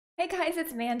Hey guys,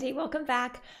 it's Mandy. Welcome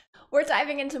back. We're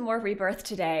diving into more Rebirth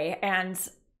today, and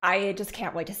I just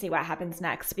can't wait to see what happens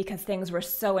next because things were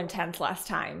so intense last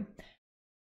time.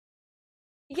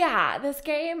 Yeah, this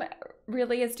game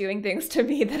really is doing things to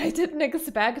me that I didn't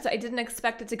expect. I didn't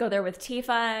expect it to go there with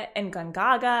Tifa and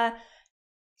Gongaga.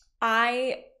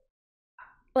 I,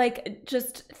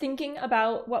 just thinking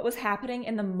about what was happening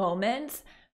in the moment,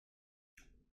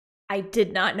 I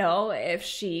did not know if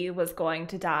she was going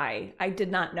to die. I did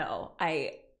not know.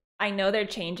 I know they're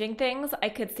changing things. I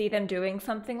could see them doing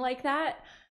something like that.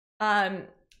 And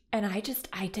I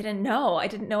didn't know. I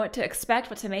didn't know what to expect,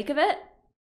 what to make of it.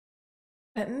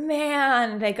 But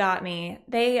man, they got me.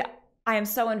 I am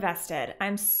so invested.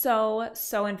 I'm so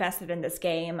invested in this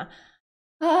game.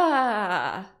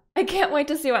 I can't wait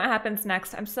to see what happens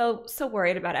next. I'm so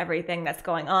worried about everything that's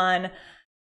going on.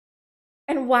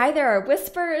 And why there are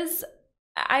whispers,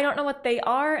 I don't know what they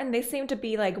are, and they seem to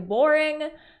be like boring.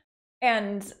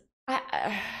 And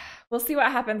we'll see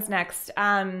what happens next.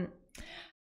 Cosmo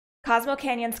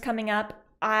Canyon's coming up.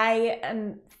 I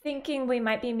am thinking we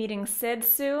might be meeting Sid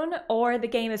soon, or the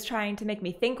game is trying to make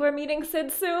me think we're meeting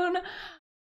Sid soon.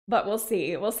 But we'll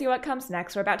see. We'll see what comes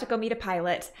next. We're about to go meet a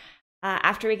pilot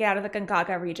after we get out of the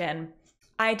Gongaga region.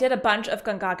 I did a bunch of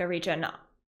Gongaga region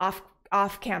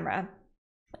off camera.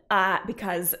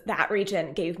 Because that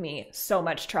region gave me so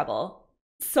much trouble.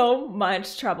 So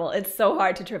much trouble. It's so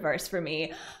hard to traverse for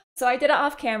me. So I did it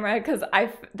off camera because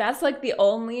that's like the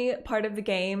only part of the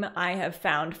game I have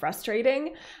found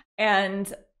frustrating.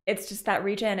 And it's just that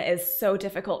region is so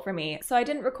difficult for me. So I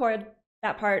didn't record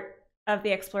that part of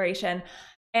the exploration.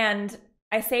 And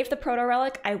I saved the proto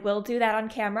relic. I will do that on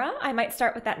camera. I might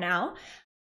start with that now.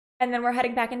 And then we're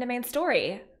heading back into main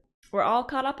story. We're all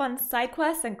caught up on side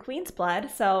quests and Queen's Blood,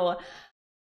 so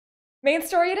main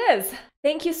story it is.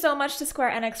 Thank you so much to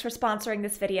Square Enix for sponsoring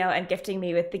this video and gifting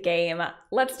me with the game.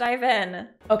 Let's dive in.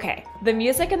 Okay, the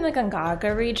music in the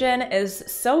Gongaga region is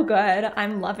so good.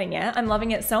 I'm loving it. I'm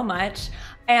loving it so much.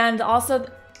 And also,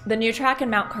 the new track in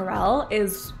Mount Corel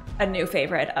is a new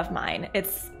favorite of mine.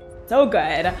 It's so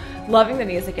good. Loving the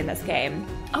music in this game.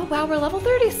 Oh wow, we're level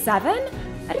 37?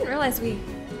 I didn't realize we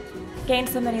gained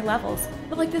so many levels.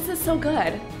 But like, this is so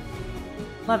good.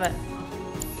 Love it.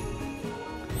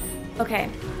 Okay.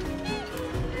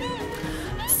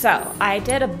 So, I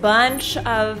did a bunch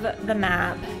of the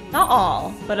map. Not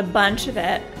all, but a bunch of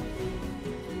it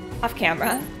off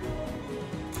camera.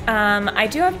 I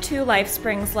do have 2 life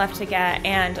springs left to get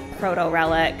and proto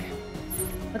relic.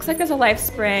 Looks like there's a life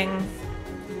spring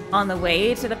on the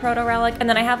way to the proto relic, and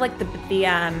then I have like the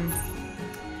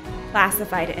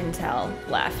classified intel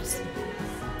left.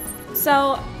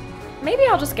 So maybe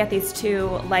I'll just get these 2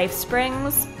 life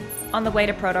springs on the way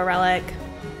to proto relic.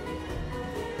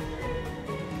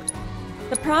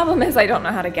 The problem is I don't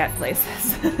know how to get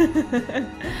places.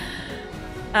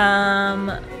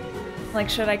 Like,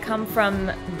 should I come from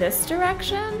this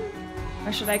direction?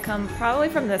 Or should I come probably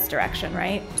from this direction,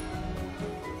 right?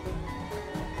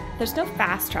 There's no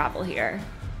fast travel here.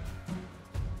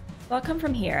 Well, I'll come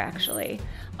from here, actually.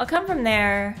 I'll come from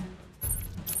there.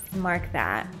 Mark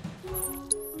that.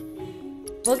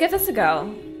 We'll give this a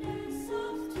go.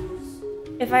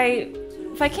 If I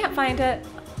can't find it,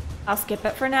 I'll skip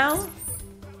it for now.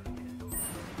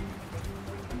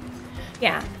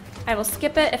 Yeah, I will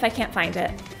skip it if I can't find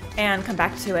it and come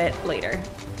back to it later.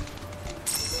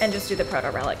 And just do the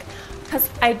proto relic. Because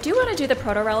I do want to do the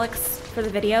proto relics for the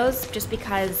videos just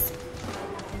because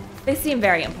they seem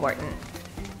very important.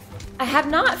 I have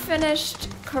not finished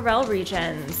Corel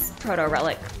region's proto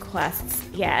relic quests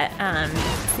yet.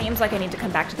 Seems like I need to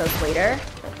come back to those later.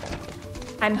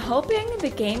 I'm hoping the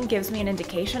game gives me an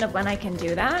indication of when I can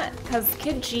do that, because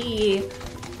Kid G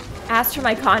asked for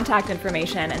my contact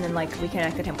information, and then like we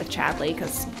connected him with Chadley,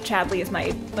 because Chadley is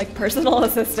my like personal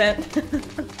assistant.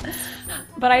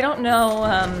 But I don't know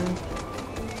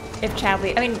if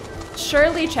Chadley, I mean,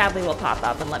 surely Chadley will pop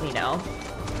up and let me know,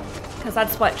 because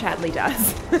that's what Chadley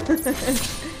does.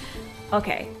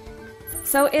 Okay,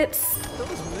 so it's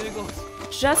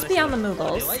just beyond the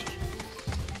Moogles.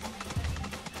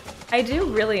 I do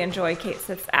really enjoy Kate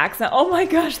Sith's accent. Oh my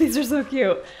gosh, these are so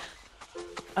cute.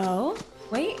 Oh,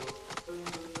 wait.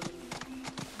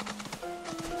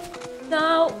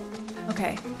 No.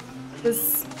 Okay.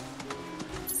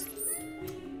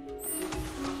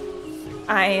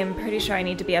 I am pretty sure I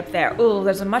need to be up there. Ooh,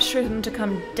 there's a mushroom to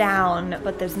come down,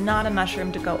 but there's not a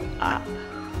mushroom to go up.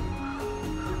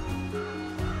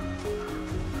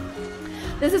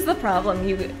 This is the problem.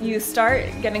 You start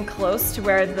getting close to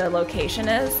where the location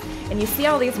is, and you see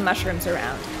all these mushrooms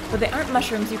around. but they aren't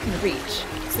mushrooms you can reach.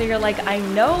 So you're like, I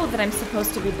know that I'm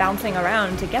supposed to be bouncing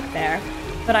around to get there,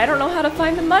 but I don't know how to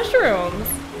find the mushrooms.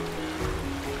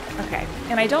 Okay,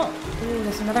 and I don't... Ooh,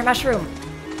 there's another mushroom.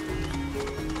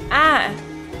 Ah!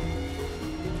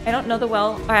 I don't know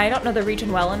the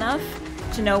region well enough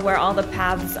to know where all the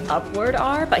paths upward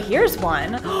are, but here's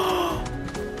one.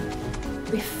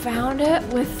 We found it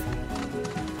with...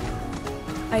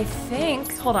 I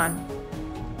think... Hold on.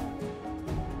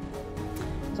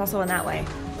 There's also one that way.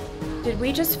 Did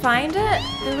we just find it?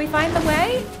 Did we find the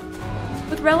way?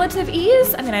 With relative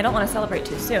ease? I mean, I don't want to celebrate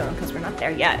too soon, because we're not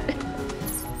there yet.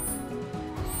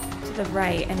 To the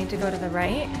right. I need to go to the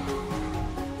right.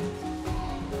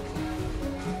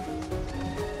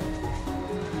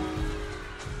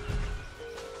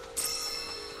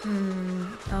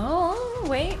 Oh,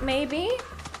 wait, maybe?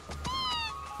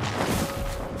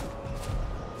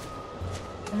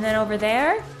 And then over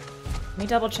there? Let me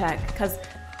double check, because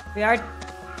we are...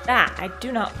 Ah, I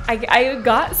do not... I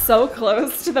got so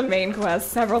close to the main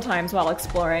quest several times while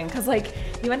exploring, because, like,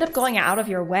 you end up going out of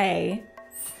your way.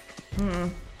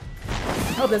 I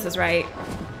hope this is right.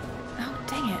 Oh,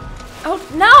 dang it. Oh,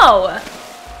 no!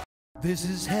 This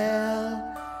is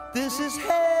hell. This is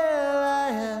hell. I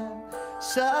am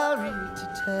sorry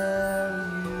to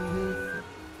tell you.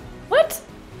 What?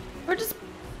 We're just...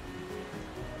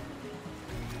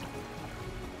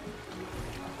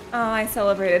 Oh, I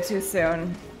celebrated too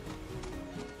soon.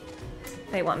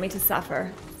 They want me to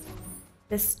suffer.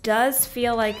 This does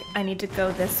feel like I need to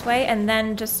go this way and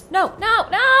then just... No, no,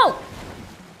 no!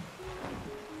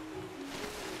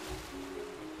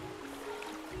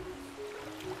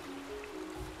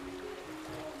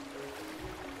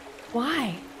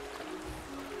 Why?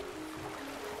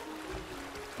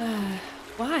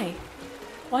 Why?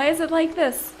 Why is it like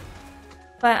this?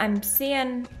 But I'm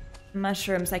seeing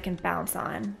mushrooms I can bounce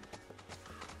on.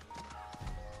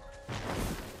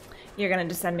 You're gonna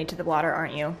just send me to the water,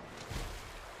 aren't you?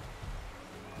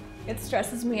 It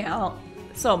stresses me out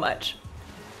so much.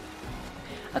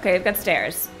 Okay, we've got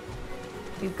stairs.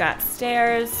 We've got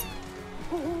stairs.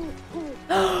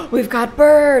 We've got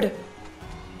bird!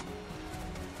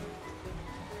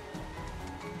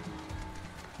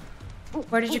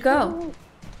 Where did you go?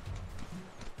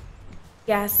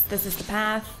 Yes, this is the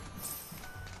path.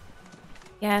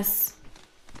 Yes.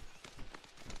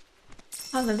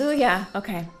 Hallelujah.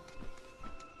 Okay.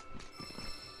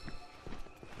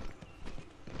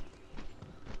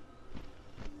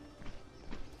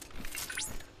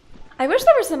 I wish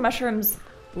there were some mushrooms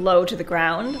low to the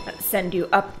ground that send you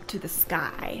up to the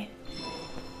sky.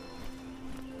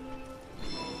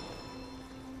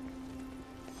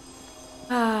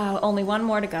 Ah, only one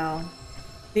more to go.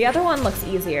 The other one looks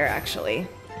easier, actually.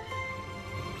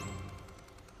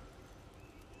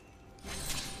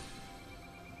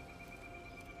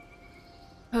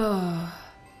 Oh.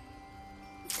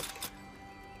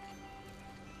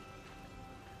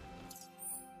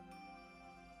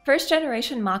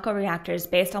 First-generation Mako reactors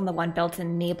based on the one built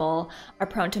in Nebel are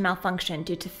prone to malfunction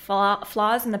due to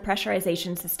flaws in the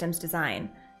pressurization system's design.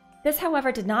 This,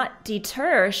 however, did not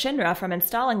deter Shinra from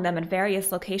installing them at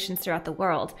various locations throughout the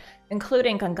world,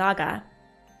 including Gongaga.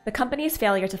 The company's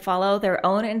failure to follow their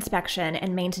own inspection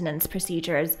and maintenance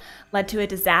procedures led to a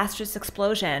disastrous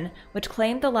explosion, which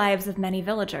claimed the lives of many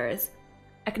villagers.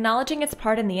 Acknowledging its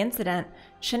part in the incident,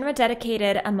 Shinra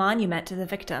dedicated a monument to the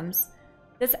victims.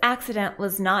 This accident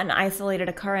was not an isolated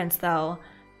occurrence, though,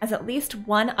 as at least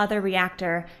one other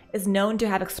reactor is known to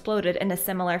have exploded in a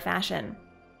similar fashion.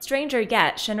 Stranger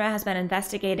yet, Shinra has been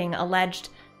investigating alleged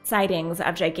sightings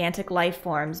of gigantic life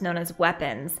forms known as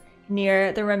weapons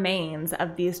near the remains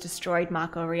of these destroyed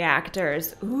Mako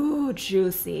reactors. Ooh,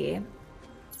 juicy.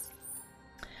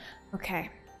 Okay,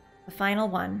 the final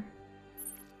one.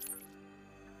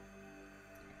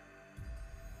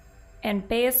 And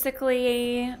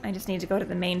basically, I just need to go to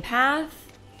the main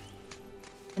path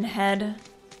and head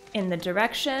in the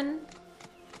direction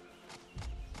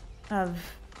of,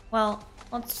 well,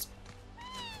 let's...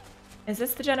 Is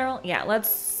this the general? Yeah, let's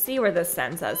see where this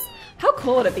sends us. How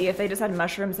cool would it be if they just had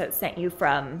mushrooms that sent you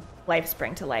from Life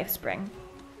Spring to Life Spring?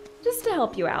 Just to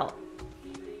help you out.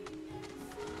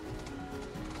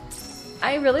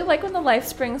 I really like when the Life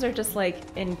Springs are just like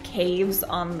in caves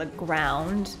on the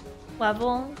ground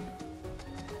level.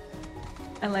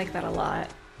 I like that a lot.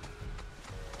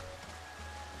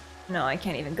 No, I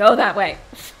can't even go that way.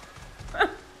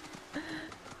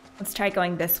 Let's try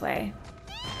going this way.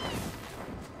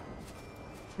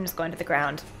 I'm just going to the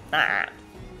ground. Ah.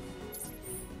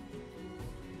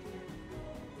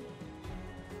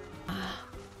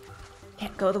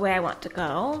 Can't go the way I want to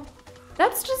go.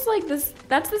 That's just like this,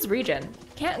 that's this region.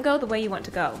 can't go the way you want to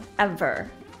go.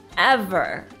 Ever.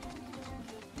 Ever.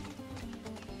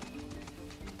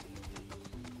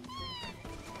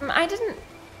 I didn't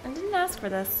ask for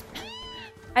this.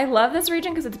 I love this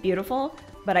region because it's beautiful,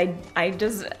 but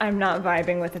I'm not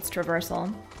vibing with its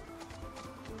traversal.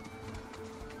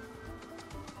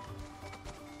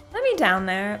 Let me down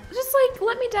there. Just like,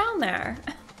 let me down there.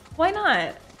 Why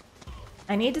not?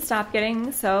 I need to stop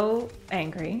getting so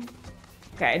angry.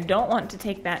 Okay, I don't want to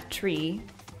take that tree.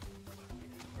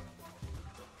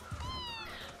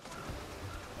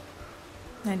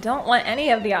 I don't want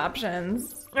any of the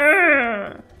options.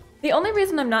 Urgh. The only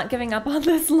reason I'm not giving up on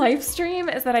this live stream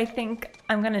is that I think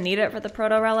I'm gonna need it for the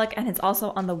proto-relic, and it's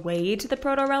also on the way to the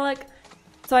proto-relic.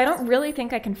 So I don't really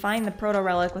think I can find the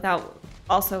proto-relic without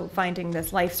also finding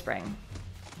this life spring.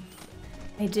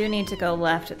 I do need to go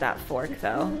left at that fork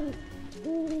though.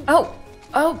 Oh!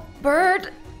 Oh,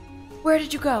 bird! Where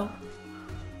did you go?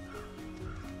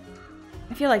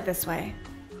 I feel like this way.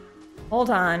 Hold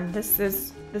on, this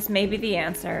may be the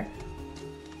answer.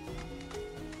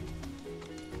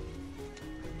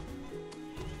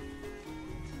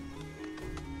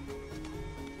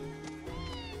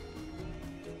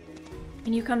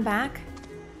 Can you come back?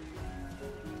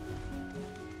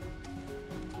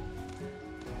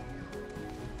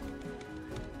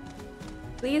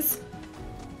 Please?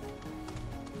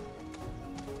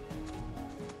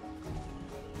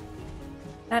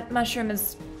 That mushroom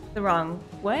is the wrong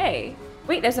way.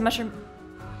 Wait, there's a mushroom.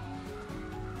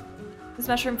 This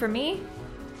mushroom for me?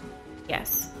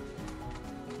 Yes.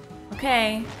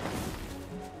 Okay.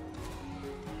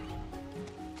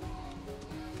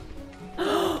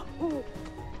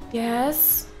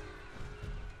 Yes.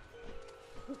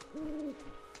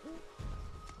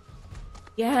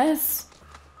 Yes.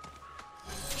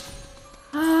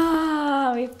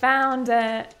 Ah, we found it.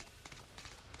 I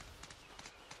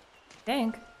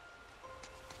think.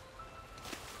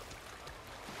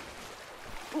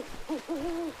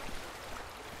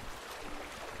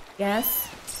 Yes.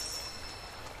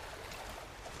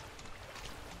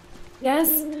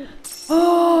 Yes.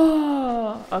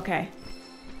 Oh, okay.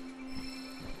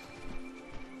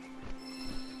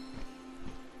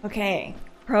 Okay,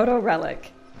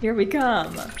 proto-relic. Here we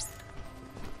come.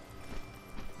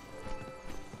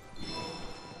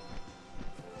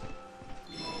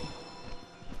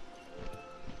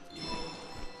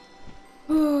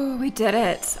 Ooh, we did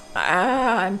it.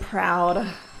 Ah, I'm proud.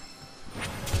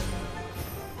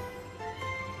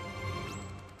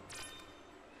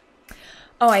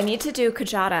 Oh, I need to do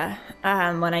Kajata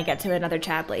when I get to another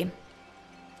Chadley.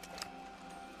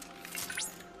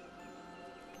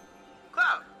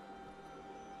 Cloud!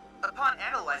 Upon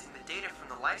analyzing the data from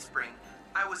the life spring,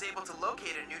 I was able to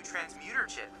locate a new transmuter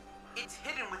chip. It's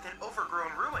hidden within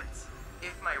overgrown ruins.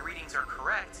 If my readings are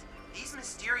correct, these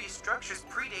mysterious structures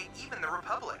predate even the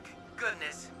Republic.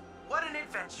 Goodness, what an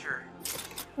adventure.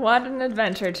 What an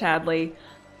adventure, Chadley.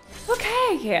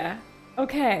 Okay, yeah.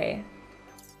 Okay.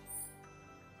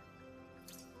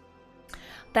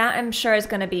 That, I'm sure, is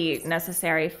going to be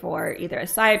necessary for either a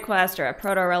side quest or a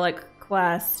proto-relic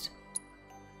quest.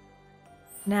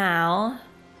 Now,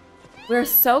 we're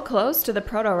so close to the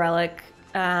proto-relic.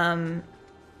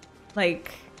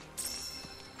 Like,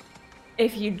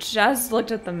 if you just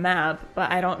looked at the map,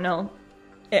 but I don't know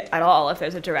at all if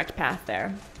there's a direct path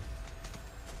there.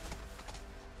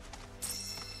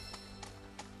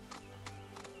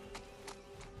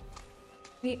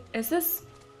 Wait, is this...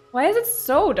 Why is it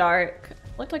so dark?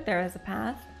 Looked like there was a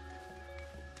path.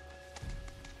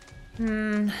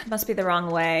 Must be the wrong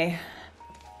way.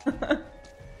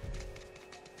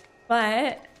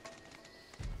 But...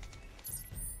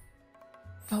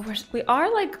 Oh, we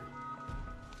are, like,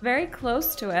 very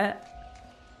close to it.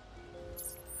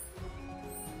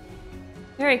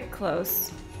 Very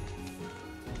close.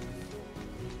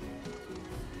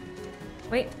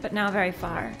 Wait, but now very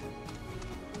far.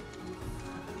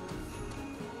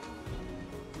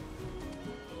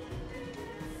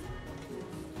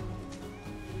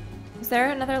 Is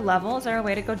there another level? Is there a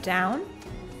way to go down?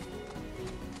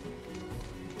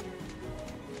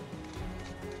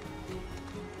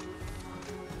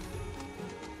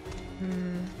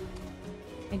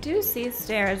 I do see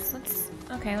stairs.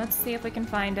 Let's see if we can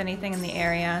find anything in the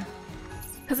area.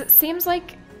 Because it seems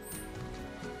like...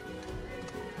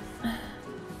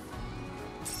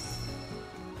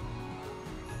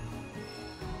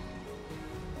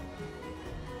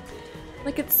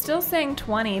 Like, it's still saying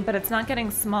 20, but it's not getting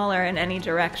smaller in any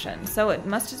direction. So it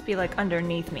must just be, like,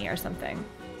 underneath me or something.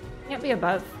 Can't be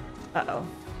above. Uh-oh.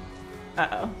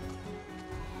 Uh-oh.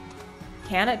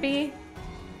 Can it be?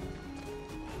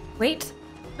 Wait.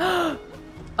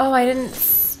 Oh, I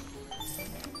didn't.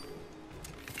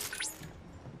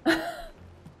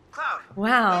 Cloud.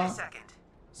 Wow. Wait a second.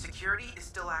 Security is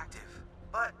still active,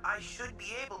 but I should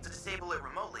be able to disable it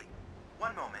remotely.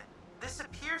 One moment. This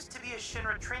appears to be a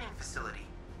Shinra training facility,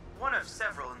 one of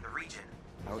several in the region.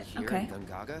 Out here Okay. in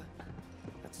Gongaga?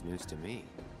 That's news to me.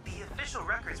 The official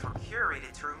records were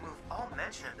curated to remove all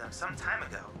mention of them some time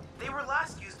ago. They were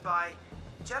last used by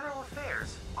General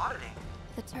Affairs, auditing.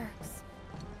 The Turks.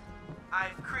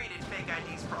 I've created fake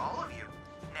IDs for all of you.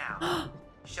 Now,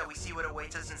 shall we see what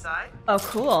awaits us inside? Oh,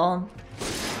 cool.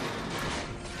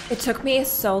 It took me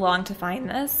so long to find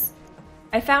this.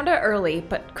 I found it early,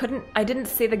 but I didn't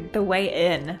see the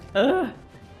way in. Ugh.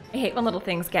 I hate when little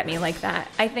things get me like that.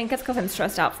 I think it's because I'm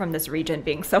stressed out from this region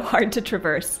being so hard to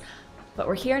traverse. But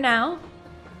we're here now.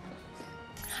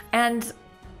 And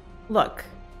look,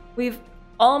 we've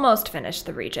almost finished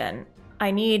the region. I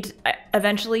need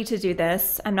eventually to do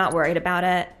this. I'm not worried about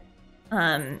it.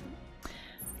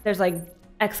 There's like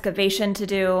excavation to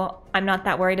do. I'm not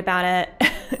that worried about it.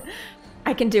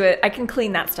 I can do it. I can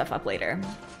clean that stuff up later.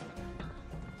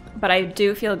 But I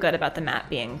do feel good about the map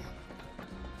being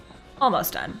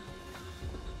almost done.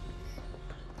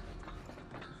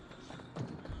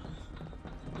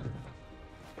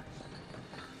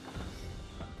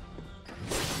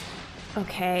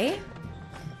 Okay.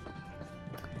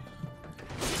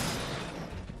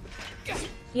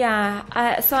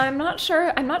 Yeah, so I'm not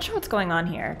sure what's going on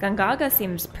here. Gongaga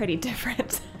seems pretty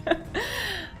different.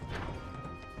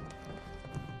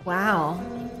 Wow.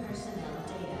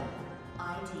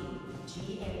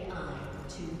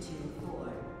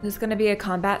 This is going to be a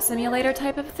combat simulator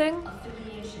type of thing?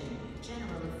 Affiliation,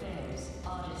 General Affairs,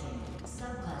 Auditing,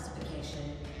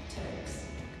 Subclassification, Turks.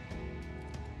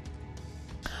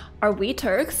 Are we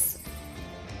Turks?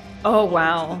 Oh,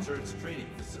 wow. The Turks training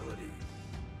facility.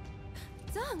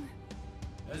 Zung!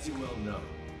 As you well know,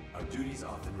 our duties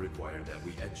often require that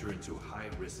we enter into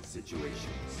high-risk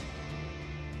situations.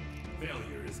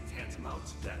 Failure is tantamount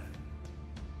to death.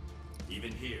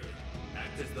 Even here,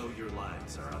 act as though your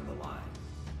lives are on the line.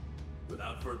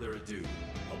 Without further ado,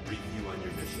 I'll brief you on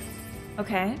your mission.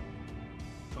 Okay.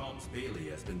 Calm's Bailey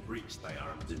has been breached by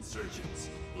armed insurgents,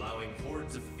 allowing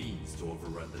hordes of fiends to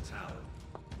overrun the town.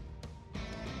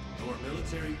 Though our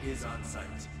military is on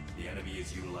site, the enemy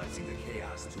is utilizing the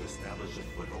chaos to establish a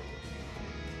foothold.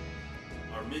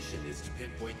 Our mission is to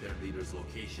pinpoint their leader's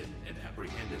location and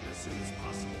apprehend him as soon as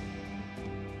possible.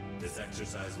 This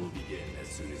exercise will begin as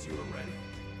soon as you are ready.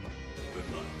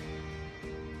 Good luck.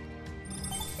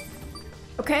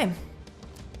 Okay.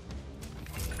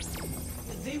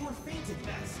 They were faint at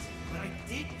best, but I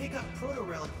did pick up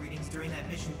proto-relic readings during that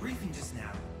mission briefing just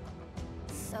now.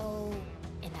 So,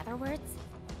 in other words?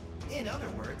 In other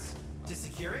words, to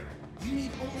secure it, you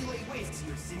need only lay waste to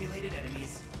your simulated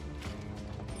enemies.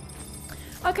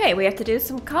 Okay, we have to do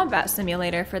some combat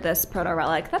simulator for this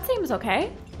proto-relic. That seems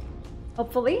okay.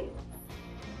 Hopefully.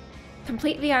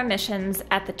 Complete VR missions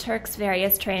at the Turks'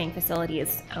 various training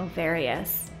facilities. Oh,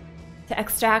 various. To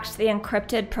extract the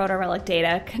encrypted proto-relic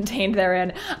data contained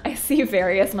therein. I see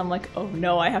various and I'm like, oh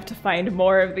no, I have to find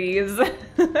more of these.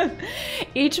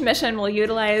 Each mission will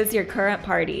utilize your current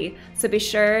party, so be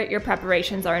sure your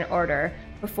preparations are in order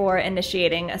before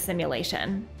initiating a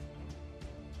simulation.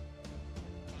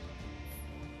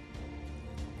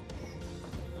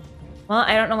 Well,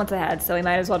 I don't know what's ahead, so we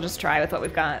might as well just try with what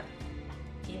we've got.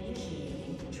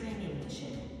 Initiating training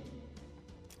mission.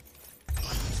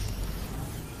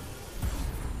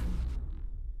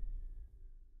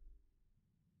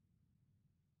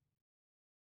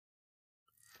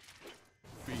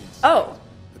 Oh!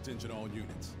 Attention all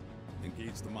units.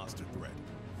 Engage the monster threat.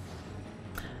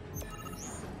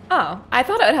 Oh, I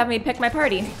thought it would have me pick my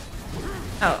party.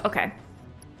 Oh, okay.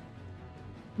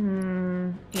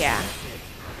 Yeah.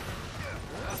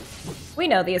 We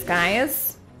know these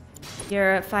guys.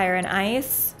 You're fire and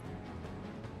ice.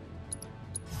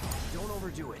 Don't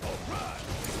overdo it.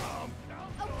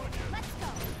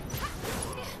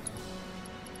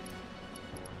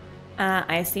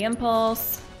 Icy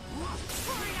impulse.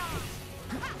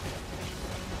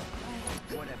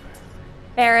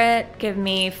 Barret, give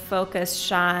me focus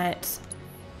shot.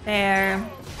 There.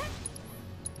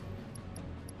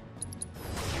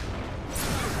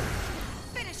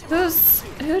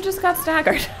 Who just got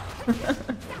staggered?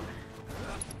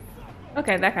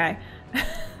 Okay, that guy.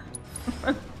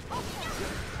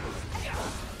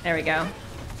 There we go.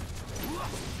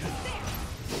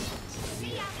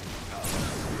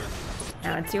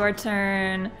 Now it's your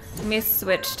turn. Let me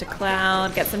switch to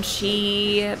Cloud, get some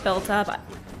chi built up.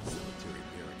 Military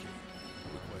barricade.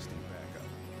 Requesting backup.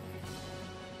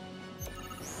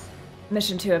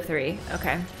 Mission 2 of 3.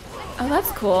 Okay. Oh,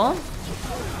 that's cool.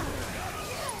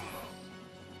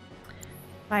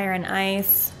 Fire and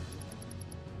ice.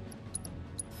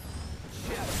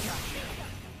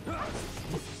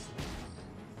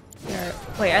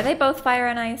 Wait, are they both fire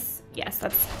and ice? Yes,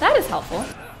 that is helpful.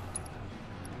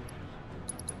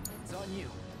 It's on you.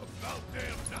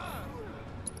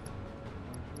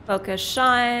 Focus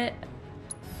shot.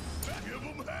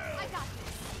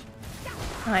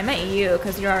 Oh, I meant you,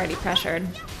 because you're already pressured.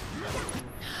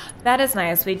 That is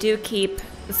nice. We do keep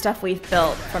the stuff we've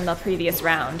built from the previous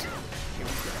round.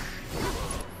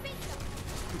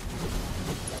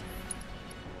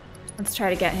 Let's try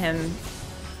to get him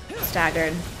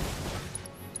staggered.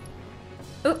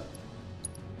 Oop.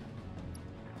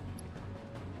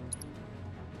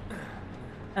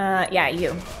 Yeah,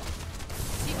 you.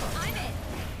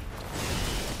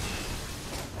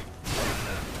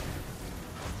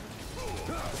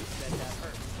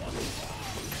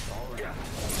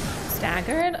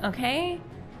 Staggered, okay.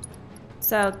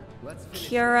 So,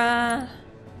 Kira,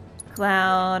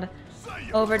 Cloud,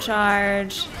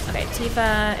 Overcharge. Okay,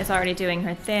 Tifa is already doing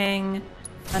her thing.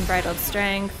 Unbridled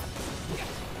Strength.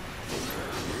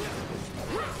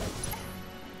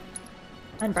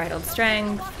 Unbridled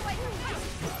Strength.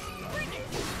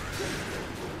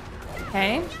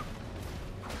 Okay.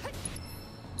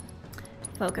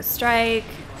 Focus Strike.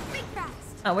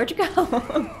 Oh, where'd you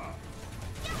go?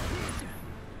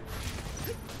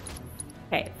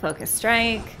 Okay, Focus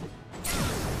Strike.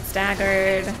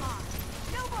 Staggered.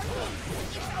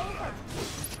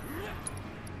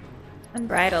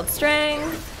 Unbridled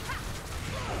Strength.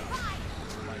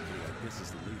 This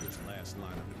is the leader's last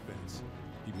line of defense.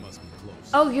 He must be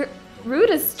close. Oh, your root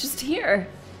is just here.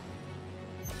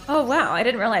 Oh wow, I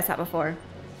didn't realize that before.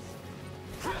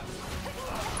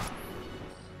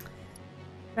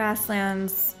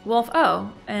 Grasslands, Wolf.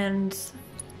 Oh, and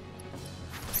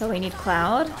so we need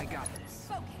Cloud. I got this.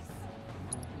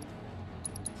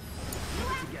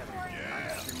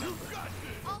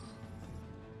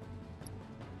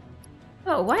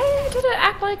 Oh, why did it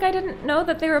act like I didn't know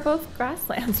that they were both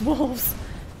Grasslands wolves?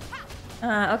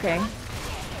 Okay.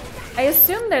 I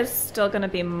assume there's still gonna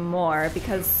be more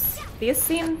because these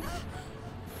seem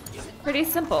pretty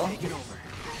simple.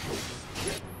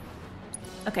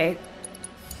 Okay.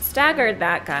 Staggered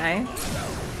that guy.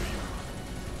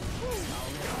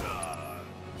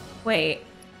 Wait.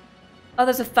 Oh,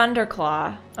 there's a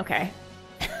Thunderclaw. Okay.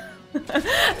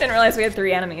 Didn't realize we had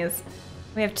 3 enemies.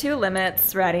 We have 2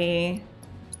 limits ready.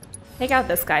 Take out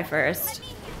this guy first.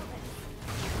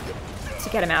 To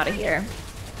get him out of here.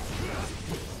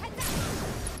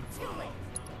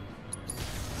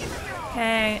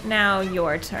 Okay, now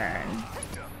your turn.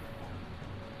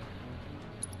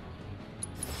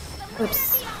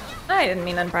 Oops. I didn't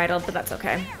mean unbridled, but that's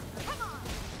okay.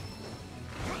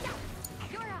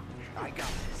 I got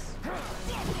this.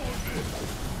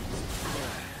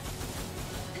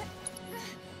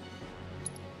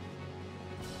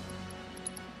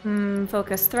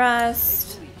 Focus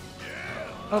thrust.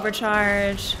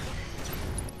 Overcharge.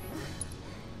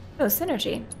 Oh,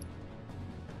 synergy.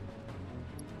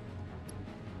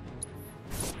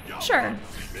 Sure.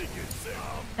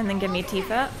 And then give me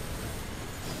Tifa.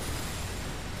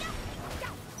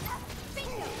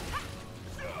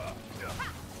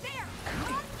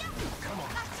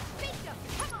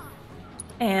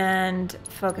 And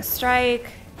focus strike.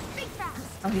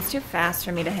 Oh, he's too fast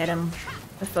for me to hit him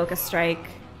with focus strike.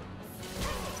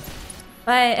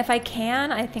 But if I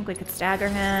can, I think we could stagger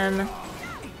him.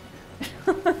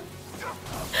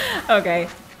 Okay.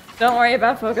 Don't worry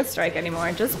about focus strike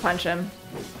anymore. Just punch him.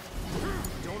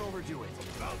 Don't overdo it.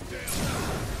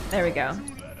 There we go.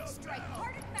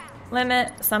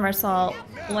 Limit, somersault,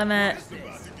 limit,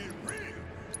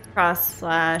 cross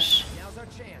slash, Now's our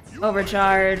chance.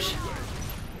 overcharge.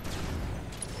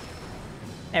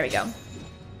 There we go.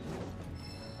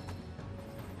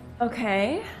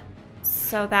 Okay,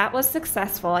 so that was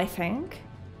successful, I think.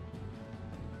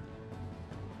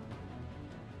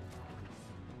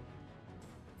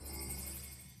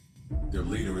 Their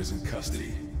leader is in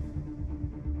custody.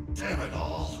 Damn it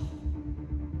all.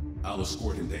 I'll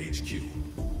escort him to HQ.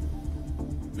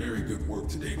 Very good work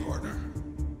today, partner.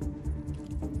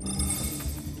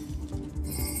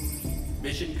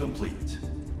 Mission complete.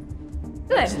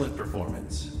 Good. Excellent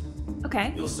performance.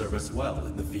 Okay. You'll serve us well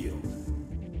in the field.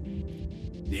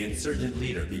 The insurgent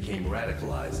leader became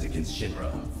radicalized against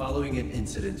Shinra following an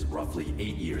incident roughly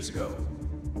 8 years ago.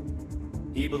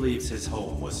 He believes his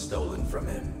home was stolen from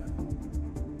him.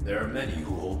 There are many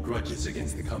who hold grudges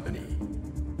against the company,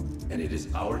 and it is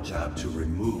our job to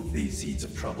remove these seeds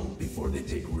of trouble before they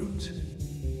take root.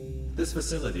 This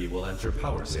facility will enter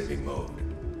power-saving mode.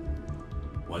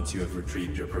 Once you have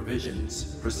retrieved your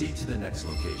provisions, proceed to the next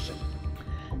location.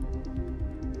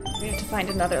 We have to find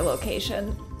another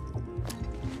location.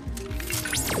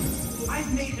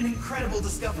 I've made an incredible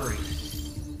discovery.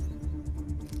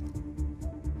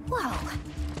 Whoa,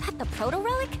 that the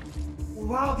proto-relic?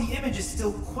 While the image is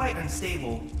still quite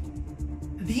unstable,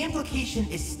 the implication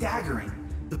is staggering.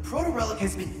 The proto-relic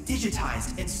has been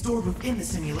digitized and stored within the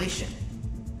simulation.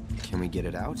 Can we get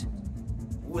it out?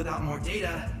 Without more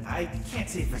data, I can't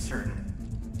say for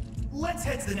certain. Let's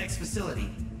head to the next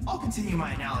facility. I'll continue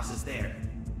my analysis there.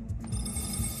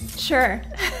 Sure,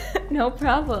 no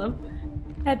problem.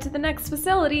 Head to the next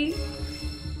facility.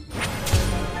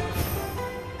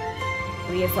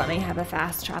 Please let me have a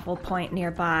fast travel point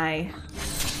nearby.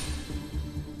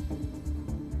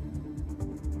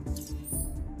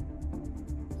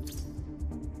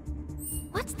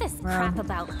 What's this crap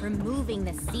about removing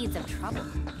the seeds of trouble?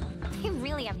 They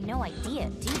really have no idea,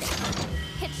 do they?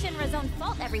 It's Shinra's own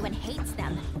fault everyone hates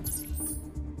them.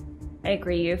 I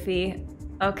agree, Yuffie.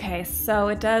 Okay, so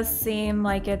it does seem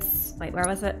like it's... Wait, where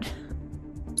was it?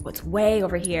 Oh, it's way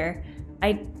over here.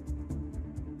 I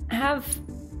have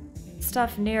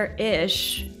stuff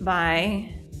near-ish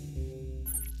by...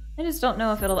 I just don't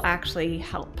know if it'll actually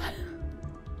help.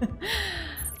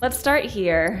 Let's start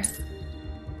here.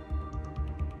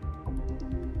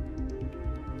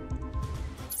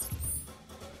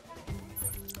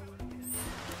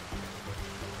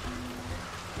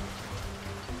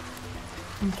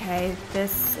 Okay,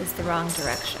 this is the wrong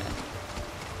direction.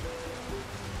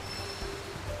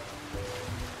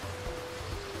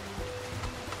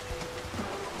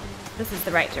 This is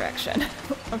the right direction.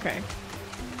 Okay.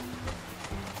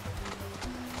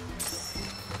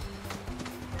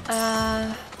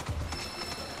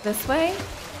 This way?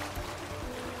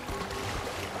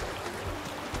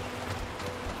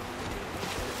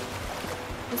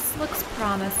 This looks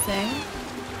promising.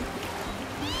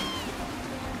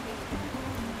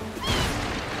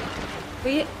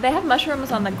 They have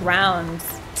mushrooms on the ground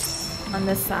on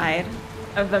this side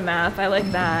of the map. I like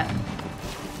that.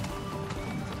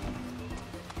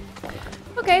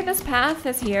 Okay, this path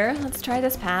is here. Let's try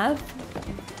this path.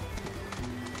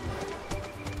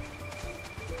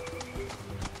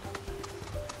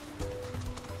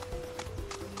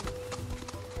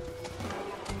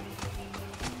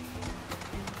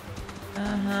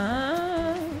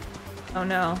 Uh-huh. Oh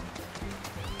no.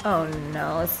 Oh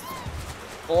no. It's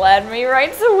led me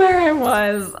right to where I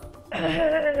was.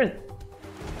 Okay,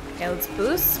 let's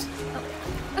boost.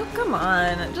 Oh, come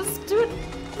on. Just do it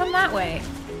from that way.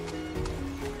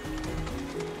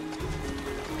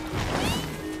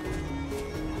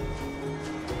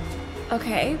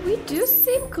 Okay, we do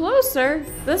seem closer.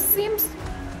 This seems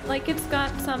like it's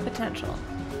got some potential.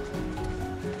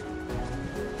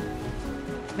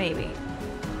 Maybe.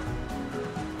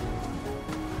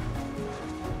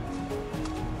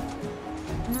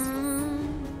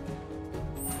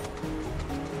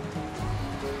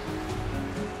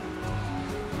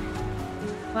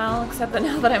 Well, except that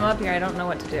now that I'm up here, I don't know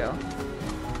what to do.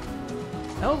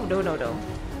 Oh, no, no, no.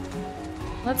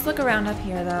 Let's look around up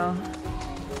here, though.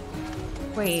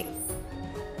 Wait.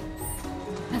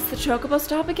 That's the chocobo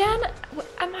stop again?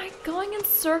 Am I going in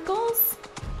circles?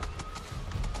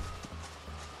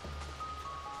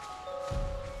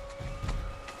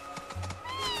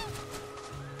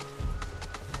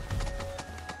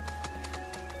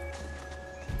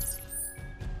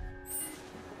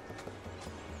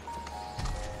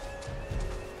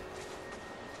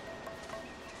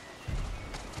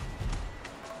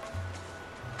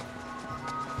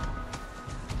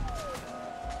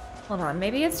 Hold on,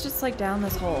 maybe it's just like down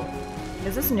this hole.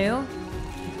 Is this new?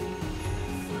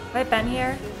 Have I been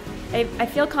here? I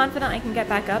feel confident I can get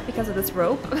back up because of this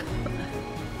rope.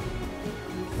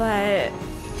 But...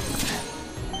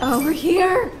 Oh, we're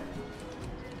here!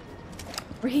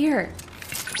 We're here.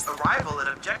 Arrival at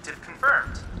objective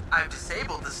confirmed. I've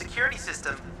disabled the security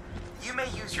system. You may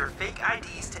use your fake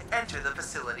IDs to enter the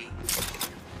facility.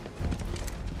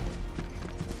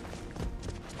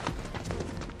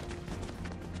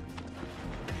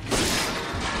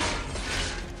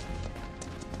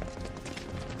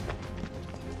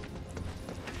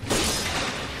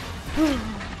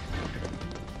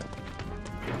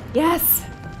 Yes!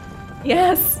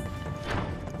 Yes!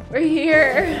 We're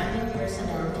here!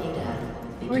 Personnel data.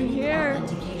 We're here.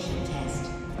 Authentication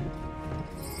test.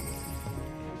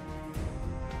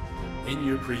 In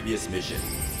your previous mission,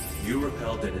 you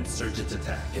repelled an insurgent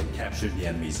attack and captured the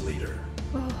enemy's leader.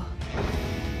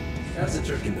 As a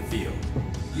Turk in the field,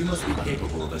 you must be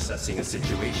capable of assessing a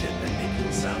situation and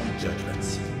making sound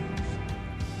judgments.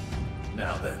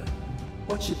 Now then,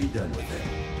 what should be done with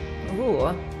him?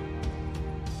 Ooh.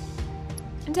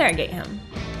 Interrogate him.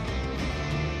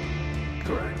 I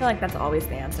Correct. feel like that's always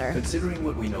the answer. Considering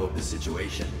what we know of the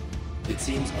situation, it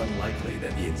seems unlikely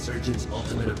that the insurgents'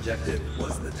 ultimate objective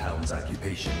was the town's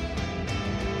occupation.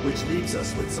 Which leaves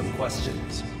us with some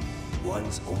questions.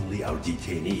 Ones only our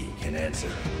detainee can answer.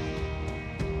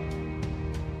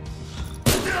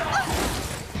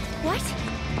 What?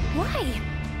 Why?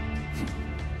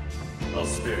 I'll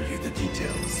spare you the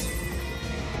details.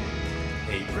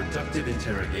 A productive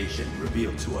interrogation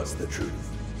revealed to us the truth.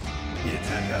 The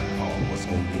attack on Paul was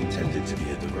only intended to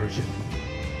be a diversion.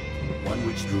 One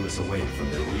which drew us away from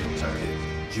their real target,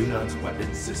 Junon's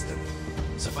weapons system.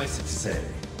 Suffice it to say,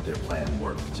 their plan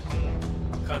worked.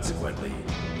 Consequently,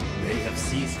 they have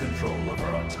seized control of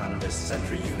our autonomous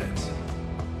sentry unit.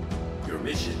 Your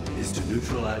mission is to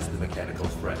neutralize the mechanical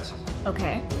threat.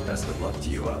 Okay. Best of luck to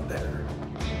you out there.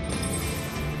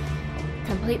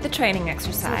 Complete the training So their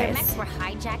exercise. mechs were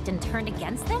hijacked and turned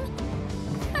against them?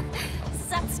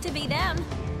 Sucks to be them.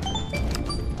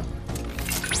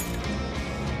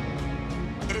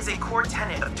 It is a core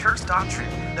tenet of Turk's doctrine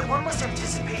that one must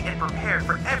anticipate and prepare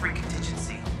for every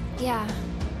contingency. Yeah,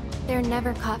 they're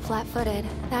never caught flat-footed,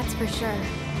 that's for sure.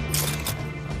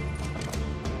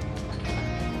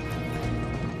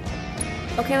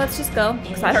 Okay, let's just go,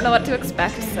 because I don't know what to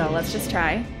expect, so let's just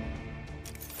try.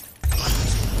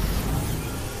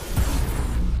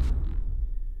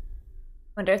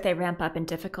 Wonder if they ramp up in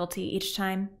difficulty each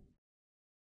time.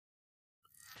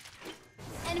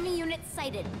 Enemy units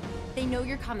sighted. They know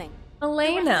you're coming.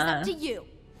 Elena! It's up to you.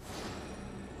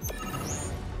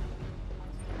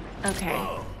 Okay.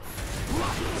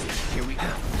 Here we go.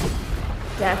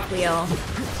 Death Wheel.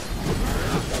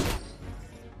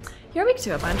 You're weak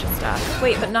to a bunch of stuff.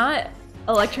 Wait, but not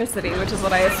electricity, which is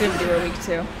what I assumed you were weak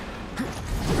to.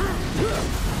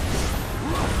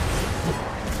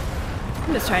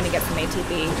 I'm just trying to get some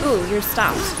ATB. Ooh, you're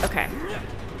stopped. Okay.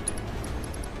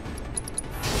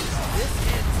 This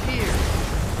ends here.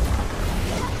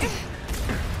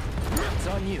 It's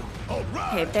on you.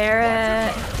 Okay,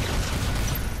 Barrett.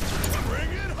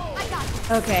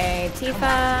 Okay,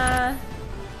 Tifa.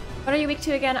 What are you weak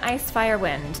to again? Ice, fire,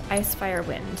 wind. Ice, fire,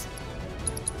 wind.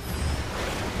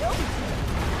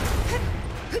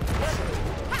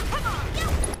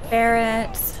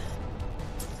 Barrett.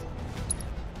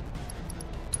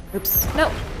 Oops.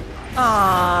 Nope.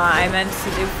 Aw, I meant to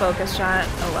do focus shot.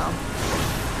 Oh well.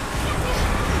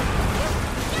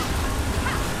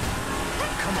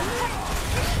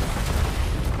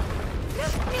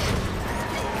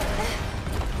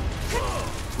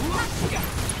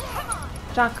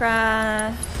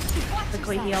 Chakra.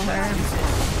 Quickly heal her.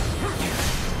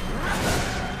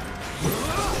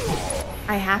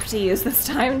 I have to use this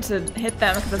time to hit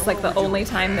them because it's like the only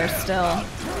time they're still.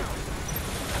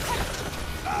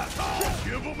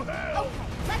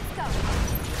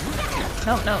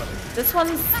 No, no. This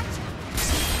one's...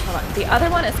 Hold on. The other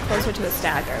one is closer to a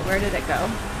stagger. Where did it go?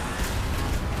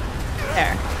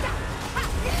 There.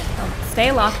 Oh,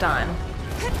 stay locked on.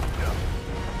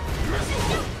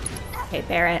 Okay,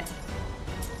 Barrett.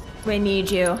 We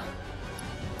need you.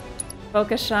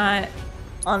 Focus shot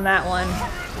on that one.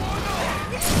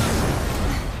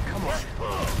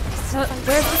 So,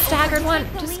 where's the staggered one?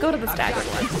 Just go to the staggered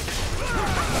one.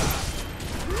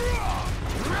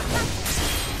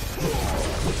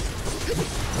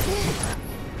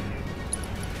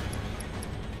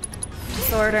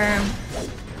 Disorder.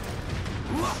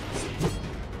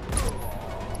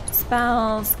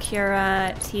 Spells,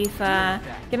 Cura, Tifa.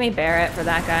 Give me Barrett for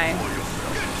that guy.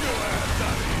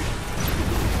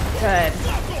 Good.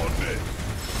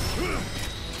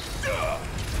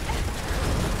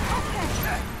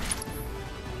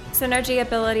 Synergy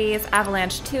abilities,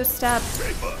 Avalanche 2-step.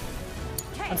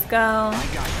 Let's go.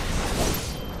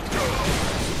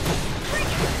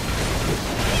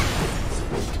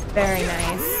 Very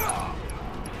nice.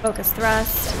 Focus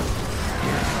thrust.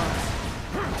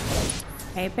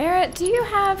 Okay, Barrett, do you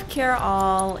have Cure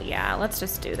All? Yeah, let's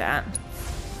just do that.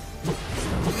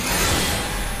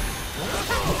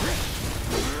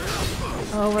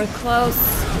 Oh, we're close.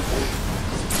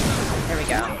 There we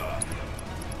go.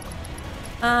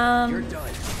 You're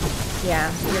done.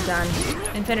 Yeah, you're done.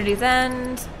 Infinity's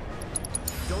End.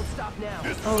 Don't stop now.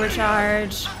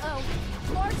 Overcharge. Uh-oh.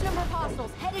 Large number of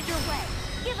hostiles headed your way.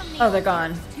 Give them the Oh, they're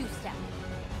gone. two-step.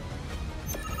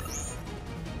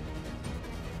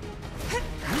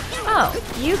 Oh,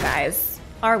 you guys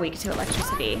are weak to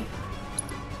electricity.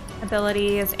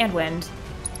 Abilities and wind.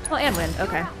 Well, and wind,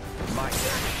 okay. My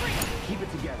turn. Keep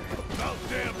it together.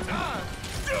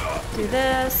 Do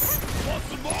this.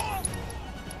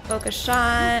 Focus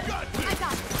shot.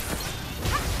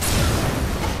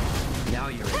 Now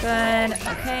you're Good.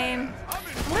 Okay. I'm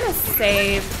gonna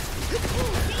save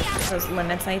those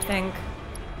limits, I think.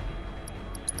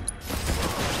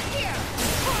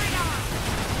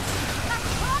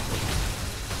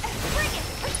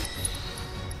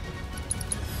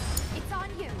 It's on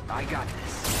you. I got this.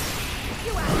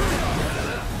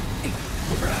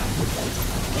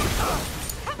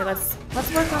 Okay, let's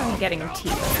work on getting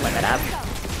Tifa's limit up.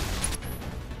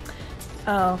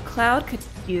 Oh, Cloud could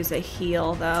use a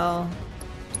heal though.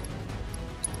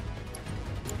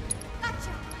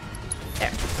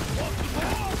 There.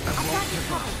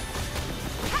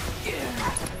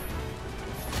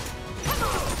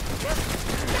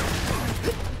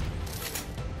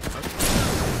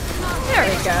 There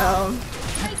we go.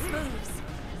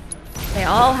 They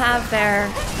all have their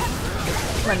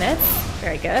limits.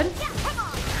 Very good.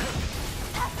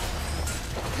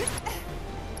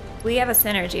 We have a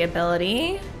synergy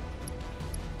ability.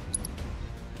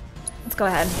 Let's go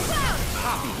ahead.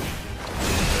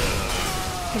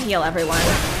 Can heal everyone.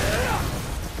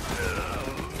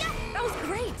 That was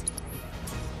great.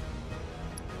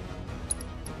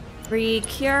 3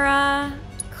 Cura,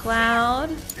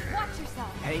 Cloud. Watch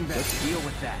yourself. Hang back. Deal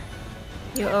with that.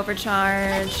 You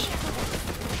overcharge.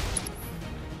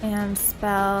 And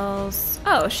spells.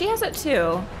 Oh, she has it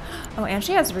too. Oh, and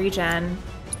she has regen.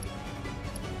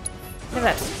 Give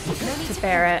that to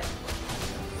Barrett.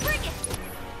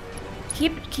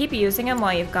 Keep using him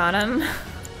while you've got him.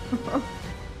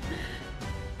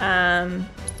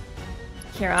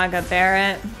 Gongaga,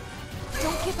 Barrett.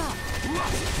 Don't give up.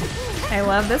 I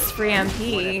love this free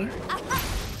MP.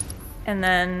 And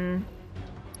then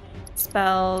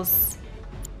spells.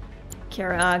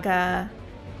 Gongaga.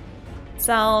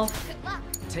 Self.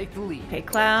 Take the lead. Okay,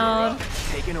 Cloud.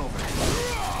 Taking over.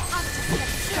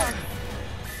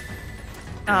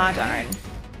 Aw, darn.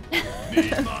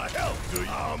 Need my help, do you?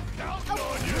 I'm counting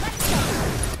on you.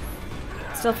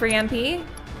 Still free MP.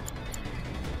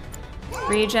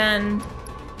 Regen.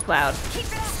 Cloud. Keep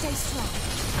it up. Stay strong.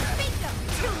 Bingo.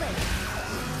 Too late.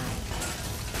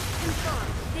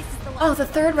 This is the last Oh, the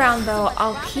third round though, Let's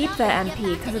I'll wrap it keep up the and get MP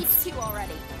back because to it's. HQ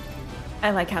already.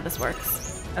 I like how this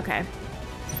works. Okay.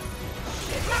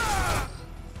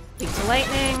 Weak to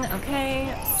lightning.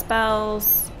 Okay.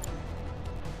 Spells.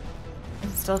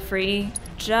 It's still free.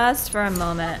 Just for a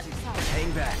moment.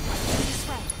 Hang back.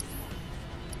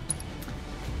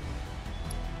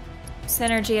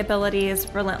 Synergy abilities.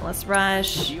 Relentless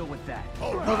Rush. Deal with that.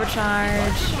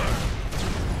 Overcharge.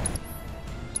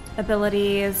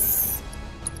 Abilities.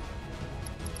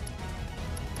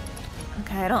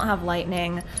 Okay, I don't have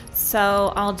lightning,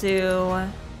 so I'll do.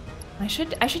 I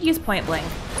should use point blank.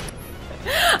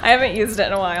 I haven't used it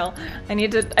in a while.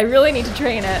 I really need to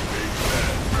train it.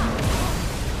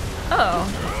 Oh,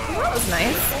 that was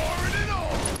nice.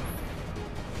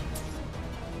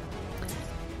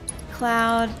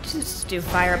 Cloud, just do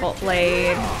Firebolt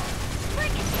Blade.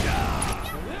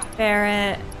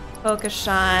 Barrett, Focus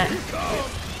Shot.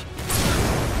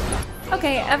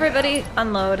 Okay, everybody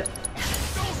unload.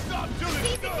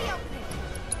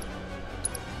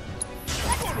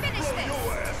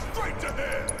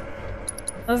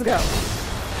 Let's go.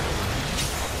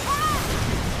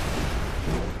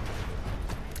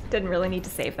 Didn't really need to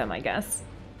save them, I guess.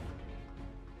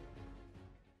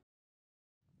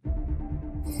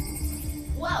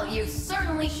 Well, you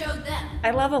certainly showed them.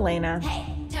 I love Elena.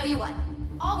 Hey, tell you what,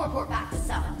 I'll report back to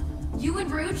Summon. You and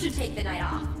Rude should take the night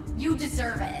off. You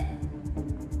deserve it.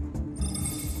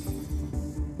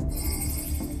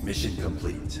 Mission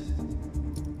complete.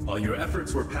 While your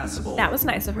efforts were passable, That was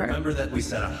nice of her. Remember that we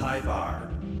set a high bar.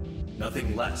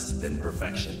 Nothing less than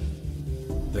perfection.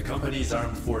 The company's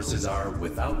armed forces are,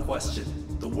 without question,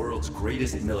 the world's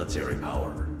greatest military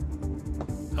power.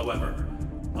 However,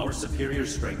 our superior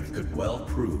strength could well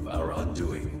prove our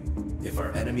undoing if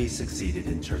our enemies succeeded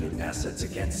in turning assets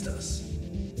against us.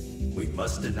 We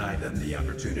must deny them the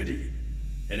opportunity,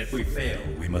 and if we fail,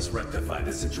 we must rectify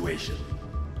the situation.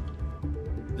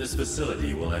 This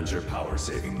facility will enter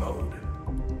power-saving mode.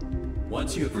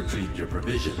 Once you have retrieved your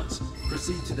provisions,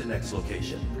 proceed to the next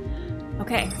location.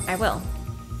 Okay, I will.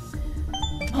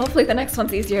 Hopefully the next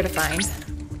one's easier to find.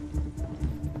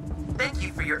 Thank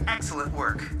you for your excellent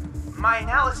work. My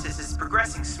analysis is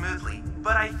progressing smoothly,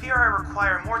 but I fear I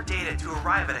require more data to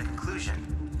arrive at a conclusion.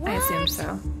 I assumed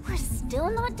so. We're still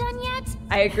not done yet?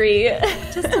 I agree.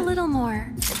 Just a little more.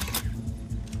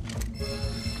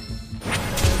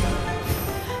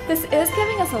 This is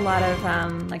giving us a lot of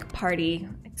like party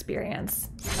experience.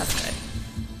 That's good.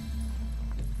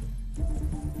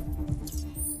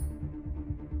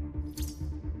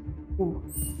 Ooh.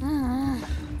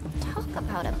 Talk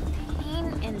about a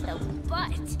pain in the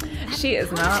butt. She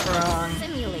is not wrong.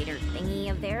 Simulator thingy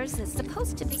of theirs is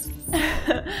supposed to be.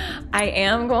 I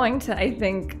am going to, I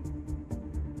think,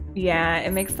 yeah,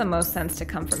 it makes the most sense to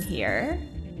come from here,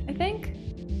 I think.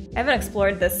 I haven't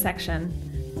explored this section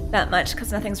that much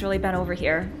because nothing's really been over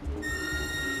here.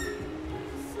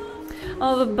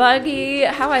 Oh, the buggy.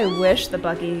 How I wish the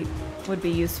buggy would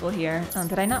be useful here. Oh,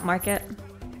 did I not mark it?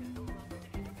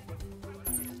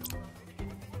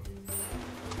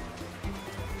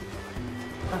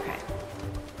 Okay.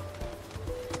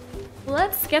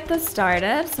 Let's get this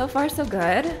started. So far, so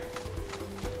good.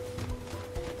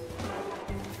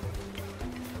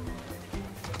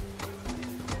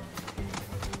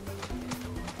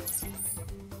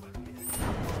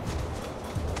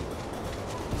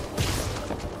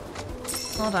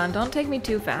 Hold on, don't take me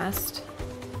too fast.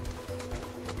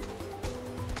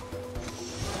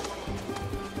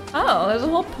 Oh, there's a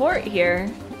whole port here.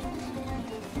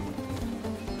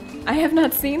 I have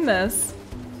not seen this.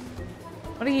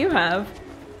 What do you have?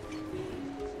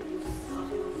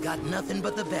 Got nothing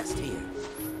but the best here.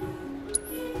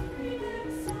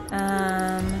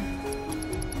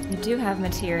 You do have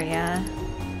materia.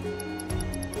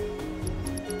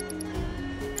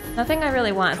 Nothing I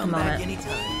really want at the moment.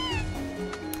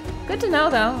 Good to know,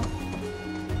 though.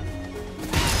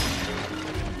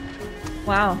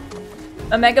 Wow.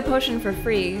 A mega potion for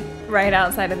free right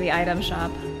outside of the item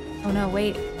shop. Oh no,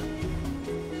 wait.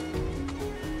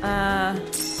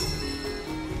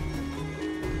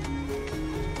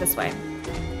 This way.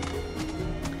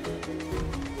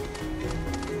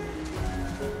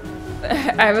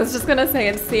 I was just gonna say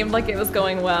it seemed like it was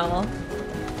going well.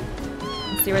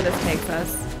 Let's see where this takes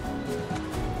us.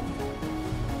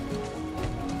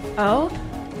 Oh?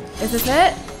 Is this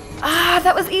it? Ah,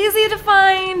 that was easy to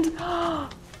find!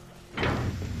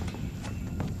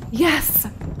 Yes!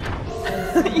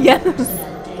 Yes!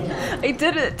 I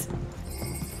did it!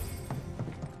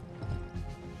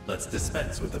 Let's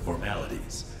dispense with the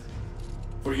formalities.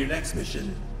 For your next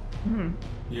mission,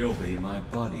 you'll be my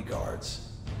bodyguards.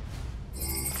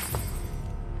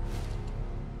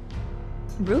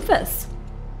 Rufus.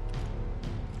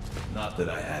 Not that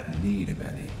I have need of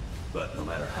any, but no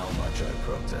matter how much I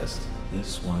protest,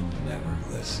 this one never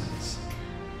listens.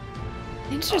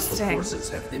 Interesting. Hostile forces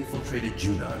have infiltrated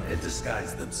Junon and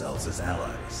disguised themselves as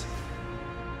allies.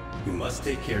 You must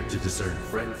take care to discern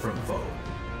friend from foe,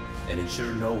 and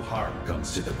ensure no harm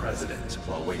comes to the President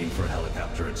while waiting for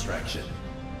helicopter extraction.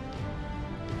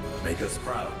 Make us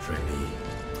proud, trainee.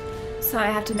 So I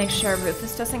have to make sure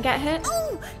Rufus doesn't get hit?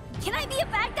 Oh! Can I be a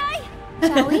bad guy?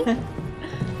 Shall we?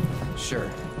 Sure.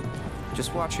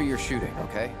 Just watch who you're shooting,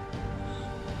 okay?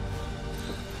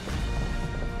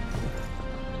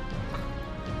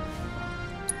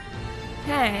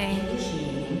 Hey.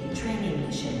 Initiating training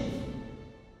mission.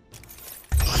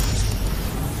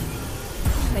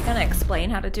 Are they gonna explain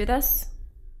how to do this?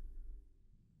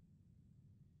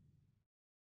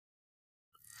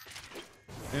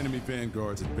 Enemy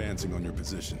vanguards advancing on your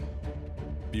position.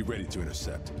 Be ready to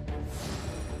intercept.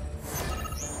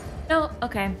 No,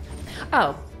 okay.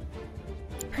 Oh.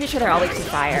 Pretty sure they're all weak to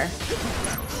fire.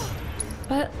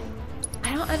 But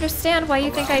I don't understand why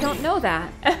you think I don't know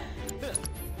that.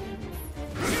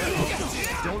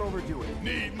 Don't overdo it.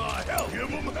 Need my help. Give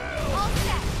them hell.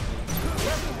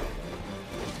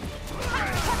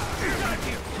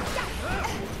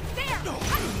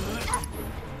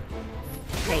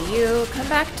 Okay, you come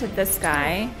back to this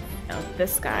guy. No,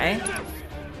 this guy.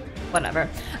 Whatever.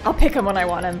 I'll pick him when I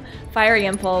want him. Fiery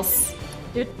impulse.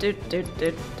 Doot, doot, doot,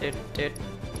 doot, doot, doot.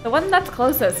 The one that's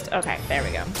closest. Okay, there we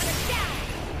go.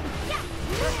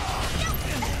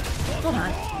 Hold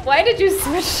on. Why did you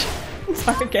switch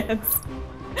targets?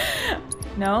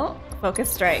 No?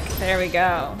 Focus strike. There we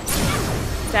go.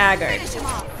 Staggered.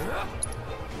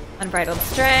 Unbridled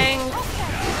strength.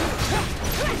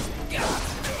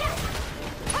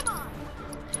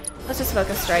 Let's just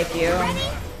focus strike you.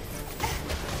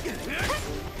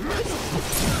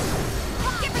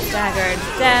 Staggered,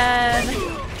 dead.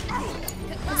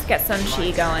 Let's get some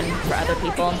chi going for other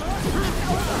people.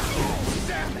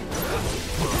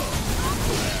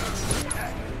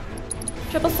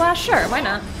 Triple slash, sure, why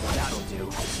not? That'll do.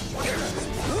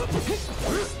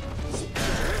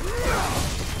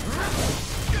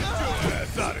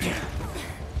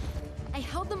 I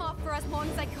held them off for as long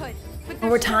as I could, but Oh,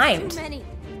 we're there's timed. too many.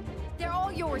 They're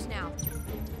all yours now.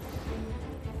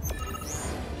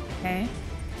 Okay.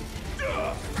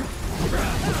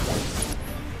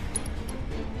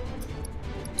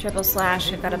 Triple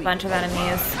slash, we've got a bunch of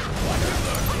enemies.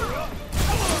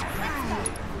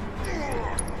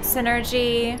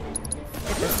 synergy.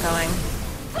 Get this going.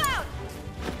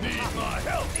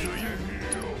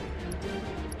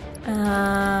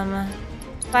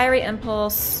 Fiery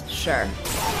impulse, sure.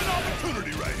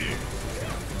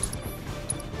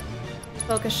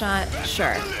 Focus shot,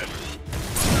 sure.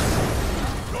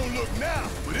 Don't look now,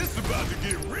 but it's about to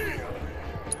get real.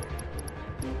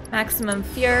 Maximum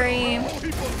fury.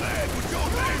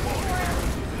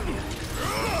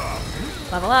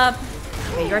 Level up.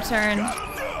 Okay, your turn.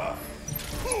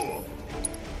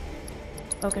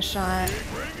 Focus shot.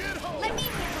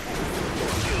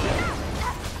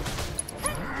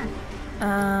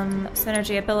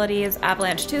 Synergy abilities,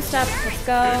 avalanche 2-step, let's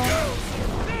go.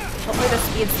 Hopefully this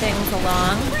speeds things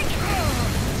along.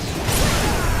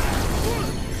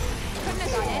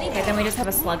 Okay, then we just have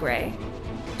a slug ray.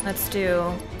 Let's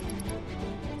do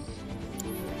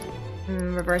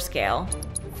reverse gale.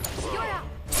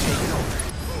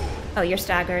 Oh, you're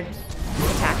staggered.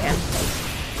 Attack him.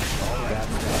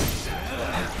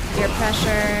 You're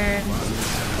pressured.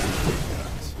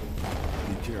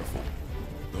 Be careful.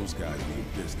 Those guys mean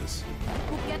business.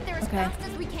 We'll get there as fast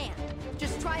as we can.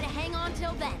 Just try to hang on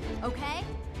till then, okay?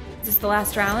 Is this the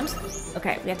last round?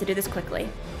 Okay, we have to do this quickly.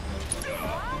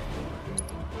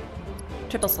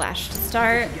 Triple slash to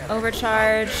start.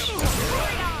 Overcharge.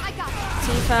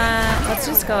 Tifa. Let's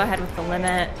just go ahead with the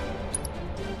limit.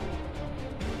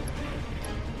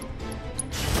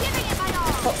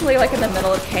 Hopefully like in the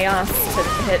middle of chaos to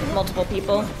hit multiple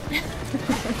people.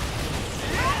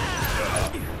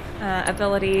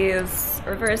 Abilities,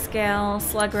 reverse scale,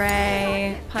 slug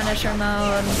ray, punisher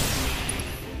mode,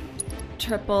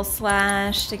 triple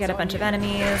slash to get a bunch of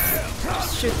enemies,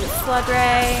 just shoot the slug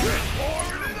ray,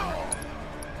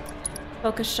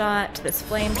 focus shot to this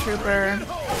flame trooper,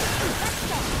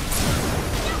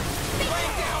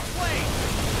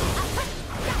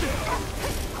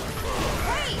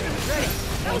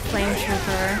 a flame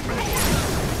trooper.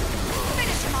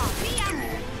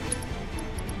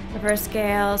 Reverse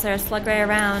scale, is there a slug ray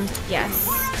around? Yes.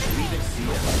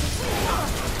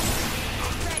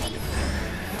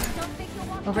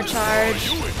 Overcharge.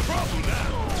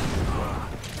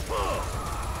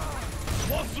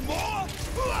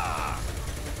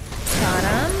 Got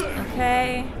him.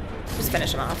 Okay. Just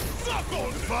finish him off.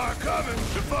 Fire coming!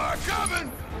 Fire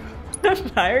coming!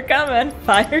 Fire coming!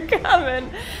 Fire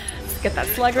coming! Let's get that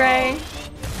slug ray.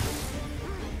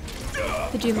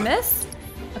 Did you miss?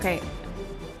 Okay.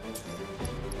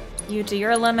 You do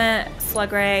your limit,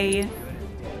 slug ray.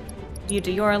 You do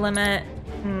your limit.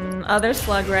 Other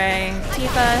slug ray.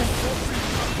 Tifa.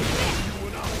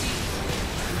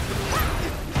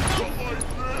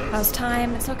 How's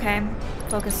time? It's okay.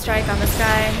 Focus strike on this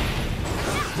guy.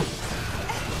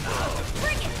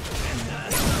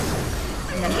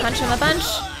 And then punch him a bunch.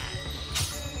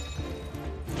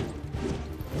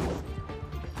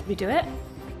 Did we do it?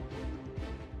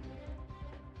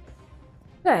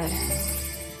 Good.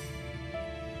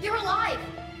 You're alive!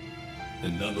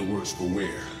 And none the worse for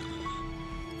wear.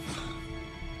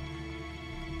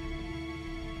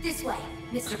 This way,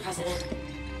 Mr. President.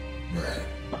 Right.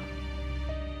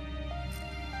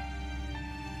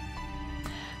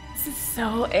 This is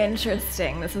so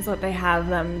interesting. This is what they have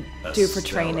them do for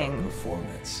training.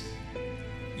 Performance.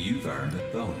 You've earned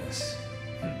a bonus.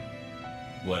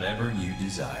 Whatever you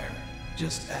desire,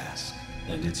 just ask,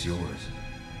 and it's yours.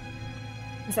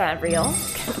 Is that real?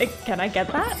 Can I get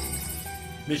that?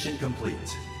 Mission complete.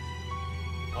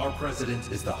 Our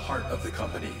president is the heart of the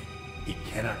company. He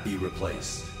cannot be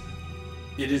replaced.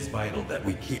 It is vital that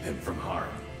we keep him from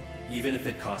harm, even if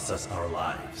it costs us our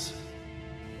lives.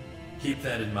 Keep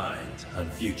that in mind on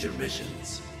future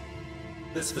missions.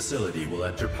 This facility will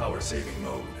enter power-saving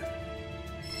mode.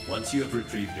 Once you have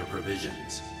retrieved your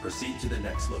provisions, proceed to the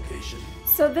next location.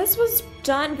 So this was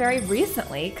done very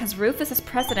recently, because Rufus is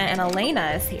president and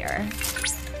Elena is here.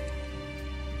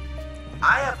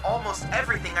 I have almost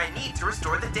everything I need to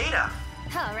restore the data.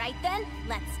 Alright then,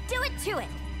 let's do it to it.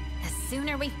 The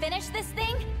sooner we finish this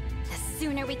thing, the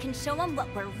sooner we can show them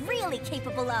what we're really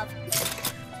capable of.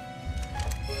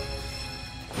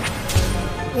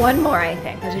 One more, I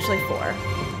think. There's usually 4.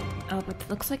 Oh, but it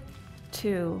looks like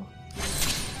 2.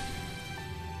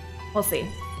 We'll see.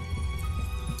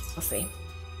 We'll see.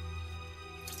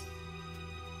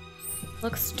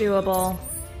 Looks doable,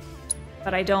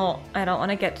 but I don't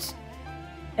want to get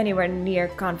anywhere near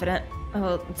confident.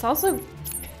 Oh, it's also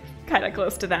kind of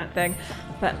close to that thing,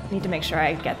 but need to make sure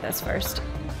I get this first.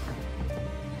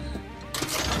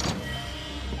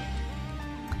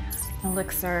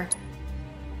 Elixir.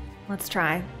 Let's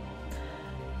try.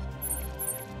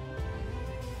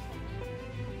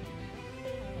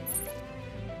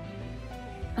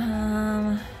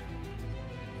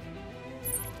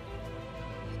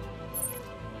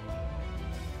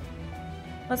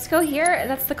 Let's go here.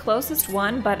 That's the closest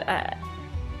one, but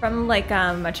from like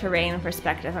a terrain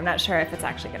perspective, I'm not sure if it's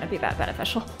actually going to be that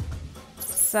beneficial.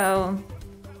 So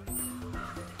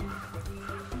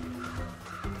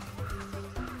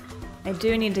I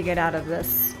do need to get out of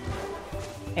this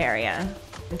area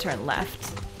and turn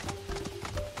left.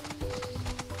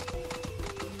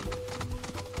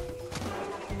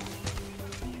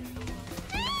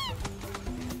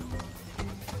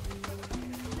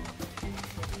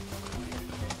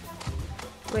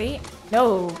 Wait,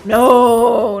 no,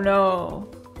 no, no.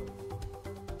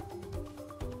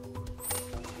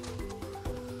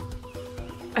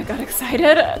 I got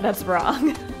excited. That's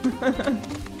wrong.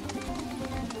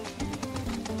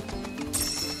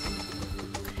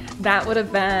 That would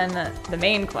have been the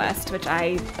main quest, which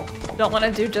I don't want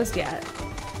to do just yet.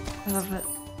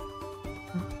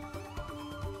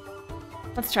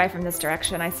 Let's try from this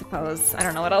direction, I suppose. I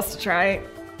don't know what else to try.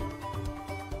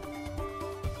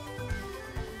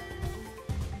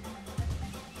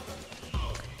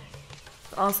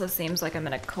 Also seems like I'm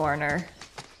in a corner.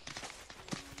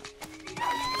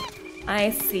 I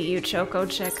see you, Choco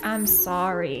Chick. I'm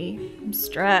sorry. I'm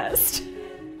stressed.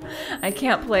 I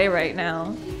can't play right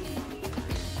now.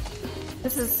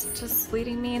 This is just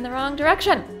leading me in the wrong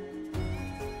direction.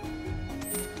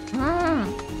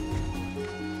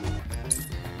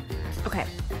 Okay.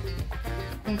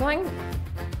 I'm going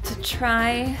to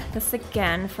try this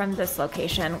again from this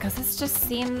location because this just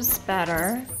seems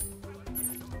better.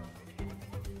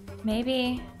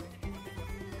 Maybe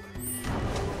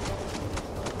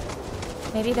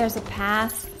there's a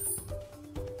path.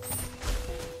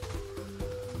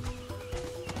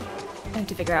 I have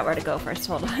to figure out where to go first.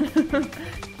 Hold on.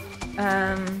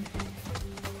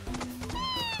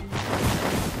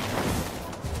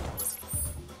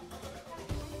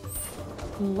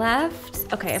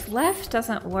 Left. Okay, if left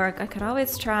doesn't work, I could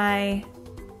always try.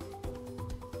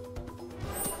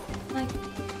 Like,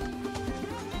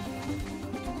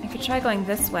 I could try going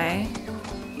this way.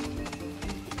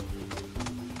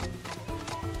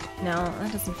 No,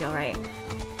 that doesn't feel right.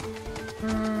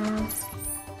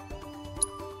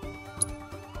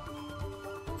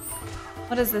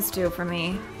 What does this do for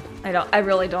me? I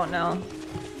really don't know.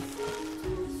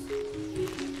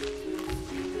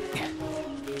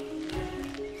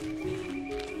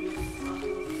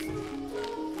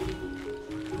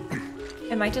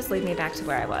 It might just lead me back to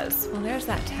where I was. Well, there's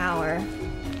that tower.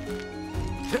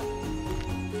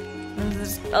 There's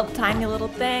this tiny little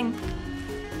thing.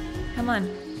 Come on.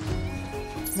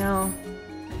 No.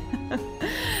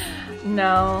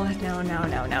 No, no, no,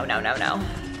 no, no, no, no, no.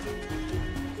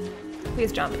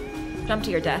 Please jump. Jump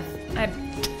to your death.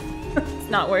 It's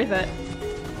not worth it.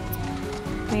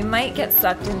 We might get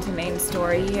sucked into main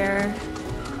story here.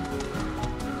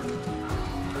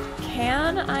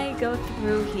 Can I go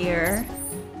through here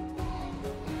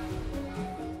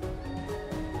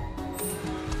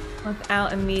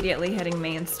without immediately hitting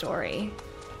main story?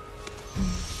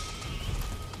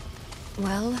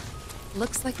 Well,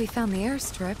 looks like we found the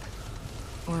airstrip.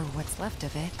 Or what's left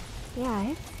of it. Yeah,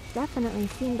 it's definitely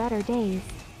seen better days.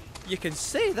 You can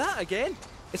say that again.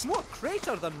 It's more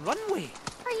crater than runway.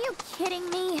 Are you kidding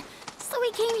me? So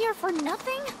we came here for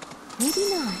nothing?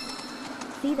 Maybe not.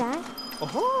 See that?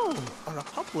 Oh, a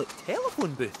Republic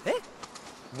telephone booth, eh?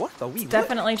 Worth a wee It's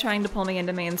definitely trying to pull me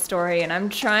into main story, and I'm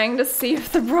trying to see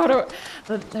if the proto...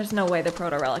 There's no way the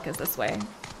proto-relic is this way.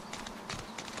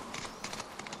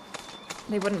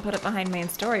 They wouldn't put it behind main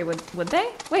story, would they?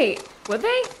 Wait, would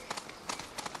they?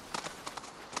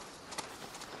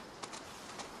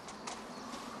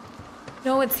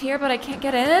 No, it's here, but I can't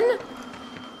get in?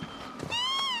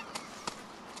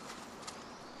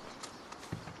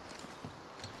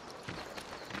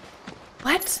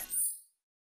 What?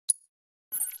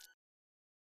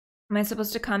 Am I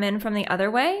supposed to come in from the other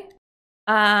way?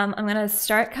 I'm gonna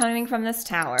start coming from this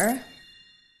tower.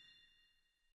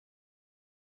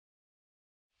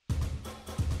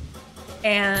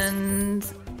 And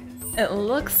it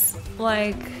looks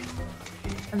like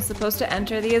I'm supposed to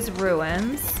enter these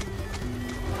ruins.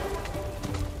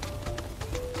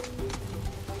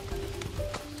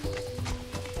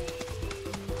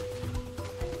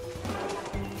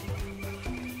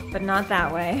 But not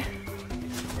that way.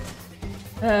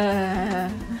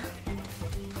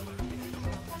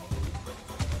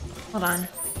 Hold on.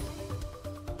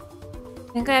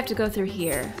 I think I have to go through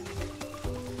here.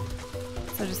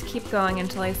 So just keep going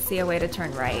until I see a way to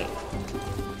turn right.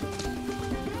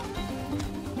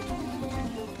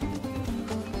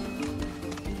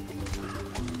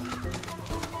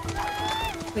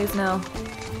 Please no.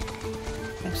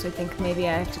 Actually think maybe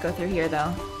I have to go through here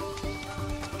though.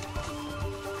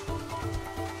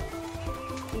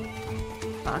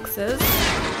 Boxes.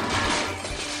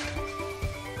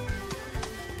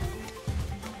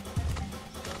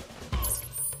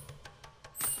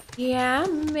 Yeah,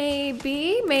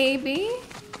 maybe.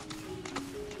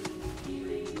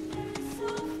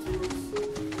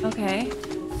 Okay.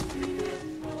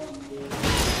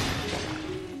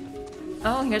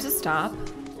 Oh, here's a stop.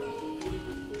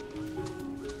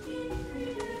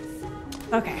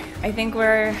 Okay, I think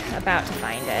we're about to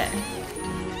find it.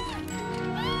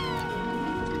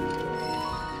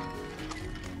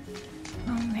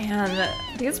 Oh man,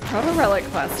 these proto-relic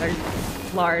quests are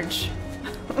large.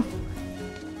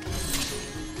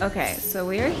 Okay, so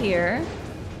we are here.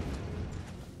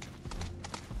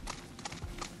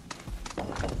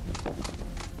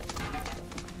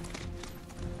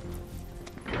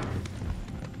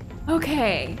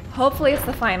 Okay, hopefully it's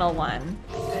the final one.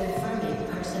 Confirming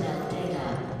personnel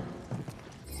data.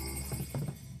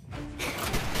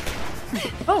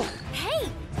 Oh! Hey,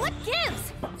 what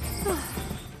gives?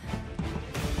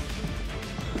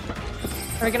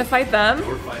 Are we gonna fight them?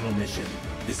 Your final mission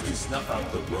is to snuff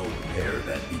out the rogue pair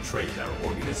that betrayed our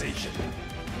organization.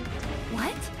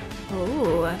 What?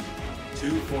 Ooh.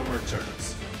 Two former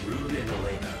Turks, Rude and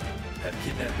Elena, have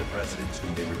kidnapped the president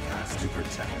whom they were tasked to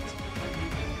protect.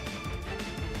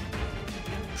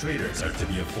 Traitors are to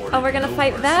be afforded Oh, we're gonna no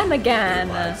fight mercy. them again.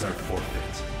 Their lives are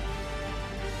forfeit.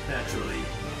 Naturally,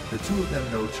 the two of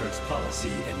them know Turk's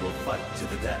policy and will fight to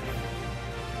the death.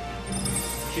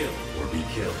 Kill or be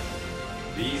killed.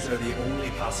 These are the only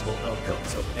possible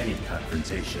outcomes of any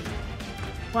confrontation.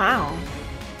 Wow.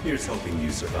 Here's hoping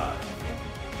you survive.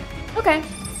 Okay.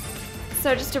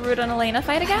 So just a Rude and Elena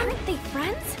fight again? Aren't they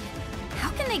friends?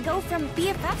 How can they go from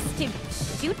BFFs to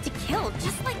shoot to kill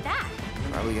just like that?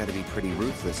 Probably gotta be pretty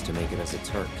ruthless to make it as a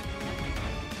Turk.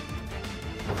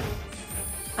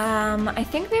 I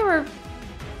think they were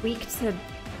weak to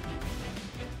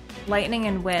lightning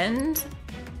and wind.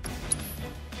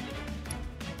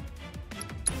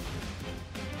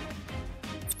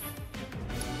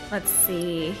 Let's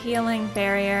see, healing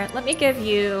barrier. Let me give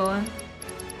you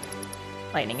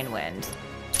lightning and wind.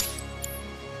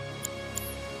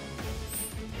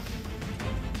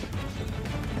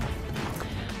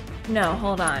 No,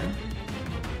 hold on.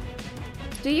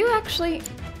 Do you actually...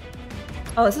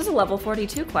 Oh, this is a level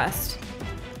 42 quest.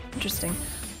 Interesting.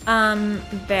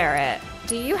 Barrett,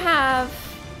 do you have...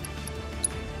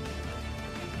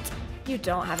 You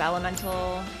don't have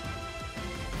elemental...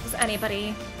 Does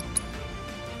anybody...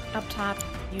 Up top,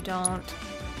 you don't.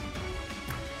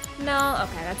 No,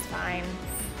 okay, that's fine.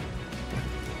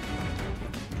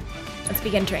 Let's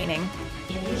begin training.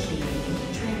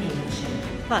 Initiating training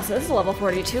mission. Wow, so this is a level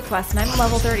 42 quest, and I'm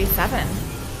level 37.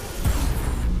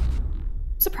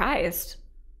 Surprised.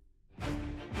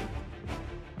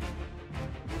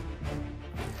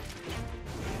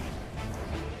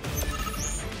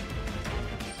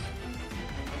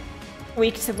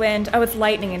 Weak to wind. Oh, it's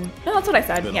lightning and... No, that's what I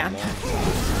said, yeah.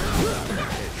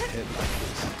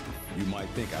 You might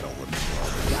think I don't remember.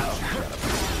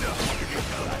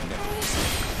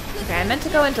 Okay, I meant to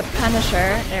go into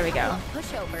Punisher. There we go.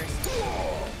 Pushovers.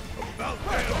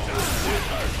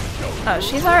 Oh,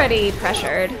 she's already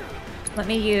pressured. Let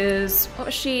me use... What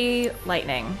was she?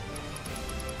 Lightning.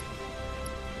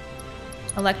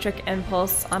 Electric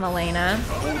Impulse on Elena.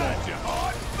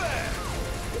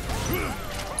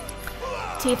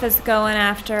 Tifa's going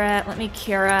after it. Let me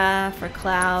Cura for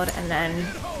Cloud, and then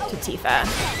to Tifa.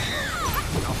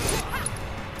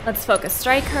 Let's focus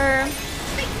strike her.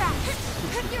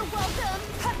 You're welcome.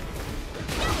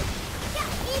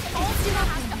 All Sumo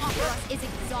has to offer us is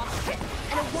exhaustion,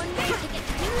 and a one-way ticket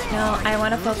to No, I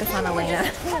want to focus on Elena.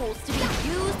 tools to be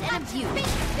used and abused.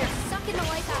 They're sucking the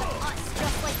life out of us,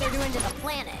 just like they're doing to the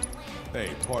planet.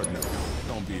 Hey, partner,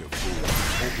 don't be a fool.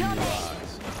 Open your eyes.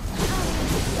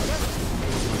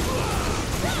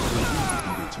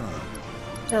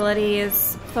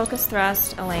 Abilities, focus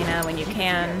thrust, Elena, when you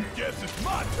can. Guess it's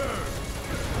my turn.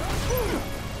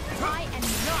 I am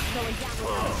not going down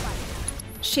without a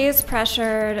fight. She is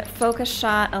pressured. Focus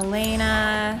shot,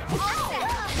 Elena.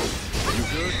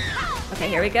 Okay,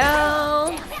 here we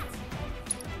go.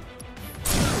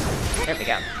 There we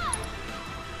go.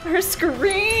 Her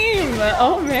scream!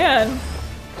 Oh man.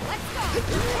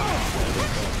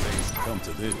 Things come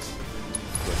to this,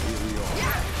 but here we are.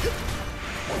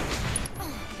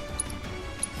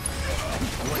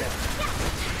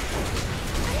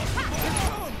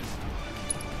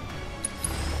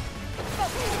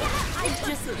 I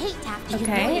just hate to have to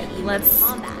Okay, humiliate you let's... in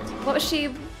combat. What was she...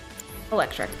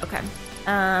 Electric, okay.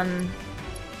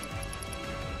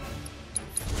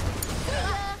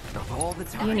 Of all the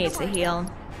time. You need to heal.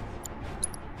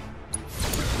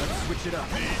 Let's switch it up.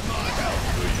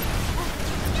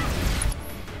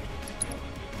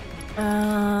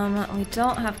 We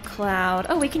don't have Cloud.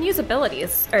 Oh, we can use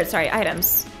abilities. Or, sorry,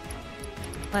 items.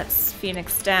 Let's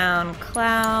Phoenix down.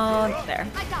 Cloud. There.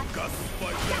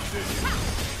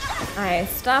 I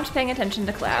stopped paying attention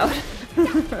to Cloud.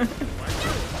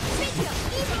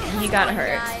 He got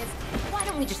hurt. Why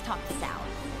don't we just talk this out?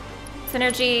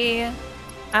 Synergy.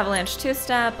 Avalanche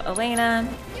 2-step. Elena.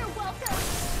 You're welcome.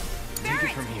 Take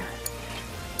it from here.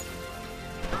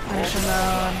 Punisher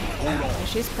mode. Okay,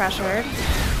 she's pressured.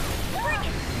 Aren't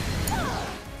you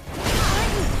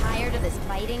tired of this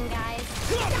fighting, guys?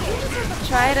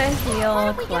 Try to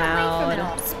heal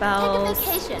Cloud. Spells. Take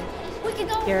a vacation. We can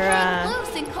go Kira. hang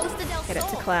loose in Costa del Get it to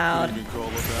Sol. Cloud.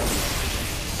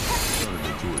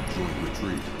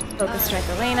 Focus strike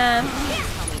Elena.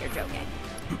 Tell me you're joking.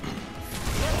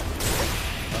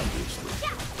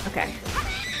 Okay.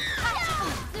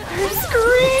 Her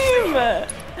scream!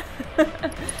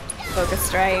 Focus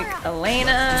strike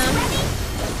Elena.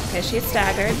 Okay, she's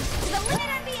staggered.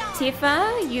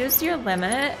 Tifa, use your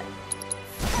limit.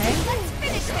 Okay.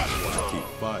 Keep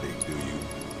fighting, do you?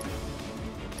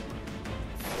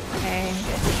 Okay.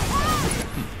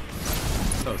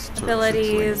 Us Turks are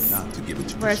Abilities. trained not to give it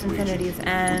to Where's persuasion, Infinity's which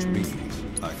End? means,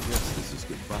 I guess this is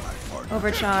goodbye, partner.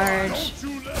 Overcharge.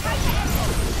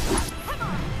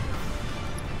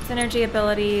 Synergy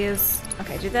abilities.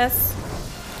 Okay, do this.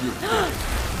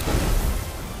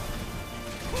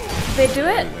 Did they do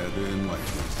it?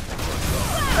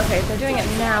 Okay, they're doing it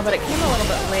now, but it came a little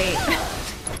bit late.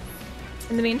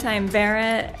 In the meantime,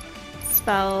 Barret,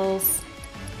 spells,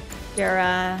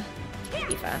 Yura,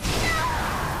 Tifa.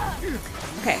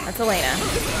 Okay, that's Elena.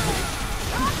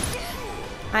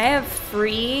 I have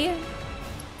free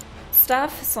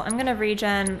stuff, so I'm gonna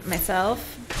regen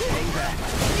myself.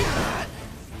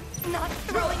 Not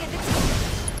throwing it.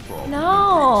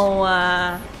 No!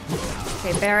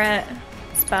 Okay, Barret,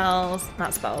 spells,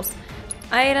 not spells.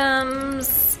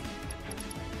 Items,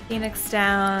 Phoenix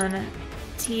down,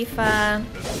 Tifa.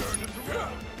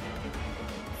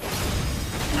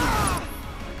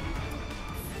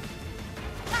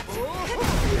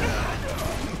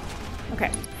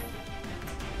 Okay.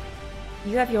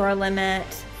 You have your limit.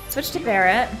 Switch to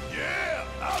Barret. Yeah,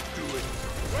 I'll do it.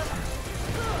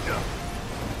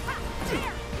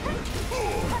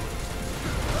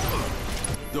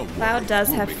 Cloud does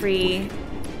have free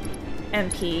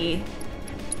MP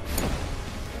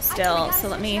still, so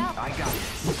let me. I got it.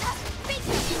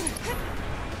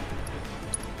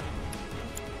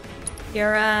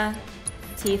 Yura,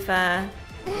 Tifa.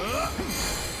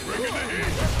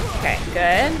 Okay,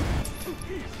 good.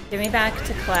 Give me back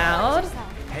to Cloud.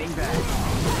 Hang back.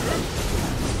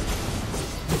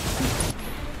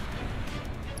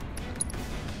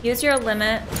 Use your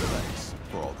limit.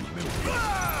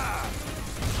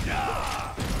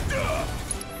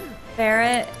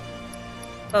 Barret,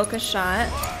 focus shot.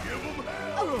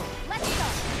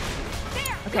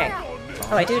 Okay.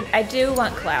 Oh, I do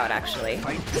want Cloud actually.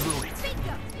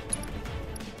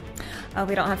 Oh,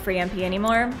 we don't have free MP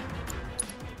anymore.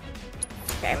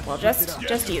 Okay, well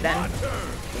just you then.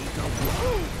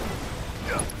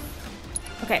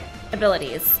 Okay,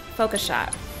 abilities. Focus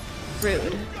shot.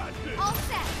 Rude.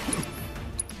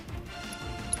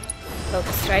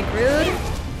 Focus strike Rude.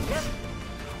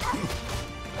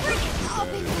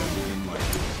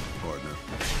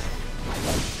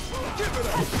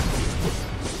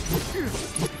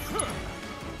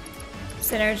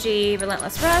 Synergy,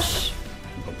 Relentless Rush.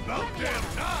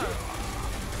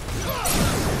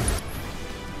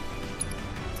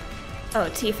 Oh,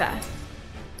 Tifa.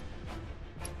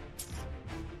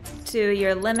 To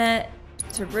your limit,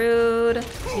 to Rude,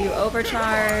 you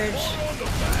overcharge.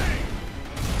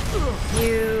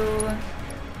 You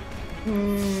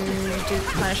do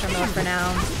Punisher mode for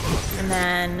now. And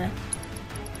then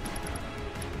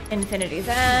Infinity's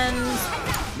End.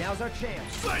 Now's our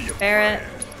chance. Barret.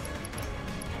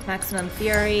 Maximum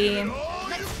Fury.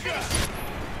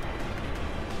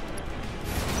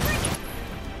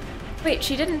 Wait,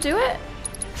 she didn't do it?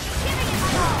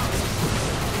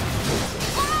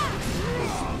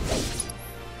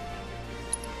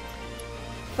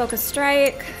 Focus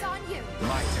strike.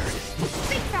 My turn.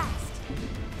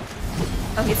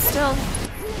 Oh, he's still.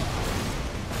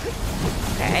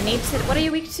 Okay, I need to. What are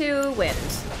you weak to? Wind.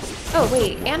 Oh,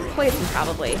 wait, and poison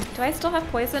probably. Do I still have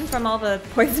poison from all the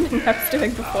poisoning I was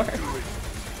doing before?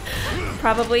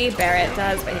 Probably Barret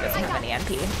does, but he doesn't have any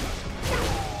MP.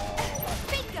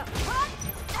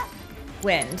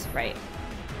 Wind, right.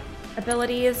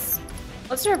 Abilities.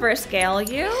 Let's reverse gale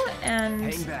you and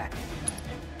Hang back.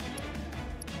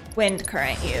 wind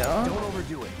current you. Don't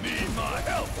overdo it. Need my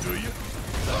help, do you?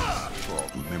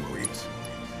 Frog memories.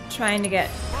 Trying to get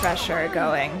pressure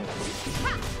going.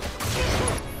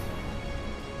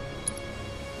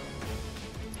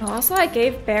 Oh, also, I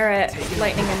gave Barrett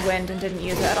lightning and wind and didn't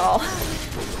use it at all.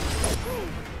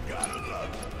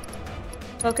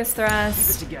 Focus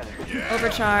thrust.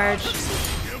 Overcharge.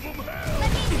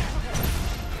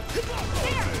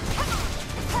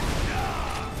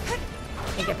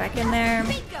 Okay, get back in there.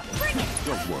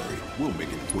 Don't worry, we'll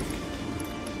make it quick.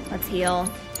 Let's heal.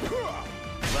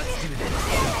 Let's do this.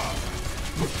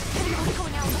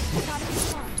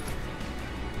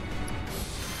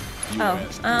 Oh,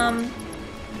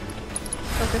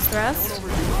 focus thrust.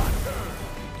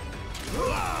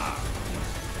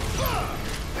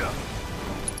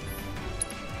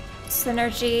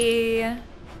 Synergy,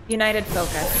 united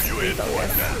focus.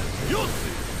 Refocus.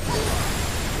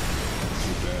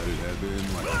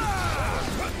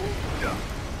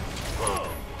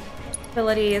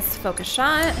 Abilities, focus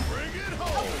shot.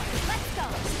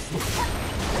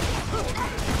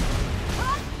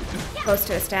 Close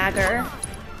to a stagger.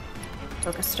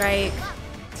 Focus strike.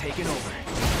 Taking over.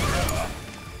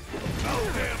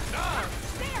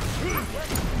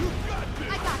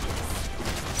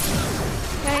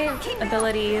 Okay,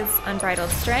 abilities, unbridled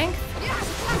strength.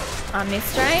 Omni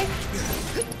strike.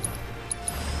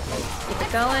 Keep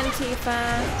it going,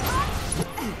 Tifa.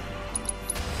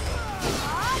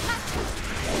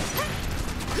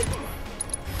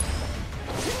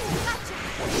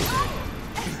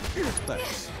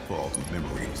 Thanks for all the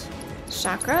memories.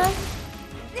 Chakra.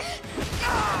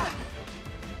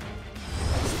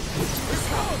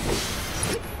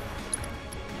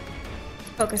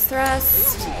 Focus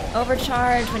thrust.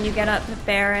 Overcharge when you get up to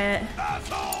Barrett.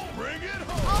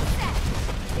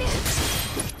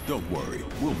 Don't worry,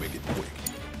 we'll make it quick.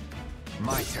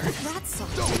 My turn. That's so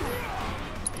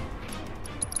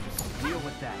Deal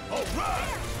with that.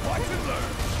 Alright, watch and learn.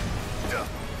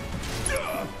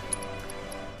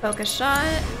 Focus shot.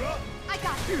 I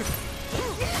got you.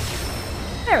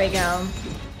 There we go.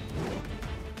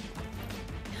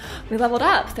 We leveled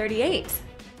up, 38.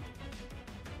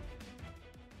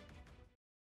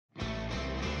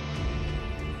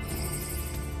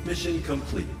 Mission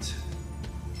complete.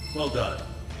 Well done.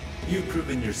 You've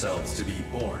proven yourselves to be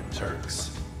born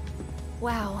Turks.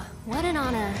 Wow, what an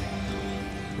honor.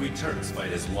 We Turks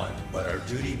fight as one, but our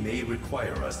duty may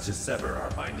require us to sever our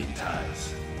binding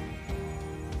ties.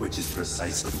 Which is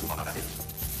precisely why.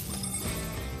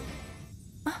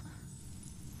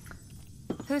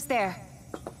 Who's there?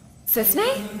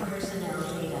 Cisne? Personnel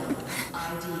data.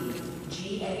 ID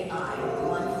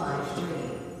GAI-153.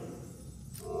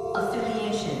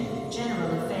 Affiliation,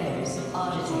 General Affairs,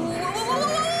 Auditing,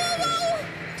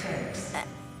 Turks.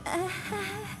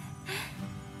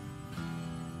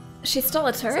 She's still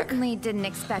a Turk? Certainly didn't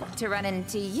expect to run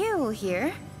into you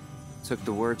here. Took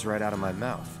the words right out of my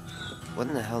mouth. What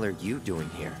in the hell are you doing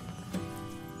here?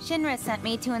 Shinra sent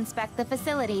me to inspect the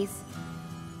facilities.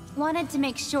 Wanted to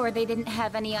make sure they didn't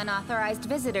have any unauthorized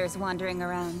visitors wandering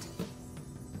around.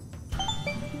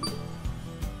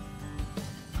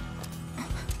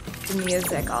 The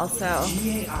music also.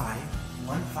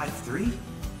 GAI-153?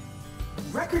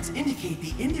 Records indicate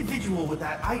the individual with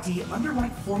that ID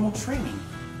underwent formal training.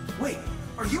 Wait,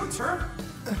 are you a Turk?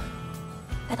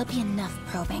 That'll be enough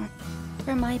probing.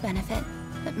 For my benefit,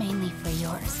 but mainly for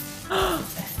yours.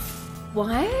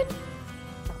 What?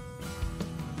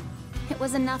 It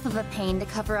was enough of a pain to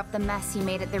cover up the mess you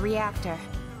made at the reactor.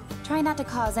 Try not to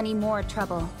cause any more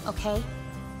trouble, okay?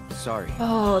 Sorry.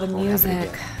 Oh, the Won't happen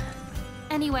music. again.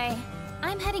 Anyway,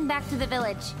 I'm heading back to the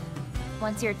village.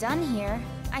 Once you're done here,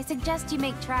 I suggest you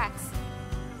make tracks.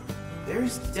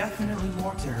 There's definitely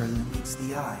more to her than meets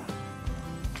the eye.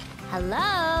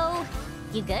 Hello?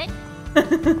 You good?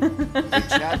 Hey,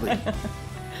 Chadley.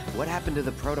 What happened to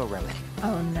the proto-relic?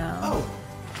 Oh no. Oh,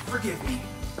 forgive me.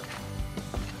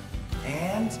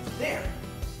 And there.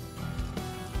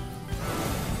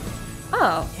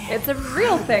 Oh, it's a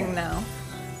real thing now.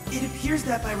 It appears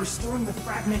that by restoring the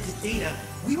fragmented data,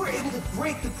 we were able to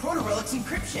break the proto-relic's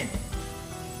encryption.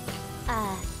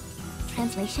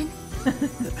 Translation?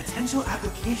 The potential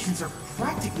applications are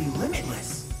practically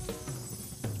limitless.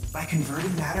 By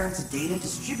converting matter into data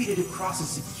distributed across a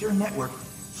secure network,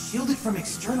 shielded from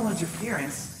external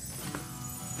interference,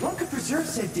 one could preserve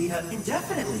said data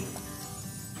indefinitely.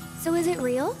 So is it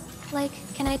real? Like,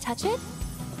 can I touch it?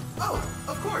 Oh,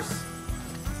 of course.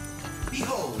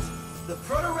 Behold, the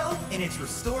proto-relic in its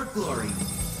restored glory.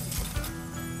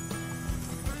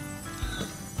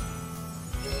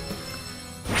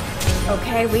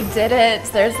 Okay, we did it.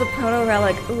 There's the proto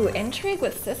relic. Ooh, intrigue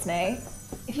with Cisne.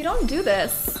 If you don't do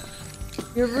this,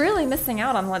 you're really missing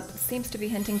out on what seems to be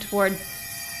hinting toward your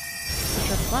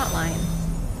flatline.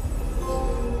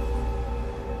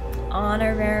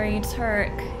 Honorary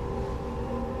Turk.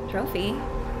 Trophy.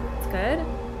 It's good.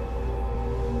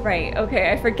 Right,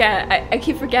 okay, I forget. I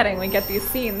keep forgetting we get these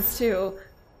scenes too.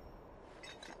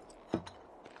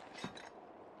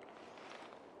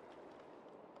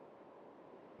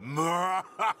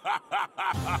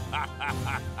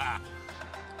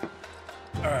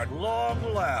 At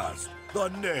long last, the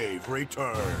knave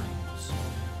returns.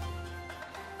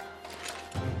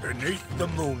 Beneath the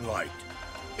moonlight,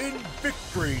 in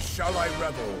victory shall I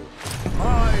revel.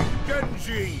 I,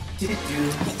 Genji,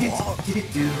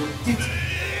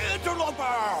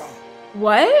 interloper!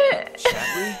 What?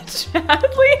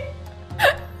 Chadley?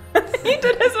 He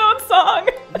did his own song.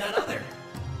 None other.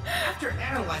 After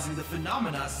analyzing the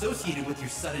phenomena associated with your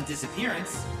sudden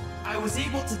disappearance, I was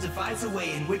able to devise a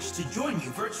way in which to join you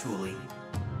virtually.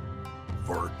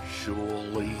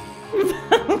 Virtually?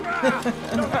 No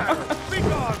matter!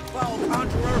 Begone, foul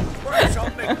conjurer, or I shall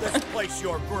make this place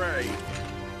your grave!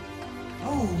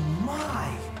 Oh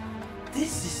my!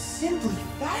 This is simply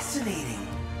fascinating!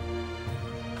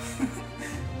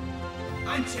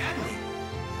 I'm Chadley.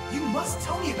 You must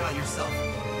tell me about yourself,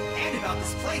 and about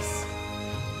this place.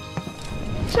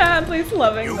 Chadley's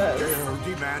loving you this. You dare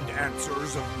demand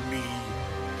answers of me?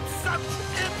 Such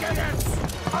impudence!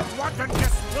 A wanton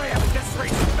display of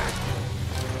disrespect!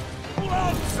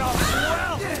 Lonesome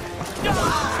wealth!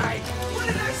 Die! What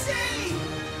did I say?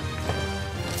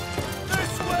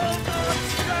 This will not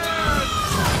stand!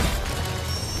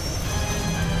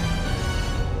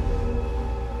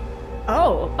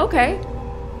 Oh, okay.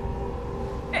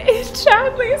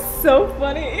 Chadley is so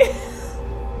funny.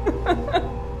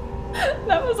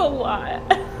 That was a lot.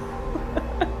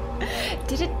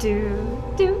 Did it do?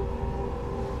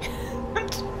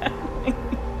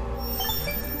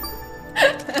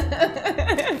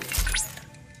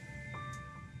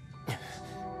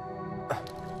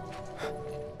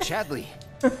 Chadley,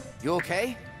 you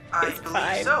okay? I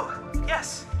believe so,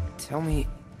 yes. Tell me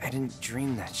I didn't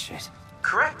dream that shit.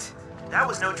 Correct. That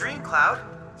was no dream, Cloud.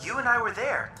 You and I were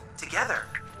there, together.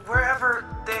 Wherever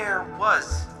there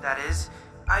was, that is.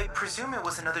 I presume it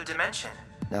was another dimension.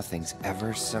 Nothing's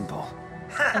ever simple.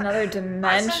 Another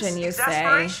dimension, you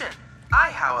say? I,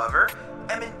 however,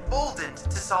 am emboldened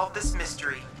to solve this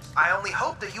mystery. I only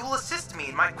hope that you will assist me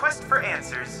in my quest for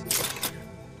answers.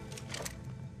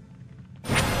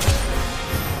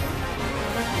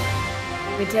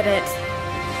 We did it.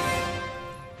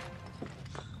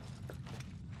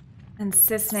 And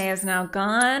Cisne is now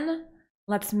gone.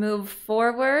 Let's move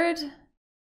forward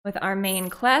with our main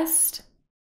quest.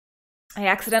 I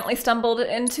accidentally stumbled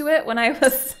into it when I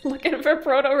was looking for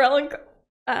Proto Relic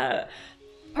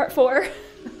Part 4.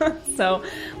 So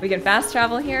we can fast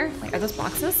travel here. Wait, are those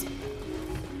boxes?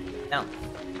 No.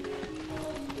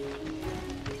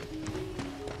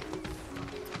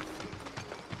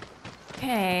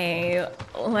 Okay,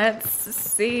 let's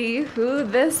see who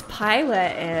this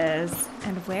pilot is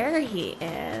and where he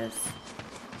is.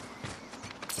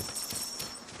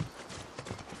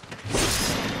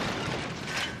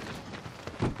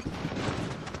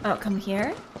 Oh, come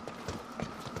here?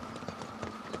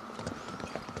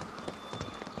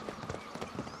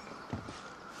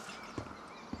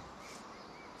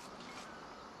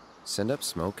 Send up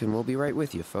smoke and we'll be right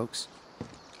with you, folks.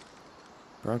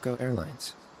 Bronco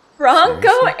Airlines.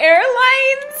 Bronco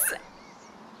Airlines?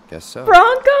 Guess so.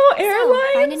 Bronco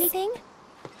Airlines? Find anything?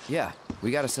 Yeah, we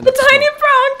gotta send the up tiny smoke.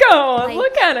 Bronco! Like,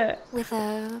 look at it! With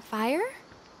a fire?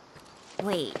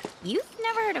 Wait, you've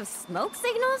never heard of smoke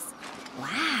signals?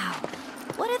 Wow.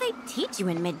 What do they teach you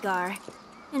in Midgar?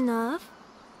 Enough.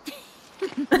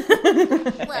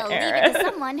 Well, leave it to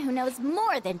someone who knows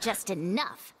more than just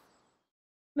enough.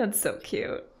 That's so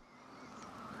cute.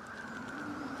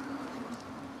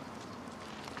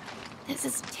 This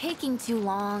is taking too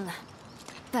long.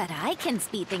 But I can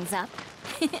speed things up.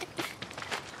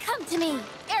 Come to me,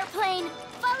 airplane!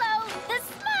 Follow the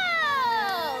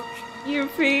smoke!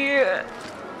 Yuffie.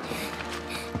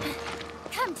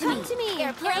 Come to me,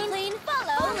 airplane!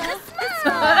 Follow the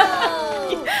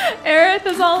smoke! Aerith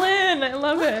is all in. I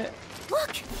love it.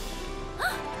 Look!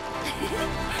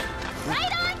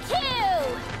 Right on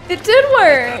cue! It did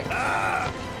work.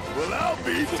 Well, I'll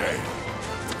be damned.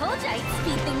 Told you I'd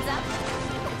speed things up.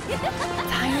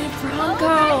 Tiny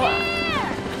Bronco.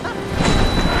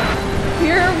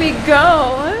 Here we go.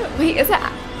 Wait, is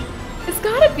that? It's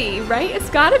gotta be, right? It's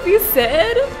gotta be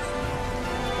Sid.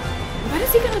 What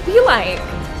is he gonna be like?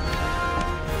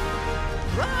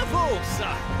 full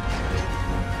sight.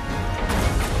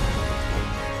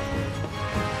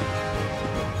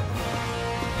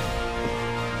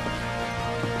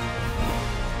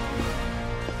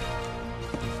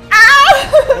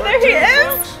 There he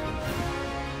is!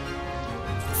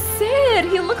 Sid,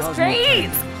 he looks Cosmo great!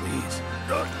 Canyon, please.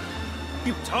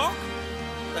 You talk?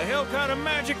 The hell kind of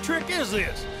magic trick is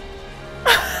this?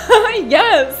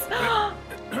 Yes!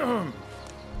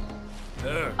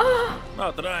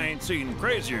 Not that I ain't seen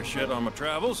crazier shit on my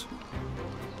travels.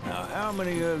 Now, how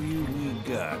many of you we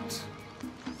got?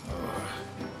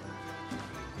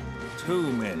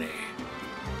 Too many.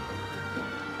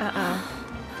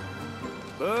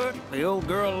 But the old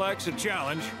girl likes a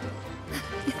challenge.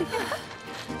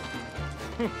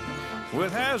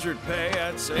 With hazard pay,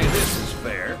 I'd say this is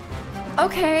fair.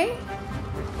 Okay.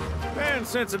 And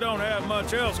since I don't have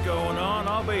much else going on,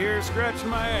 I'll be here scratching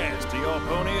my ass till y'all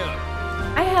pony up.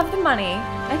 I have the money.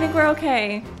 I think we're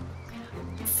okay.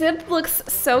 Sid looks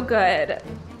so good.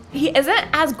 He isn't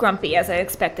as grumpy as I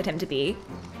expected him to be.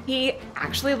 He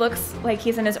actually looks like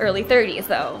he's in his early 30s,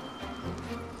 though.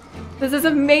 This is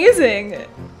amazing!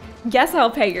 Yes,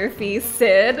 I'll pay your fee,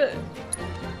 Sid.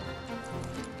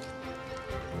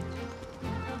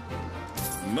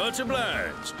 Much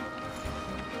obliged.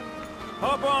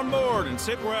 Hop on board and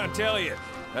sit where I tell you.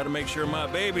 Gotta make sure my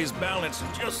baby's balanced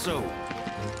just so.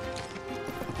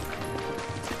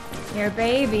 Your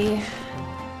baby.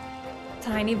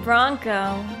 Tiny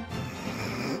Bronco.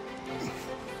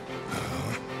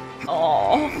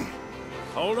 Oh.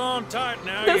 Hold on tight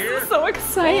now, This you hear? is so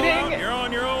exciting. You're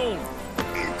on your own.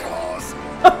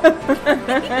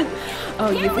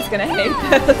 Oh, Youth is gonna hate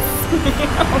this.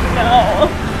 Oh no.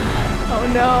 Oh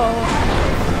no.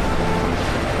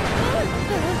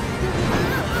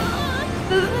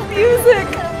 This is music.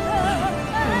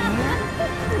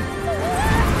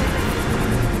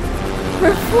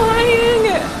 We're flying.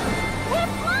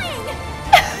 We're flying!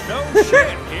 No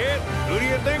shit, kid. Who do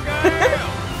you think I am?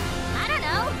 I don't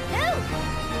know. Who?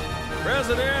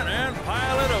 President and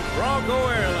pilot of Bronco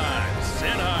Airlines,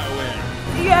 Sid Highwind.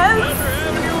 Yes! Pleasure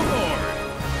having you aboard.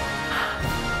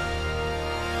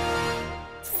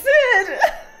 Sid!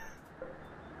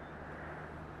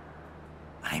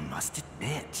 I must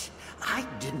admit, I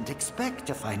didn't expect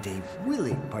to find a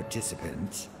willing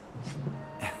participant.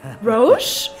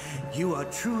 Roche? You are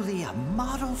truly a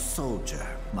model soldier,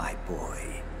 my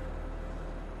boy.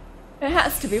 It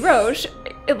has to be Roche.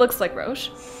 It looks like Roche.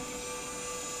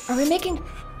 Are we making...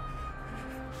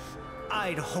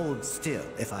 I'd hold still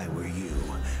if I were you.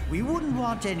 We wouldn't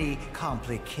want any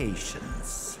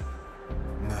complications.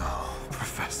 No,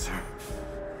 Professor.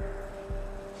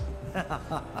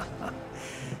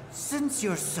 Since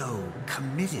you're so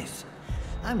committed,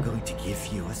 I'm going to give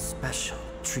you a special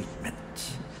treatment.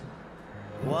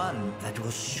 One that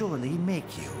will surely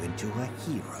make you into a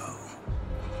hero.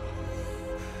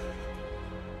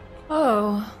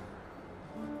 Oh.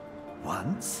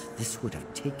 Once, this would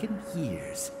have taken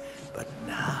years, but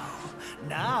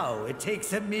now it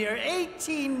takes a mere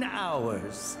 18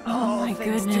 hours. Oh All my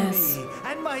thanks goodness. to me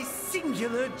and my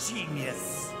singular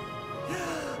genius.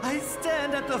 I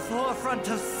stand at the forefront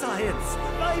of science,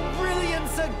 my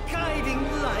brilliance a guiding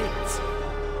light.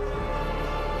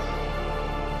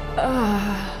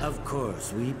 Of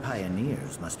course, we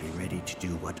pioneers must be ready to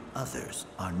do what others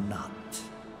are not.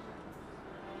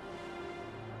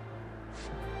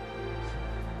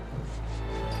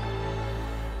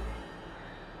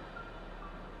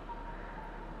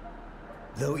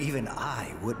 Though even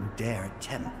I wouldn't dare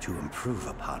attempt to improve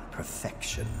upon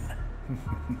perfection.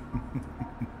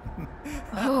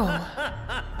 Oh.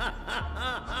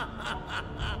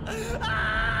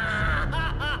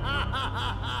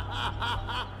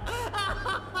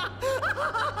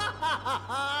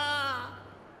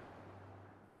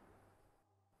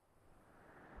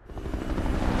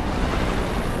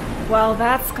 Well,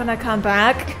 that's gonna come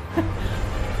back.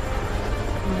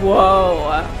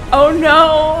 Whoa. Oh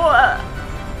no!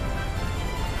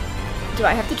 Do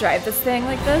I have to drive this thing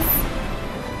like this?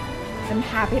 I'm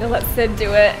happy to let Sid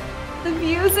do it. The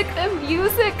music, the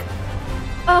music!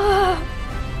 Ah!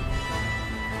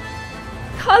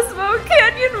 Cosmo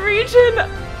Canyon region!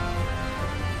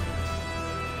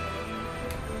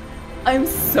 I'm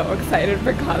so excited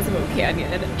for Cosmo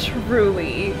Canyon,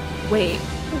 truly. Wait,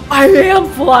 I am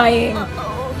flying!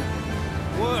 Uh-oh.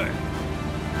 What?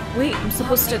 Wait, I'm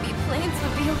supposed to... Maybe planes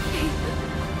would be okay,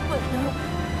 but no.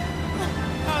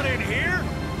 Not in here!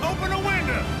 Open a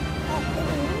window!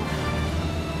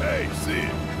 Hey,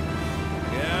 Sid.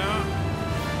 Yeah?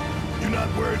 You're not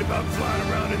worried about flying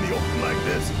around in the open like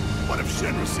this? What if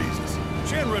Shinra sees us?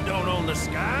 Shinra don't own the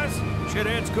skies.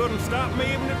 Shitheads couldn't stop me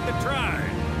even if they tried.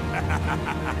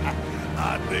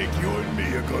 I think you and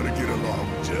me are gonna get along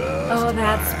just Oh,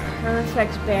 that's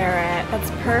perfect, Barrett.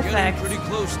 That's perfect. Getting pretty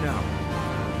close now.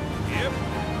 Yep,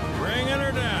 bringing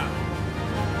her down.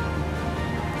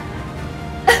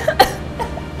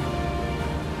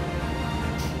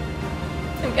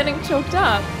 I'm getting choked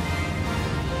up.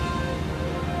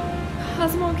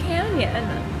 Cosmo Canyon.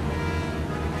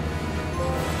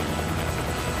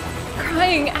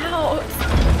 Crying out.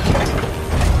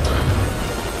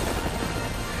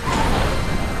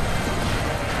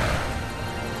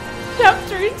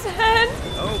 Chapter 10.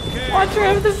 Okay. Watcher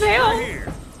of the Veil.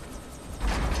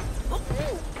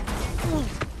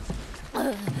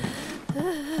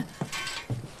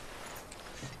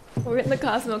 We're in the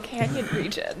Cosmo Canyon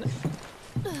region.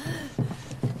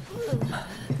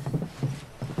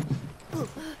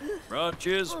 Brought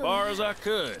you as far as I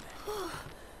could.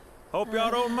 Hope y'all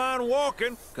don't mind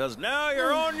walking, cause now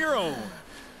you're on your own.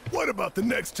 What about the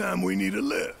next time we need a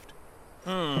lift?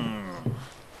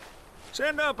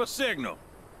 Send up a signal.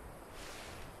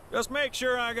 Just make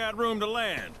sure I got room to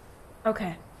land.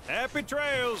 Okay. Happy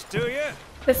trails to you.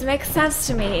 This makes sense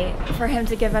to me for him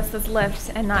to give us this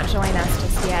lift and not join us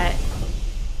just yet.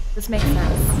 This makes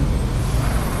sense.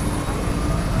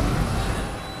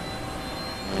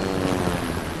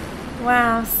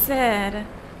 Wow, Sid.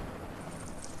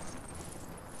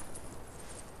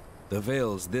 The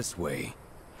Veil's this way.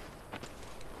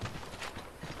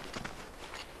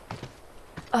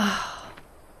 Oh.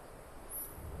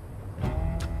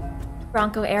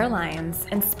 Bronco Airlines.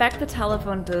 Inspect the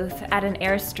telephone booth at an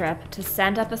airstrip to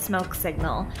send up a smoke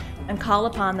signal and call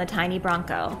upon the tiny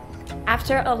Bronco.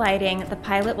 After alighting, the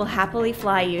pilot will happily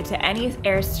fly you to any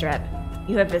airstrip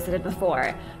you have visited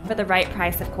before, for the right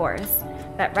price, of course.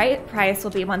 That right price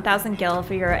will be 1,000 gil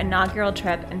for your inaugural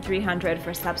trip and 300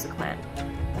 for subsequent.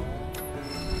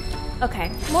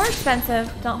 Okay, more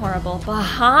expensive, not horrible.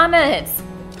 Bahamut!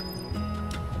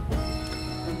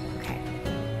 Okay,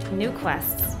 new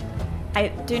quests. I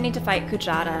do need to fight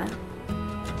Kujata.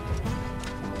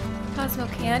 Cosmo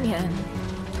Canyon.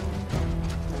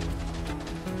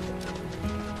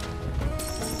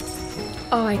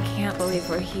 Oh, I can't believe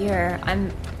we're here. I'm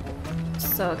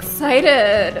so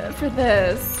excited for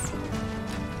this.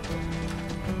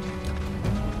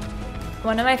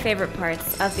 One of my favorite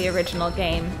parts of the original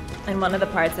game, and one of the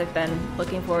parts I've been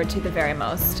looking forward to the very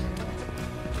most.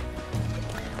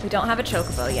 We don't have a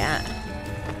chocobo yet.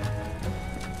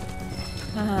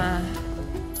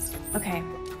 Okay.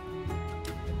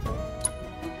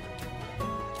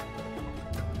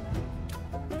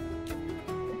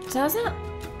 Doesn't...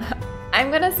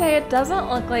 I'm gonna say it doesn't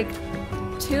look like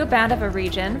too bad of a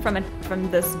region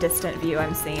from this distant view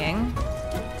I'm seeing.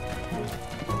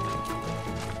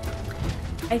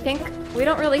 I think we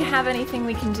don't really have anything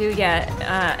we can do yet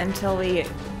until we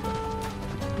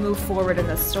move forward in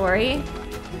the story,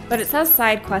 but it says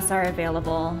side quests are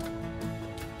available.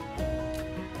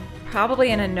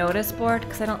 Probably in a notice board,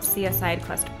 because I don't see a side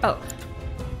quest. Oh.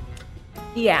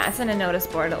 Yeah, it's in a notice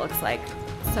board, it looks like.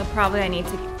 So probably I need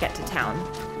to get to town.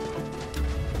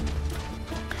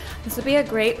 This would be a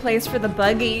great place for the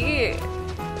buggy.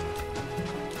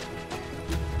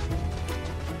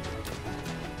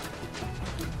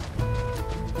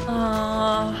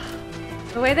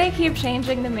 The way they keep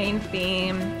changing the main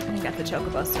theme. I got the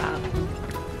chocobo stop.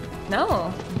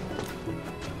 No.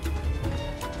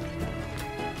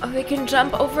 Oh, they can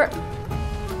jump over.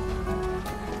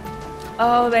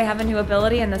 Oh, they have a new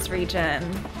ability in this region.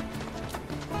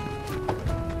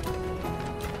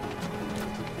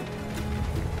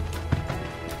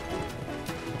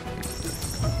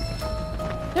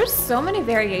 There's so many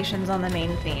variations on the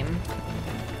main theme.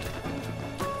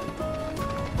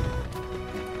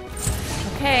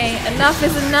 Okay, enough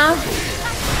is enough.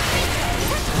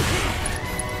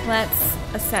 Let's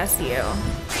assess you.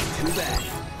 Too bad.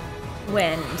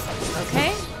 Wind,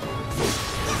 okay?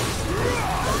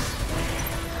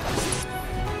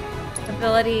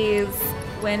 Abilities,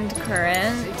 wind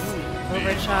current,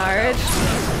 overcharge.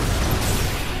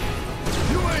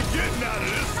 You ain't getting out of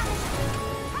this.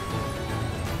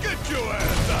 Get your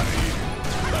ass out of here.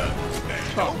 And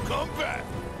don't come back.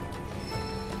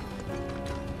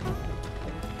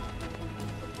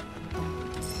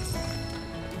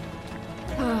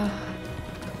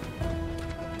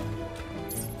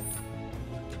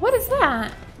 What is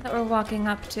that we're walking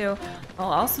up to? Oh,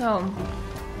 also,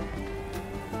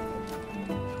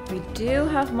 we do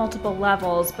have multiple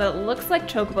levels, but it looks like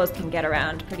chocobos can get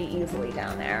around pretty easily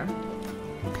down there.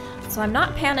 So I'm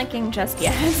not panicking just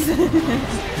yet.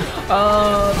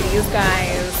 Oh, these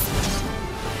guys.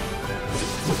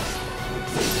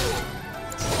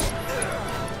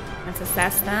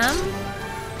 access them.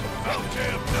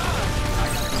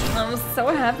 I'm so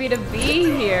happy to be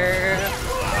here.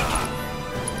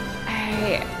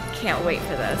 I can't wait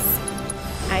for this.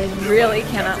 I really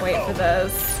cannot wait for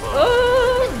this.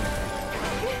 Oh!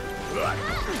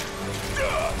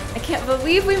 I can't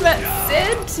believe we met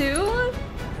Sid too.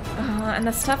 And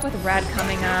the stuff with Red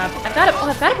coming up. I've got to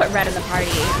put Red in the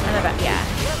party. Yeah.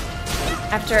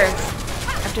 After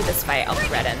this fight, I'll put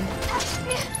Red in.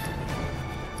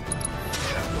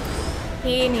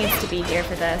 He needs to be here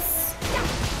for this.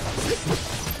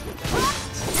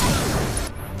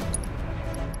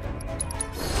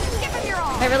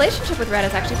 My relationship with Red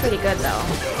is actually pretty good though.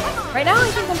 Right now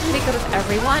I think I'm pretty good with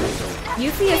everyone.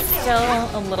 Yuffie is still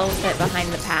a little bit behind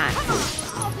the pack,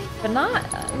 but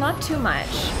not too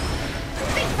much.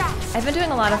 I've been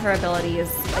doing a lot of her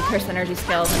abilities, like her synergy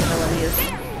skills and abilities.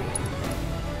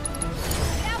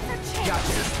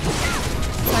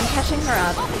 So I'm catching her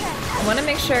up. I want to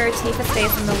make sure Tifa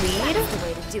stays in the lead. That's the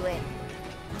way to do it.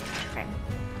 Okay.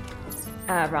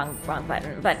 Wrong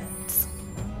button, but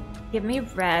give me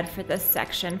Red for this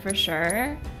section for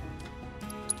sure.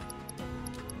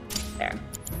 There.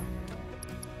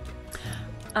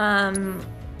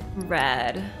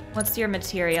 Red. What's your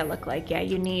materia look like? Yeah,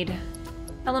 you need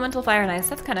elemental fire and ice.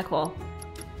 That's kind of cool.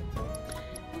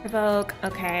 Provoke.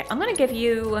 Okay, I'm gonna give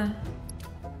you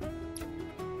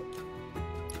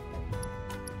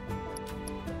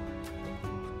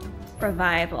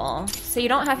revival. So you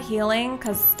don't have healing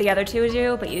because the other two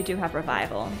do, but you do have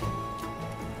revival.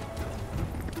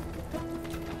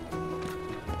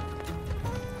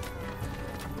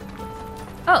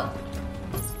 Oh.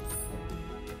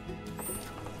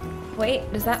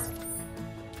 Wait, does that...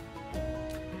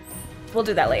 We'll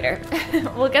do that later.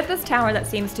 We'll get this tower that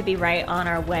seems to be right on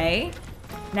our way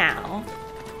now.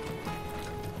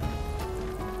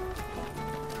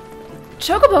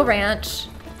 Chocobo Ranch!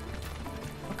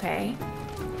 Okay.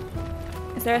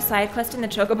 Is there a side quest in the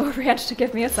Chocobo Ranch to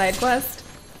give me a side quest?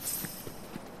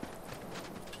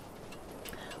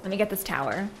 Let me get this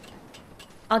tower.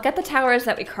 I'll get the towers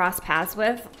that we cross paths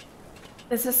with.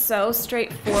 This is so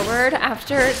straightforward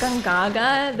after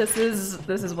Gongaga. This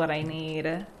is what I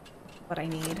need. What I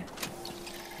need.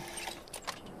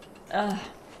 Ugh.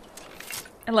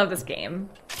 I love this game.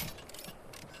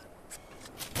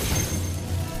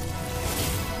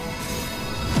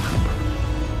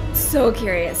 So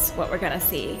curious what we're gonna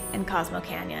see in Cosmo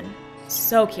Canyon.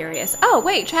 So curious. Oh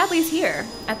wait, Chadley's here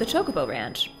at the Chocobo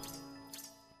Ranch.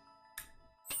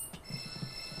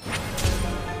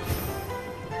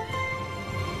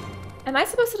 Am I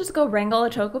supposed to just go wrangle a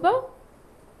chocobo?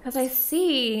 Because I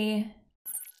see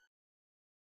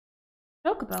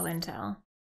chocobo intel.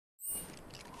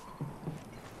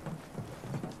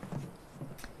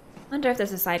 Wonder if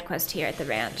there's a side quest here at the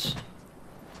ranch.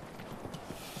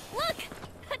 Look!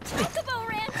 A chocobo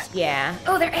ranch! Yeah.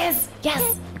 Oh, there is!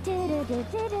 Yes!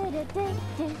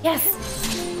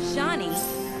 Yes! Shawnee,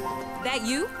 that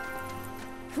you?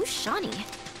 Who's Shawnee?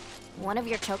 One of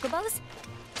your chocobos?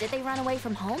 Did they run away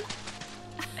from home?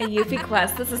 A Yuffie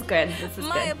quest. This is good. This is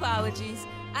My good. apologies.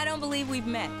 I don't believe we've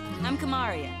met. I'm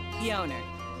Kamaria, the owner.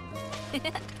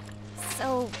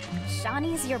 So,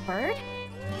 Shawnee's your bird?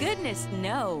 Goodness,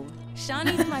 no.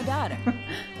 Shawnee's my daughter.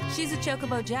 She's a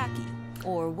chocobo jockey,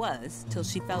 or was, till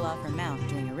she fell off her mount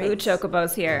during a race. Ooh,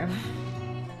 chocobo's here.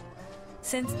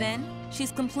 Since then,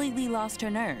 she's completely lost her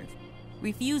nerve.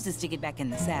 Refuses to get back in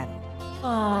the saddle. Aww.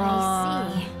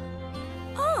 I see.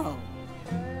 Oh.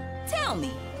 Tell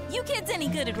me, you kids any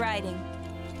good at riding?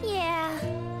 Yeah,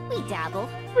 we dabble.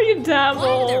 We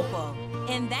dabble. Wonderful.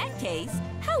 In that case,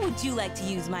 how would you like to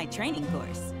use my training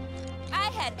course? I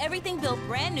had everything built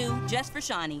brand new just for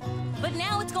Shawnee, but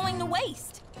now it's going to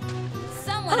waste.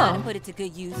 Someone ought to put it to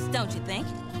good use, don't you think?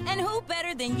 And who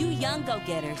better than you young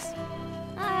go-getters?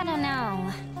 I don't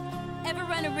know. Ever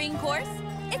run a ring course?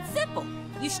 It's simple.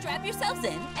 You strap yourselves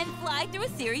in and fly through a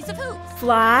series of hoops.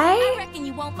 Fly? I reckon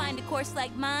you won't find a course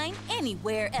like mine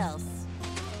anywhere else.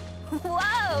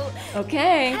 Whoa!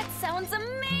 Okay. That sounds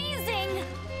amazing!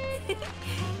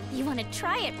 You want to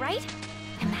try it, right?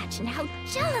 Imagine how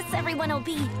jealous everyone will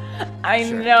be. I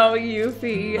know,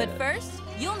 Yuffie. But first,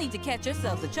 you'll need to catch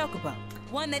yourself a chocobo.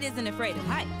 One that isn't afraid of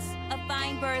heights. A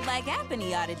fine bird like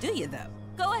Apony ought to do you, though.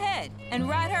 Go ahead and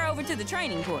ride her over to the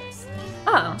training course.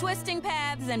 Oh. Twisting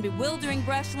paths and bewildering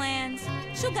brushlands.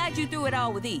 She'll guide you through it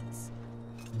all with ease.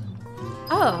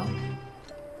 Oh.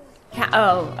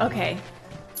 Oh, okay.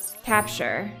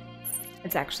 Capture.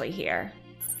 It's actually here.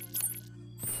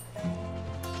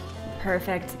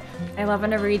 Perfect. I love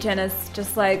when a region is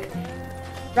just like,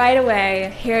 right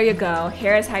away, here you go.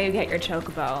 Here's how you get your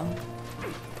chocobo.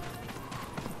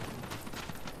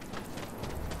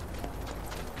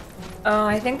 Oh,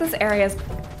 I think this area's...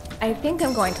 I think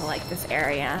I'm going to like this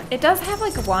area. It does have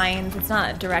like winds. It's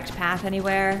not a direct path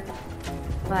anywhere,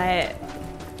 but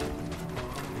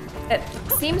it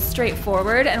seems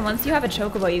straightforward, and once you have a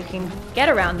chocobo, you can get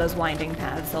around those winding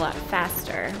paths a lot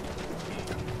faster.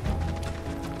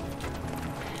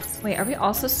 Wait, are we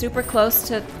also super close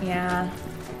to... Yeah,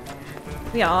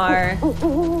 we are.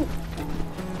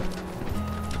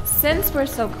 Since we're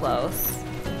so close,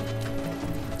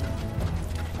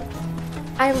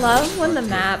 I love when the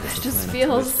map just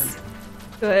feels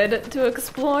good to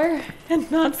explore and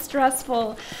not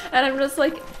stressful. And I'm just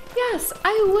like, yes,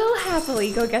 I will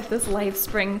happily go get this life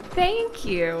spring. Thank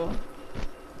you.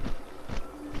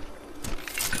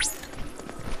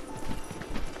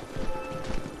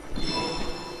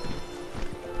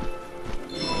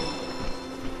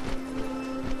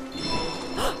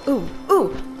 Ooh,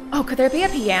 ooh. Oh, could there be a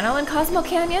piano in Cosmo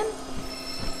Canyon?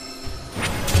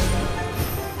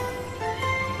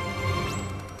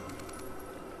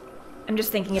 I'm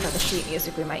just thinking about the sheet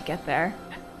music we might get there.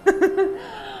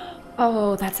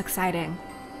 Oh, that's exciting.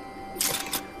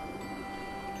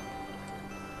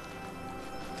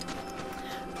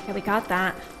 Okay, we got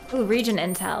that. Ooh, region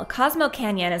intel. Cosmo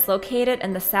Canyon is located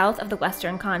in the south of the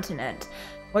western continent,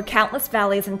 where countless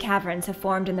valleys and caverns have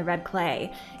formed in the red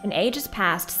clay. In ages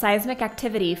past, seismic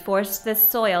activity forced this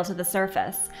soil to the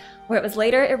surface, where it was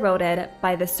later eroded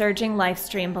by the surging life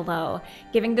stream below,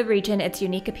 giving the region its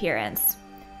unique appearance.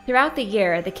 Throughout the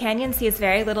year, the canyon sees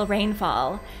very little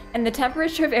rainfall, and the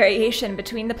temperature variation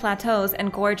between the plateaus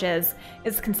and gorges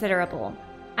is considerable.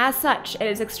 As such, it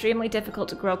is extremely difficult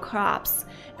to grow crops,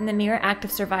 and the mere act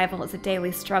of survival is a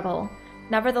daily struggle.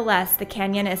 Nevertheless, the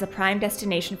canyon is a prime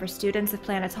destination for students of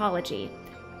planetology.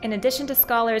 In addition to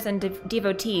scholars and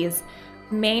devotees,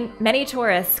 many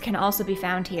tourists can also be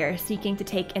found here, seeking to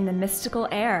take in the mystical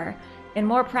air. In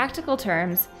more practical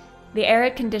terms, the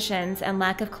arid conditions and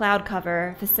lack of cloud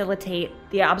cover facilitate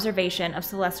the observation of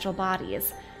celestial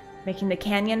bodies, making the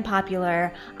canyon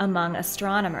popular among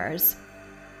astronomers.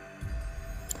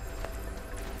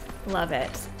 Love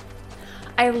it.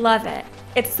 I love it.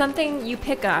 It's something you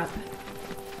pick up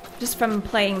just from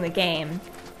playing the game,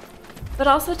 but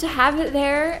also to have it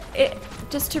there,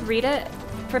 just to read it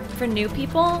for new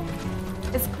people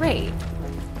is great.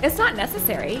 It's not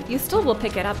necessary. You still will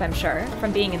pick it up, I'm sure,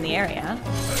 from being in the area.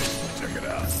 Hey, check it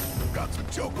out. I've got some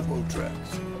chocobo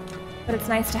tracks. But it's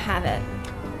nice to have it.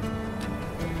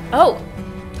 Oh!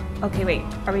 Okay, wait.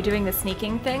 Are we doing the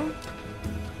sneaking thing?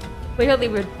 Clearly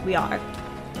we are.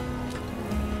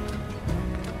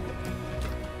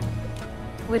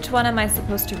 Which one am I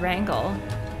supposed to wrangle?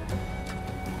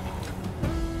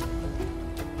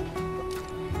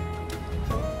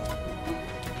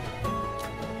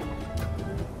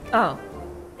 Oh.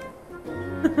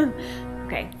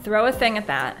 Okay, throw a thing at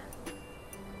that.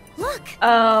 Look!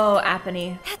 Oh,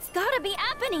 Apony. That's gotta be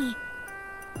Apony!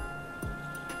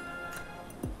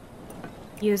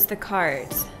 Use the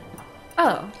cart.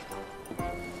 Oh.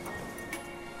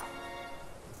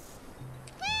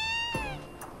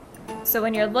 So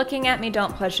when you're looking at me,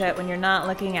 don't push it. When you're not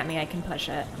looking at me, I can push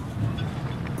it.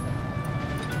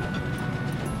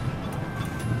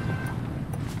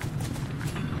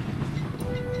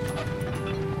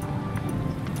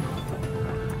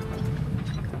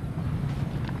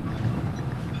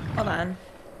 Hold on.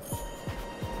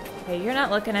 Okay, you're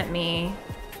not looking at me.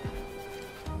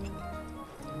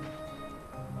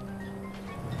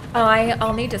 Oh,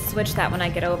 I'll need to switch that when I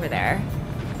get over there.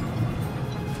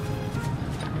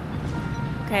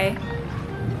 Okay.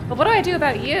 But what do I do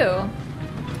about you?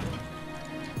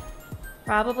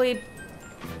 Probably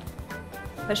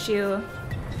push you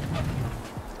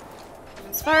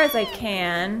as far as I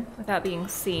can without being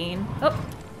seen. Oh.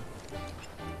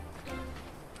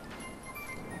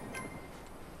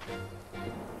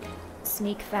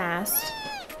 Sneak fast.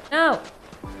 No!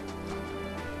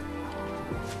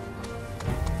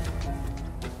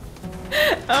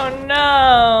 Oh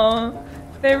no!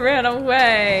 They ran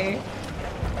away.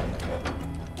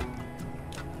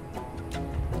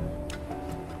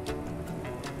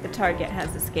 The target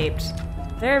has escaped. Is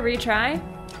there a retry?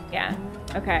 Yeah.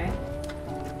 Okay.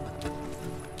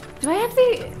 Do I have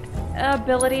the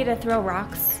ability to throw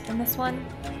rocks in this one?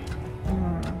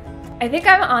 I think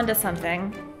I'm onto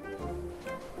something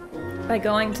by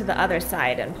going to the other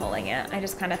side and pulling it. I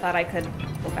just kind of thought I could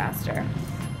go faster.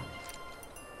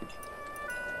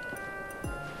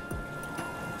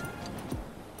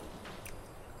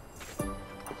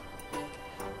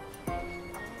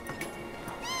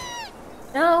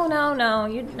 No, no,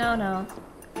 no, no.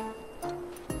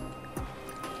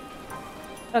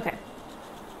 Okay.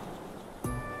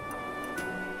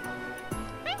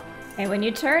 And when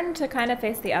you turn to kind of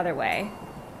face the other way.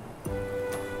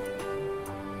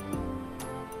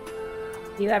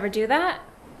 Do you ever do that?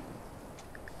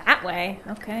 That way?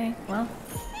 Okay, well.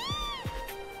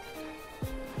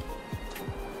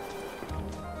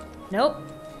 Nope.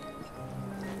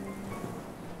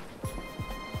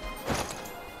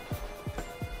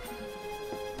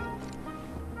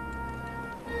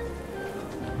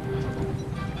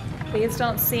 Please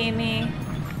don't see me.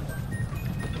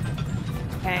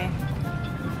 Okay.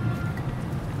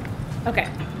 Okay.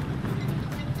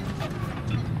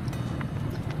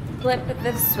 Flip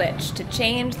the switch to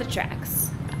change the tracks.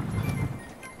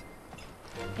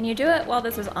 Can you do it while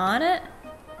this is on it?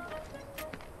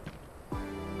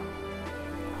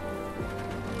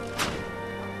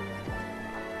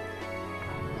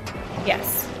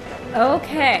 Yes.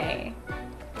 Okay.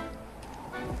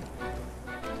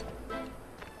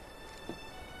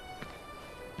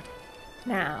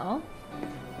 Now.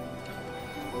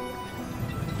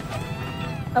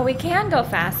 Oh, we can go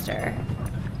faster.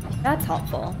 That's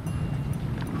helpful.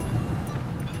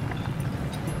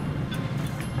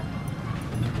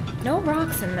 No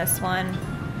rocks in this one.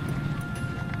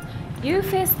 You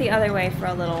face the other way for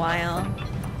a little while.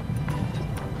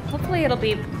 Hopefully it'll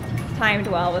be timed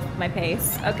well with my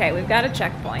pace. Okay, we've got a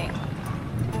checkpoint.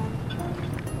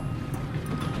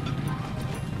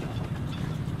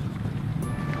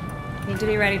 Need to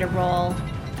be ready to roll.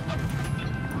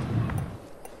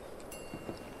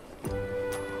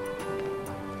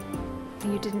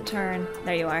 You didn't turn.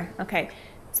 There you are. Okay.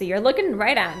 So you're looking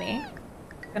right at me.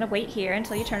 I'm gonna wait here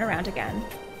until you turn around again.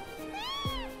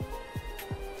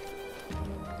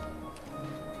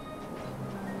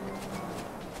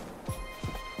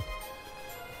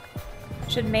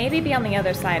 Should maybe be on the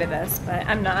other side of this, but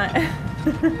I'm not.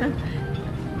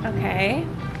 Okay.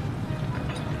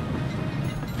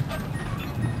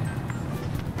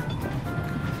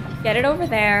 Get it over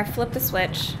there, flip the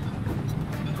switch,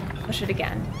 push it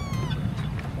again.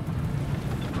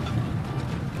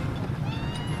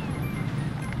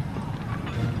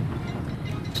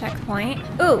 Checkpoint.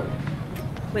 Ooh!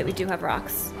 Wait, we do have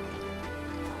rocks.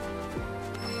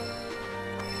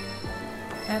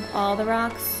 I have all the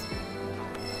rocks.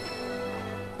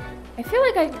 I feel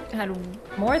like I had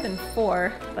more than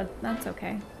 4, but that's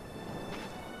okay.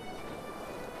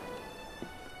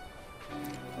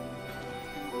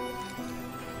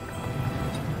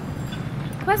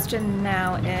 Question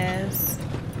now is,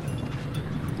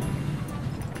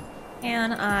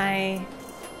 can I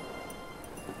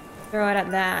throw it at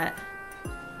that?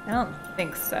 I don't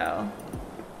think so.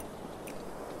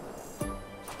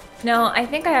 No, I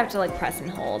think I have to like press and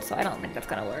hold, so I don't think that's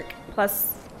gonna work.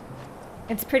 Plus,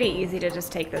 it's pretty easy to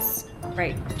just take this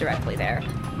right directly there.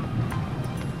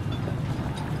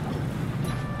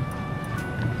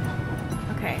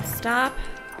 Okay, stop.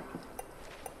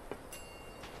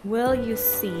 Will you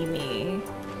see me?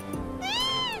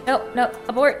 Nope, nope,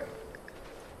 abort.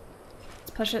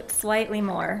 Let's push it slightly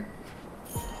more.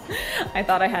 I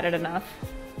thought I had it enough.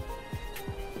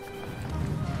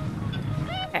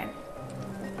 Okay.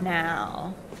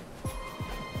 Now.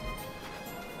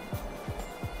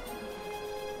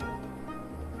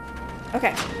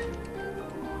 Okay.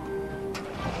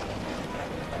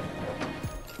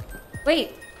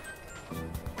 Wait.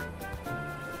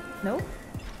 Nope.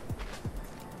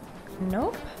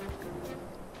 Nope.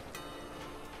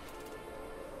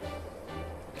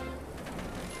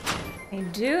 I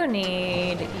do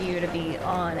need you to be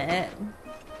on it.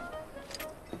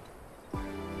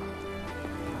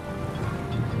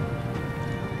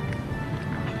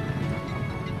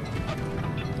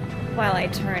 While I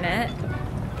turn it.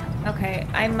 Okay,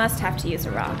 I must have to use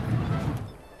a rock.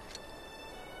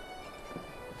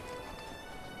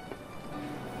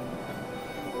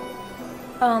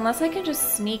 Oh, unless I can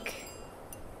just sneak.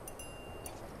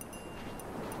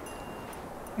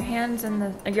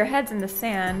 Your head's in the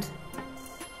sand.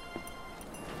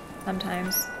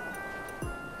 Sometimes.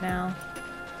 Now.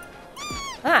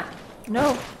 Ah!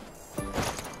 No!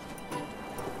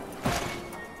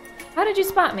 How did you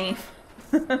spot me?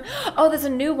 Oh, there's a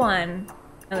new one.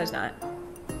 No, there's not.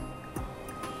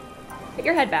 Put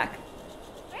your head back.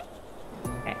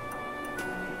 Okay.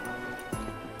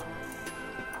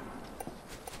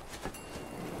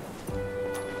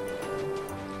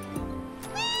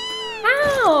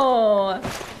 Ow!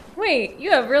 Wait,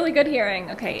 you have really good hearing.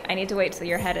 Okay, I need to wait till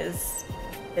your head is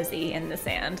busy in the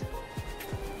sand.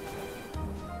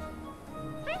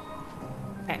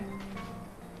 Okay.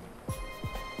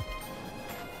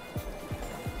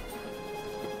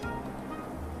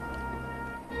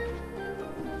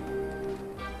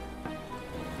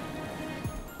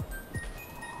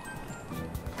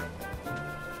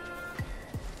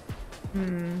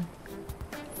 Can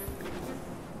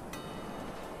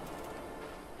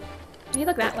you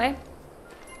look that way?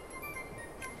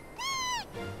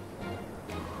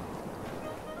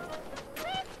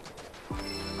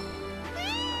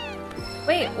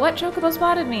 Wait, what chocobo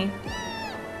spotted me?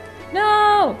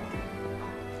 No!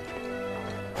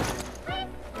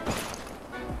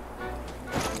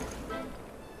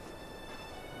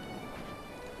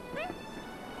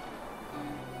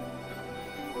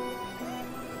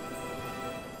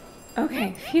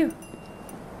 Okay, phew.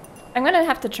 I'm gonna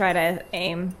have to try to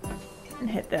aim and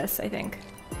hit this, I think.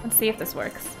 Let's see if this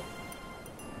works.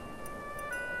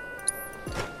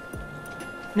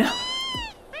 No.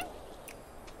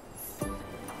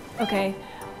 Okay.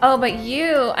 Oh, but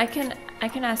you, I can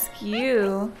ask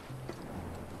you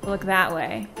to look that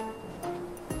way.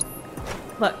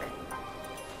 Look.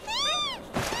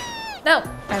 No,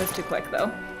 I was too quick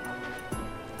though.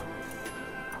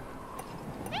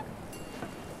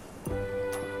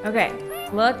 Okay,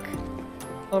 look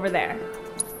over there.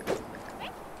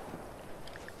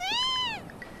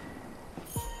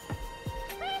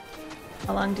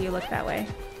 How long do you look that way?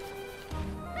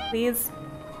 Please?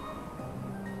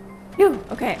 Phew,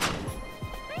 okay.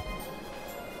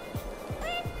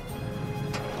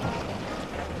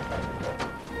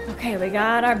 Okay, we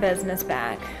got our business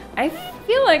back. I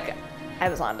feel like I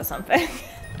was onto something.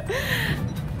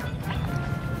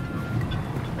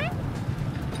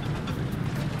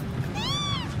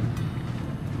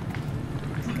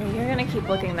 Okay, you're gonna keep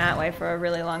looking that way for a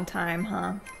really long time,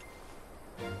 huh?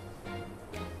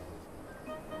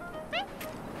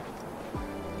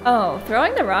 Oh,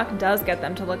 throwing the rock does get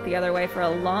them to look the other way for a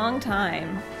long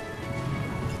time.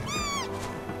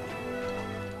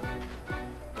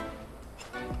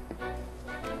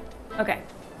 Okay.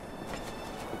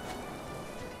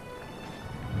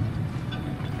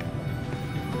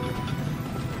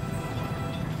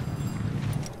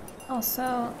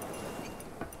 Also,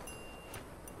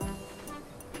 I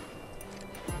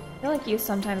feel like you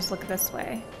sometimes look this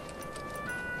way.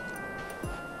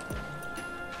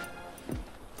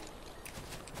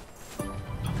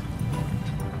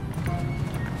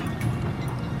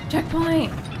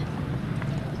 Checkpoint!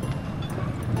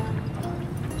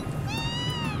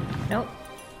 Nope.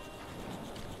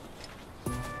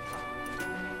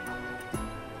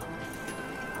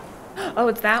 Oh,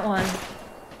 it's that one.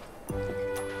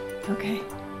 Okay.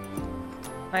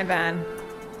 My bad.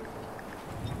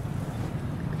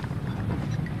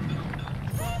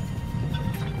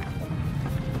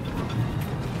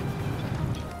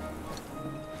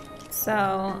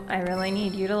 So, I really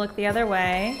need you to look the other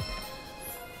way.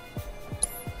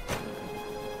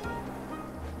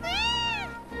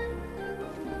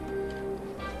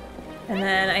 And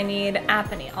then I need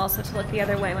Apony also to look the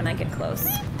other way when I get close.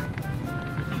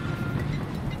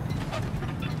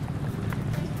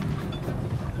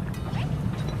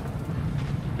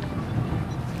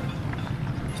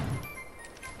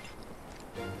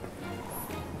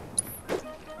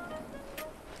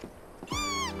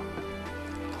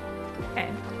 Okay.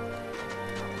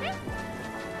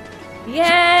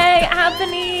 Yay,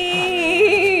 Apony!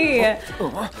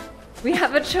 We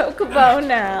have a chocobo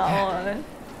now.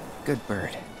 Good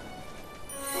bird.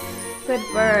 Good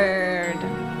bird.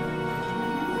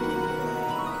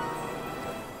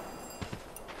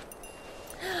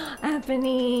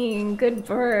 Apony, good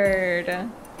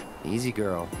bird. Easy,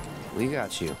 girl. We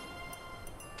got you.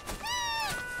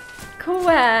 Cool.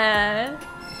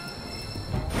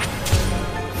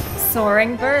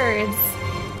 Soaring birds.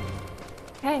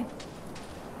 Okay.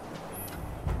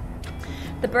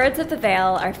 The birds of the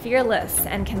Vale are fearless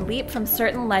and can leap from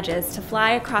certain ledges to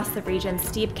fly across the region's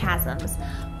steep chasms,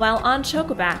 while on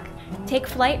Chocoback, take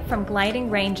flight from gliding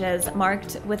ranges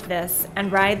marked with this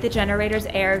and ride the generator's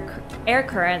air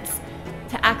currents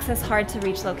to access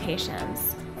hard-to-reach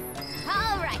locations.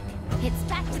 All right, it's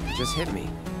back to... Just hit me.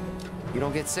 You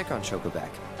don't get sick on Chocoback.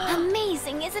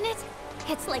 Amazing, isn't it?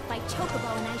 It's like my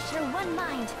chocobo and I share one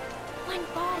mind, one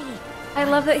body. I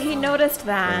love that he noticed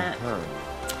that. Uh-huh.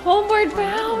 Homeward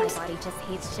bound! My body just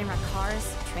hates Shinra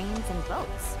cars, trains, and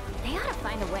boats. They ought to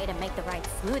find a way to make the ride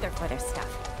smoother for their stuff.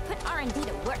 Put R&D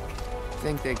to work.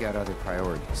 Think they got other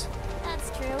priorities.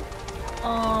 That's true.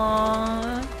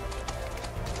 Aww.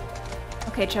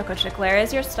 Okay, Choco Chick, where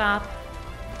is your stop?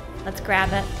 Let's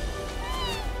grab it.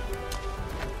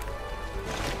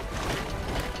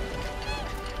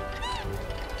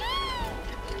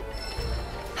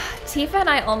 Tifa and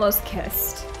I almost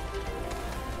kissed.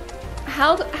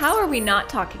 How are we not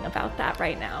talking about that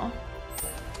right now?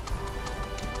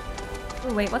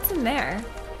 Oh, wait, what's in there?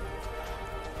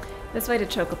 This way to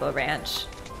Chocobo Ranch.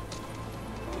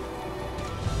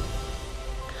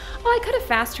 I could have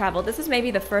fast traveled. This is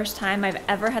maybe the first time I've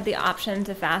ever had the option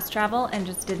to fast travel and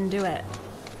just didn't do it.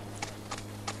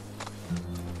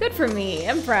 Good for me.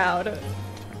 I'm proud.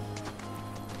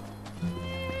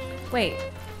 Wait.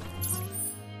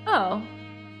 Oh.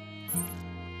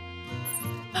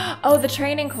 Oh, the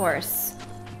training course.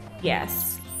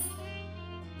 Yes.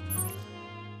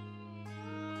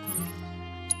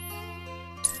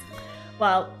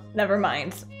 Well, never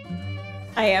mind.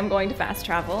 I am going to fast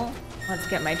travel. Let's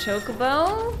get my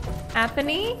chocobo.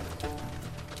 Apony.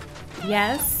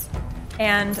 Yes.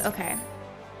 And, okay.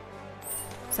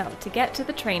 So, to get to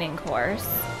the training course...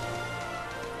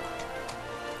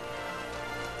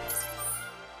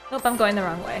 Nope, I'm going the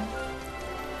wrong way.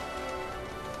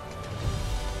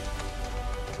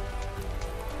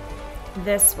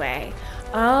 This way.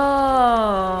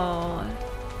 Oh.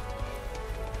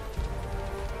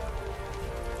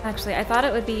 Actually, I thought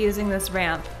it would be using this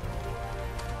ramp.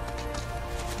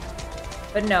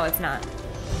 But no, it's not.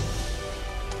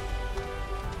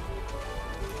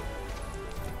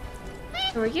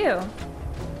 Who are you?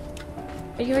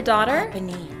 Are you her daughter?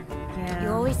 Apony. Yeah. You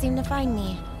always seem to find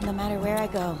me, no matter where I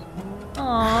go.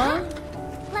 Aww.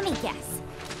 Let me guess.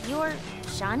 You're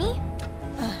Shani?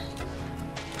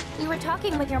 You were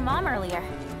talking with your mom earlier.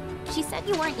 She said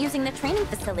you weren't using the training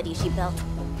facility she built.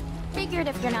 Figured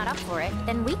if you're not up for it,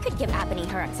 then we could give Apony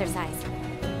her exercise.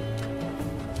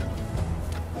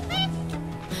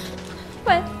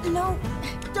 What? No,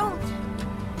 don't.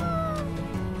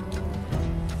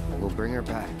 We'll bring her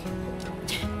back.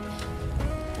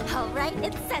 All right,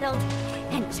 it's settled.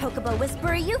 And Chocobo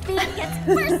Whisperer Yuffie gets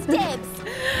first dibs.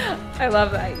 I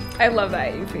love that. I love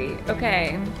that, Yuffie.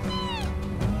 Okay.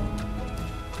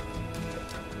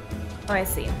 Oh, I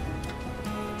see.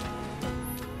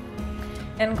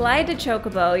 In Glide to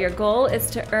Chocobo, your goal is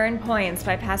to earn points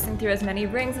by passing through as many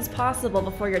rings as possible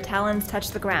before your talons touch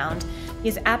the ground.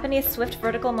 Use Apony's swift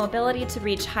vertical mobility to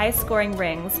reach high-scoring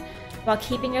rings while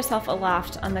keeping yourself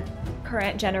aloft on the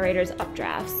current generator's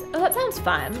updrafts. Oh, that sounds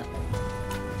fun.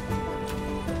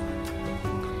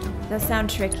 Does sound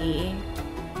tricky.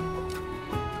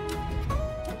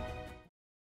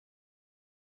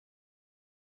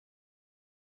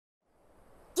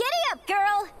 Giddy up,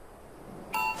 girl!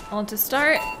 Well, to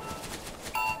start...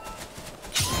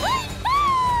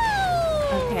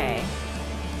 Okay.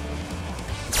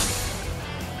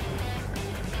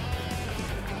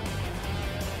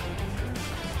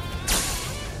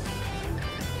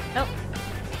 Nope.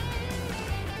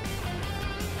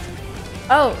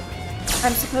 Oh,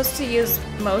 I'm supposed to use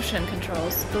motion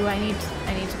controls. Ooh, I need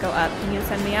to go up. Can you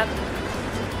send me up?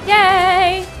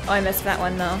 Yay! Oh, I missed that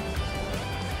one though.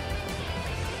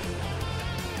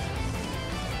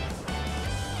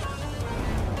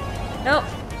 Nope.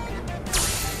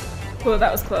 Oh,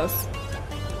 that was close.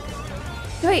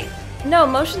 Wait, no,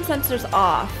 motion sensor's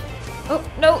off. Oh,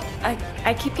 no,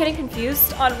 I keep getting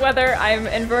confused on whether I'm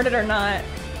inverted or not.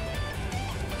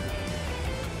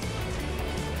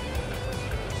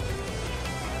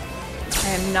 I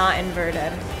am not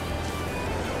inverted.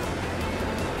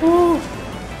 Ooh.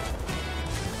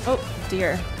 Oh,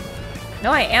 dear.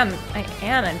 No, I am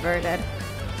inverted.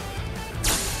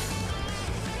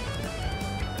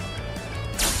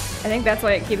 I think that's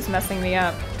why it keeps messing me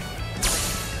up.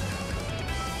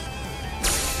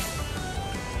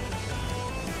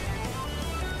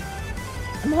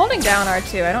 I'm holding down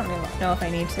R2. I don't know if I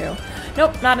need to.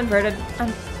 Nope, not inverted.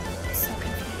 I'm so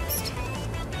confused.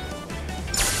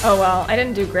 Oh well, I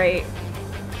didn't do great.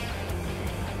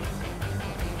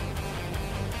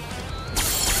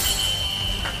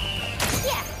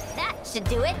 Yeah, that should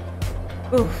do it.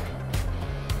 Oof.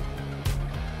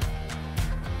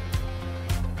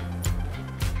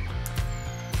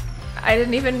 I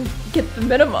didn't even get the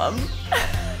minimum.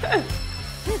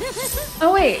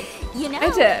 Oh wait, you know, I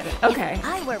did. Okay, if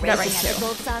I were got racing right at the too.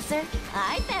 gold saucer,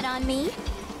 I'd bet on me.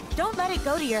 Don't let it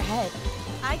go to your head.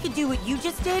 I could do what you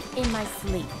just did in my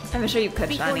sleep. I'm sure you could,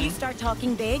 Before Shani. you start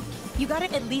talking big, you gotta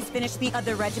at least finish the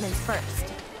other regiments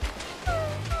first.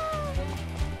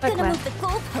 Like Gonna what? move the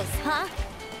goalposts, huh?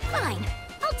 Fine,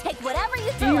 I'll take whatever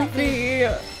you throw at me.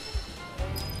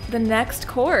 The next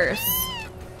course.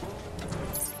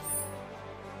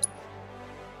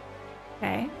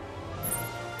 Okay.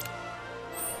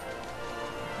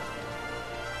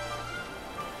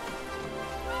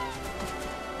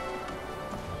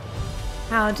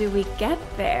 How do we get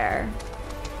there?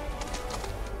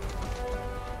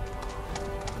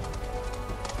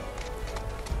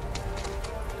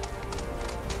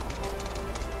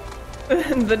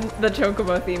 the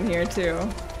Chocobo theme here too.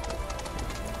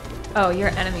 Oh, your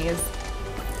enemy is...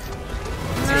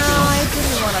 No, I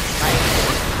didn't want to fight.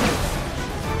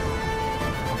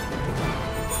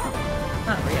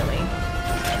 Not really.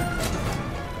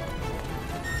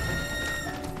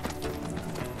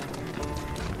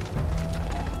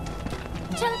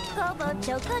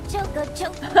 Chocobo,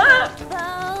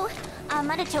 choco.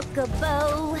 I'm on a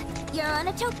chocobo. You're on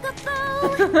a chocobo.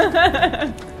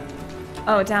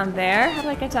 Oh, down there? How do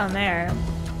I get down there?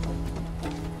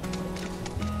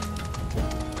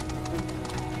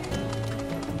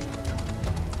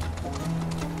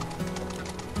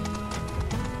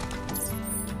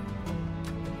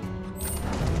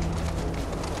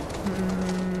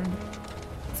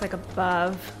 It's like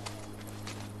above.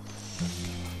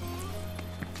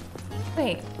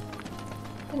 Wait.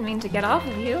 Didn't mean to get off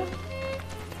of you.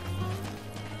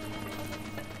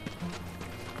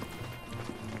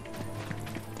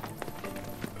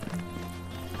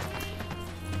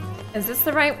 Is this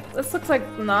the right? This looks like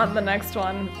not the next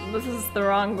one. This is the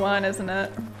wrong one, isn't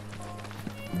it?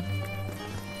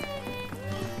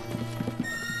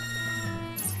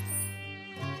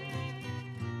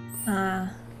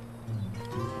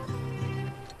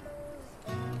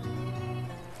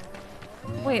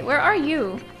 Wait, where are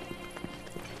you?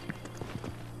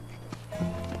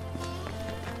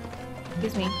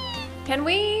 Excuse me. Can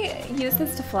we use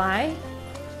this to fly?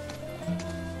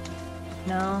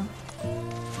 No.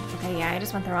 Okay, yeah, I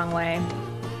just went the wrong way.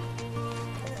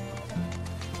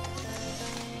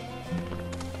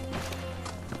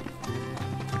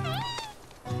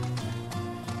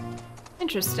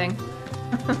 Interesting.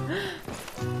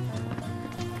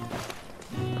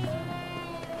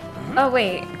 Oh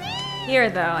wait, here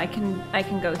though, I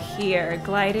can go here.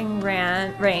 Gliding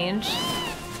range.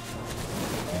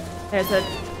 There's a.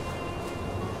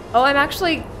 Oh, I'm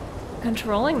actually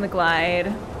controlling the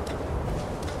glide.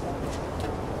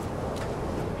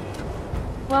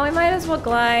 Well, we might as well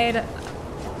glide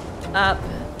up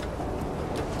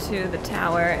to the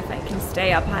tower if I can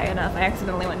stay up high enough. I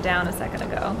accidentally went down a second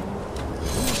ago.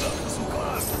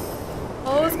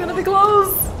 Oh, it's gonna be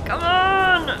close! Come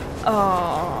on!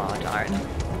 Oh, darn.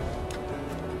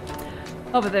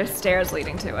 Oh, but there's stairs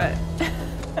leading to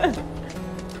it.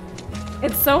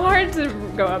 It's so hard to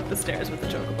go up the stairs with the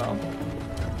chocobo.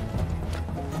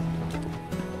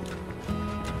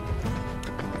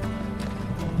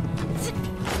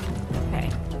 Okay.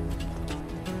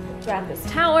 Grab this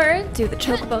tower, do the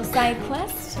chocobo side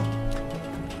quest.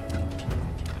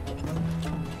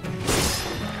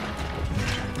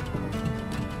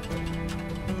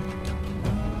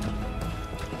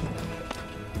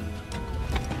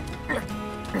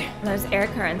 There's air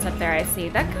currents up there, I see.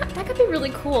 That could be really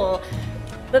cool.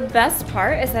 The best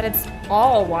part is that it's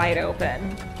all wide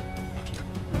open.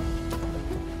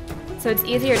 So it's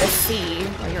easier to see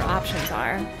what your options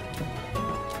are.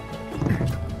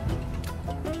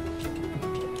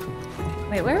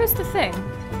 Wait, where was the thing?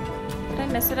 Did I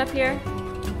miss it up here?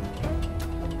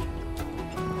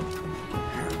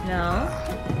 No.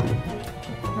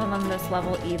 Not on this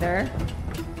level either.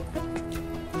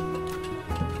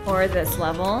 Or this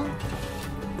level.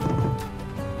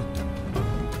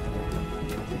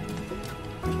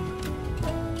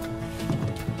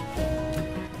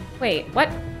 Wait, what?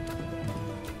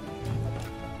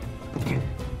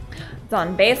 It's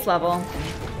on base level.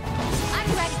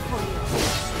 I'm ready for you.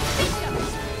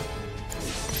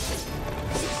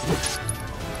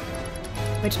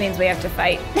 Which means we have to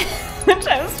fight. Which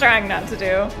I was trying not to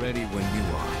do. Ready when you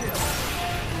are.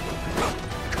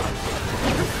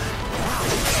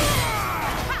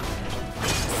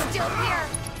 Still here.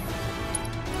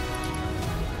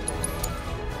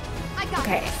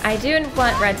 Okay, I do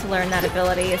want Red to learn that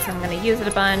ability, so I'm going to use it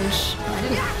a bunch.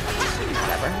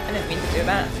 Whatever, I didn't mean to do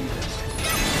that.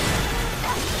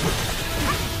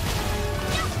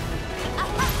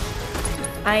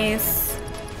 Ice.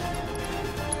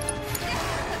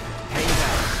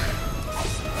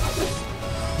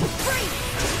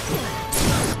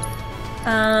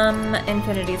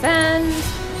 Infinity's End.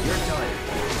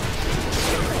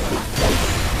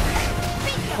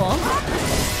 Cool.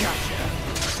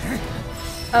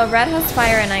 Oh, Red has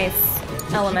fire and ice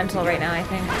elemental right now, I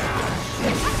think.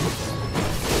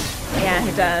 Yeah,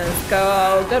 he does.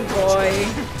 Go, good boy.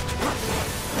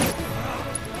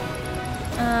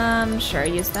 Sure,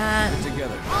 use that.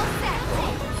 Together.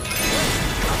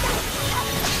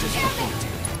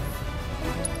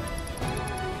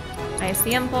 Ice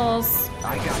the impulse.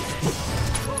 I got this.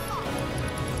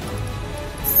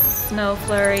 Snow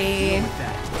flurry.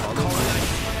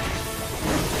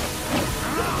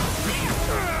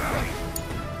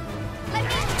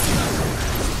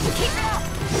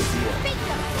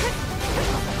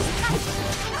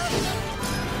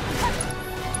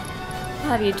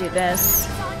 I'll have you do this.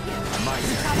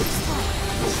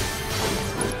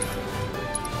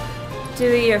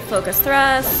 Do your focus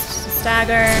thrust,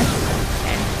 stagger.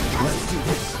 Okay.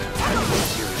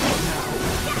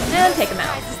 And take him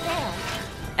out.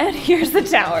 And here's the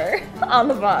tower on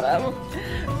the bottom.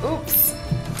 Oops.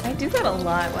 I do that a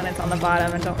lot when it's on the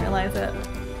bottom and don't realize it.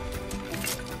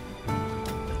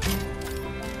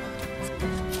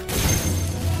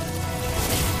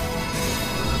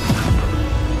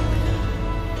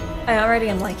 I already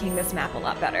am liking this map a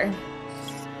lot better.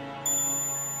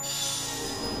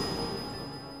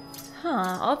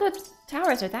 Huh, all the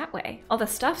towers are that way. All the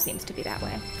stuff seems to be that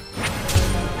way.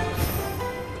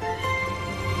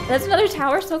 There's another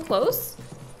tower so close?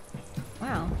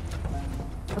 Wow.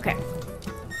 Okay.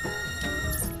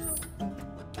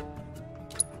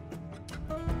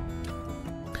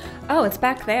 Oh, it's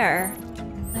back there.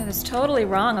 I was totally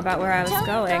wrong about where I was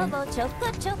going. Chocobo.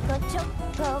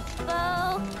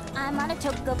 I'm on a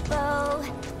chocobo.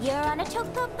 You're on a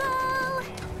chocobo.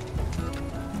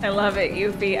 I love it,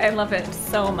 Yuffie. I love it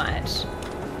so much.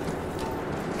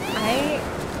 I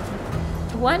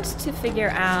want to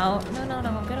figure out...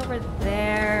 No, get over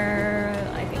there.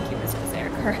 I think he missed his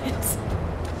air current.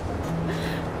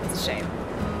 It's a shame.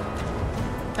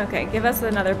 Okay, give us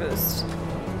another boost.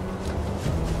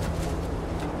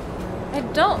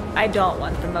 I don't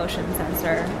want the motion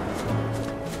sensor.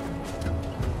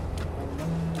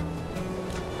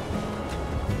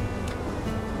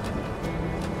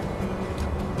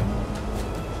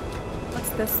 What's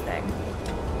this thing?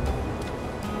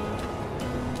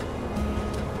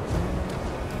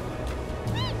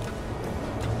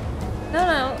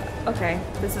 No. Okay,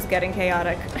 this is getting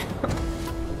chaotic.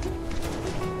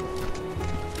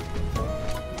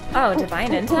 Oh,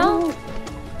 divine intel?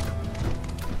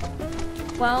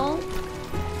 Well,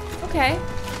 okay.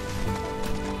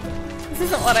 This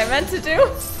isn't what I meant to do.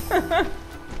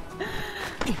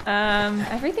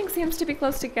 Everything seems to be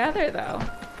close together, though.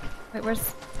 Wait,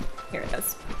 where's... Here it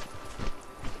is.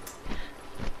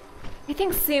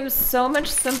 Everything seems so much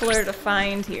simpler to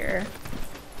find here.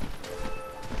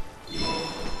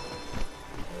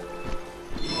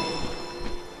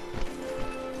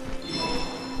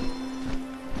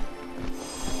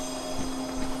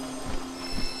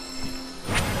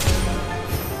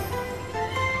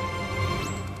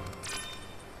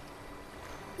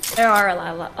 There are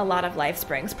a lot of life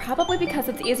springs, probably because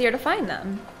it's easier to find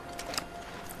them.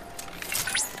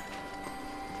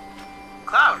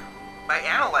 Cloud, by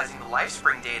analyzing the life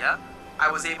spring data, I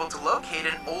was able to locate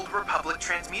an old Republic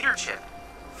transmuter chip.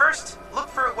 First, look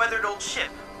for a weathered old ship,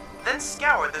 then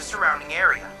scour the surrounding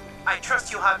area. I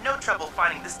trust you'll have no trouble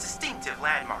finding this distinctive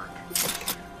landmark.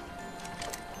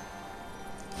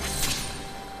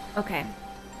 Okay.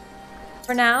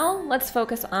 For now, let's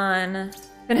focus on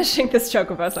finishing this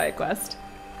Chocobo side quest.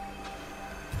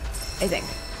 I think.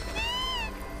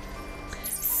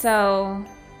 So...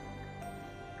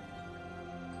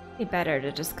 it'd be better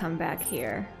to just come back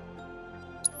here.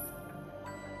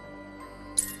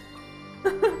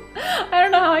 I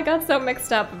don't know how I got so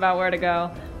mixed up about where to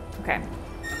go. Okay.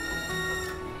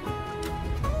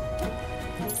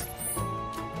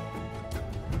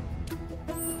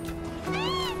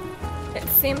 It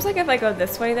seems like if I go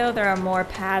this way, though, there are more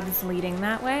paths leading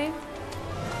that way.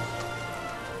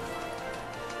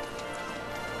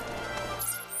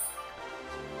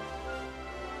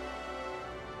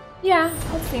 Yeah,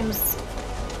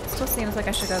 still seems like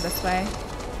I should go this way.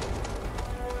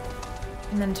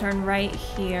 And then turn right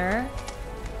here.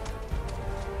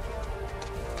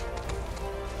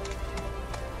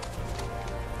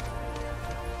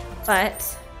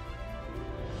 But...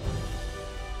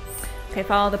 okay,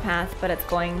 follow the path, but it's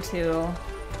going to...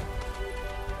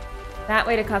 that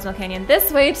way to Cosmo Canyon,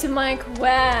 this way to my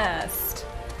quest!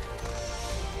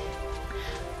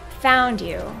 Found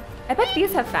you. I bet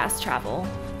these have fast travel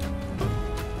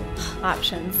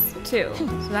options, too,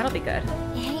 so that'll be good.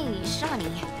 Hey,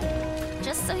 Shawnee.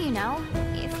 Just so you know,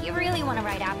 if you really want to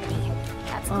write Apathy,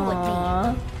 that's cool with me.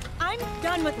 I'm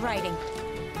done with writing.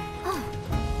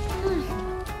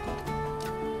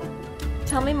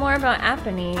 Tell me more about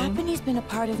Apathy. Apathy's been a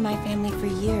part of my family for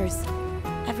years,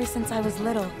 ever since I was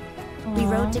little. We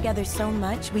rode together so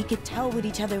much, we could tell what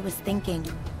each other was thinking,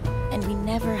 and we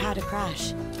never had a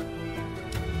crash.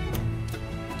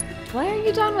 Why are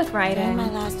you done with writing? In my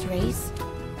last race,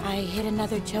 I hit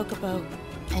another chocobo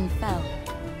and fell.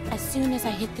 As soon as I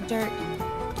hit the dirt,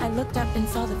 I looked up and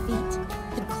saw the feet,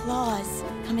 the claws,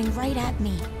 coming right at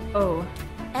me. Oh.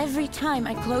 Every time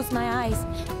I close my eyes,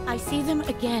 I see them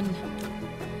again.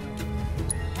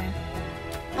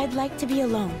 I'd like to be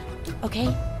alone, okay?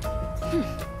 So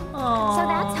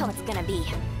that's how it's gonna be.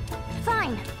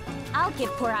 Fine. I'll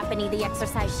give poor Apathy the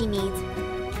exercise she needs.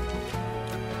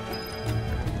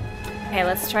 Okay,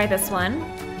 let's try this one.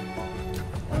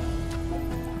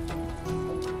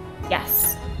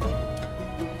 Yes. I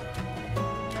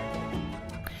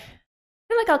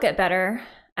feel like I'll get better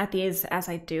at these as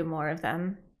I do more of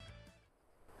them.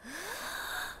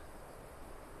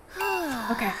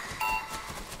 Okay.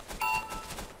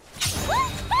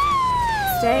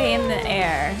 Stay in the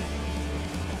air.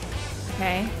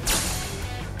 Okay.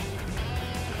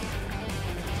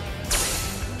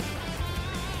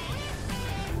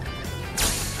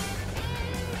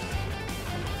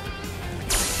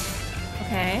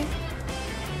 Okay.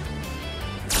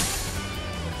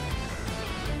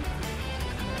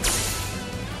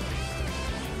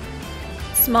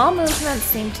 Small movements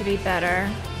seem to be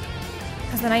better,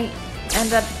 because then I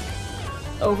end up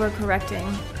overcorrecting.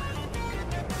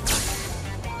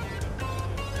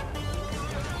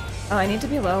 Oh, I need to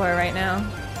be lower right now.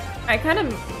 I kind of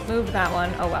moved that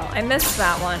one. Oh well, I missed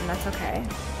that one. That's okay.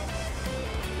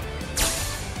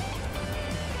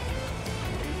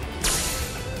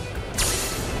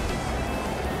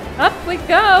 Up we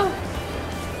go!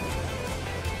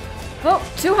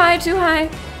 Oh, too high, too high.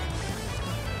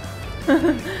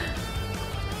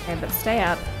 Okay, but stay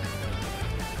up.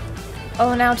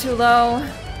 Oh, now too low.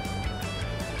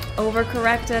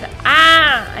 Overcorrected.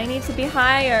 Ah! I need to be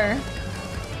higher.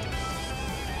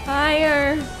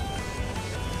 Higher.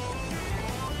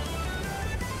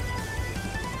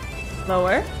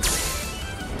 Lower.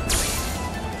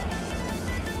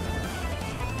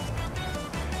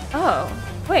 Oh,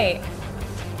 wait.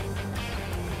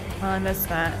 Oh, I missed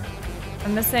that.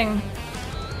 I'm missing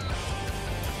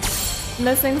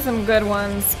some good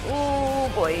ones.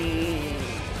 Oh boy.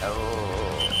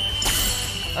 Oh.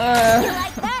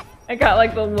 I got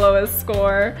like the lowest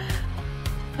score.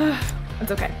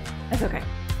 It's okay. It's okay.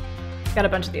 Got a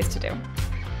bunch of these to do.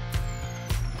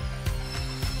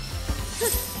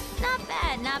 Not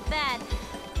bad, not bad.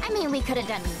 I mean, we could have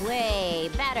done way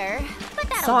better, but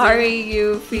that'll Sorry,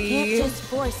 You Yuffie. can't just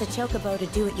force a chocobo to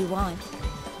do what you want.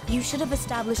 You should have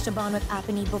established a bond with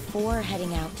Apony before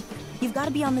heading out. You've got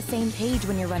to be on the same page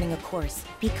when you're running a course.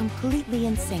 Be completely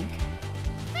in sync.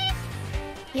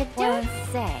 You don't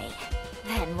say.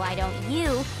 Then why don't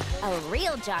you, a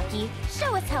real jockey,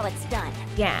 show us how it's done?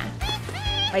 Yeah.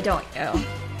 Why don't you?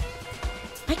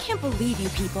 I can't believe you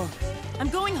people. I'm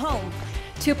going home.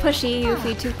 Too pushy,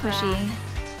 Yuffie, too pushy.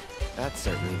 That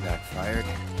certainly backfired.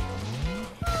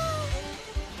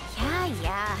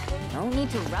 Yeah. No need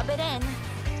to rub it in.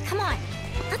 Come on,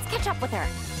 let's catch up with her.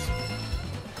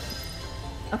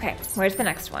 Okay, where's the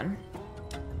next one?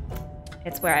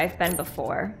 It's where I've been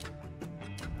before.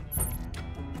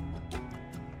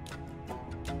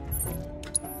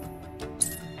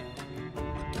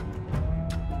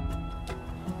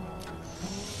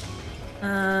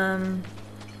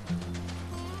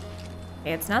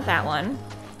 Okay, it's not that one.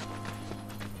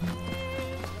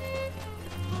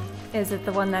 Is it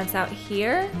the one that's out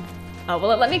here? Oh,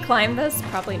 will it let me climb this?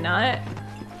 Probably not.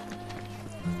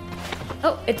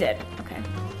 Oh, it did. Okay.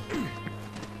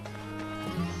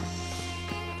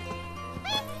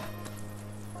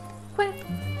 What?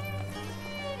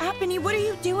 Apony, what are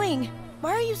you doing?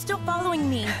 Why are you still following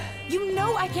me? You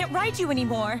know I can't ride you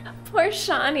anymore. Poor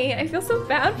Shawnee. I feel so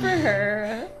bad for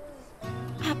her.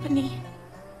 Apony,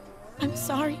 I'm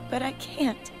sorry, but I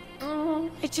can't.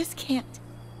 I just can't.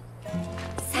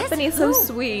 Apony's so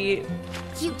sweet.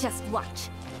 You just watch.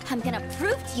 I'm gonna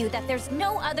prove to you that there's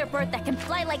no other bird that can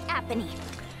fly like Apony.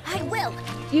 I will.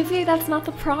 Yuffie, that's not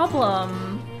the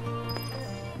problem.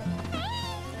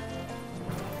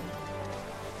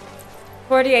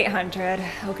 4,800.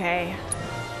 Okay.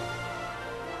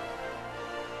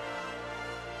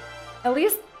 At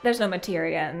least there's no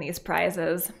materia in these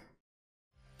prizes.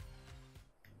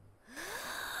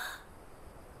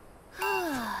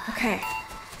 Okay.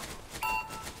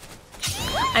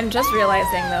 I'm just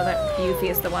realizing though that Yuffie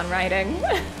is the one riding.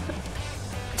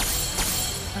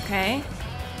 Okay.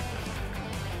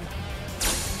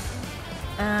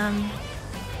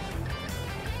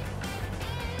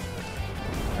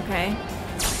 Okay.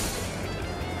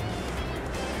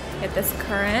 Hit this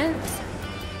current.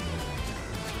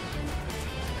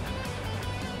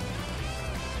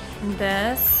 And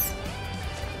this.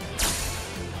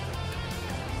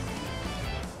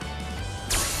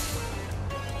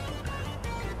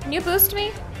 Can you boost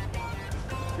me?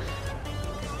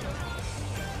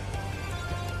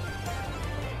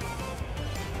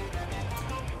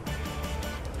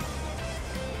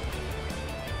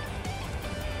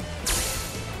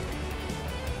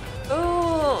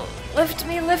 Ooh, lift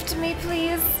me,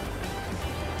 please.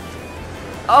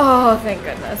 Oh, thank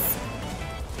goodness.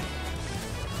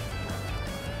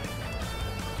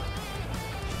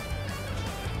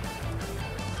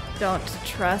 don't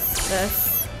trust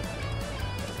this.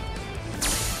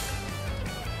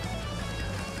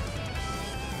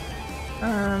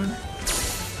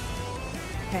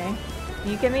 Okay.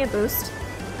 Can you give me a boost?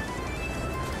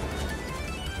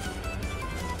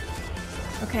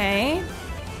 Okay.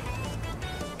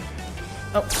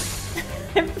 Oh.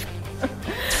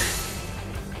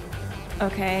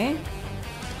 Okay.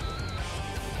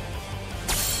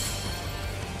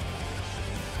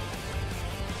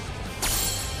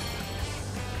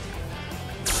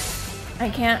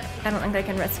 I don't think I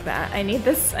can risk that. I need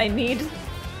this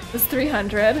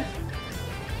 300.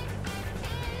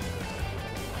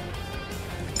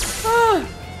 Ah!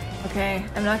 Okay,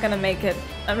 I'm not gonna make it.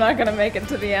 I'm not gonna make it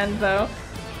to the end though.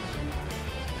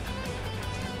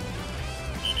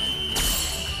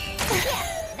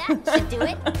 That should do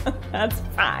it. That's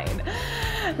fine.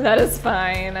 That is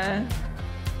fine.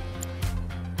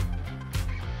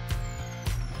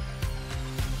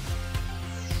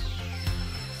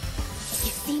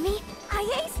 You see me? I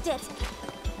aced it!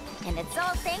 And it's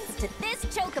all thanks to this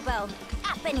chocobo,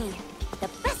 Apony, the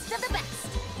best of the best!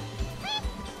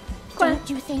 Don't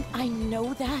you think I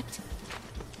know that?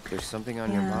 There's something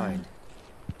on your mind.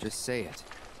 Just say it.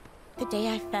 The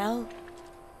day I fell,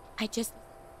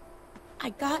 I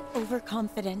got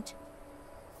overconfident.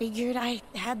 Figured I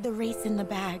had the race in the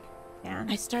bag. Yeah.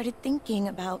 I started thinking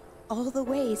about all the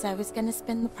ways I was gonna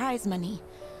spend the prize money.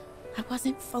 I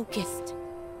wasn't focused.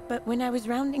 But when I was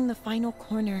rounding the final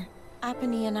corner,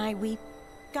 Apony and we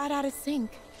got out of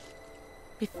sync.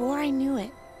 Before I knew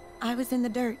it, I was in the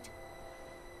dirt.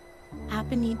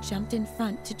 Apony jumped in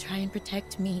front to try and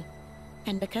protect me.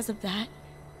 And because of that,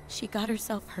 she got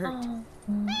herself hurt.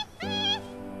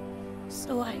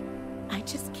 So I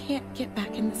just can't get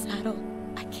back in the saddle.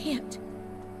 I can't.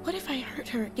 What if I hurt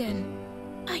her again?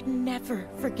 I'd never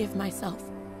forgive myself.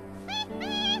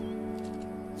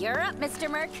 You're up, Mr.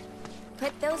 Merc.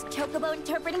 Put those chocobo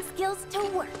interpreting skills to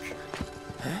work.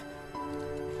 Huh?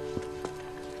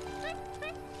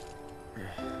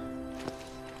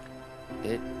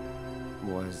 It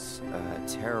was a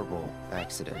terrible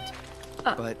accident,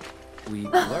 but we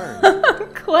learned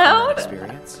from that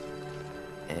experience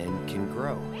and can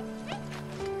grow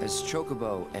as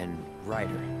chocobo and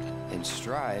rider and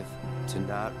strive to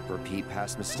not repeat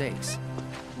past mistakes.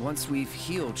 Once we've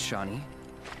healed Shawnee,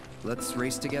 let's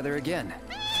race together again.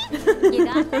 You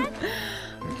got that?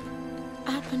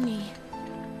 Apony.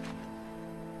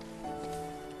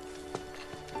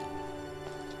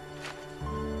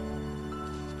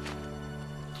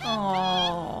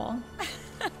 Aww.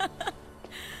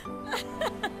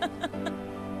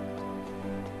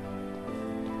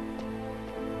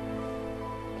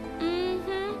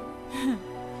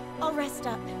 I'll rest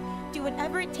up. Do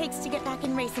whatever it takes to get back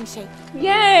in racing shape.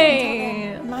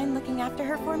 Yay! Until then, mind looking after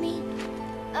her for me?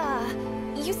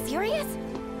 You serious?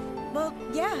 Well,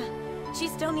 yeah. She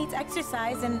still needs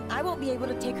exercise, and I won't be able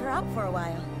to take her out for a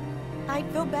while. I'd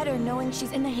feel better knowing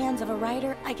she's in the hands of a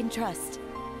rider I can trust.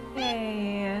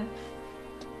 Yay.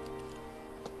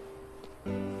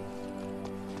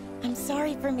 I'm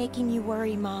sorry for making you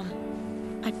worry, Mom.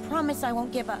 I promise I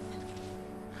won't give up.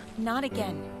 Not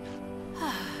again.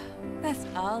 That's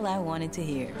all I wanted to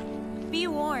hear. Be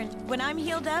warned, when I'm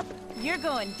healed up, you're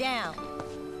going down.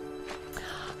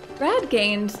 Brad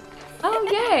gained. Oh,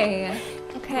 yay.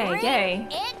 Okay, Bring yay.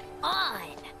 it on.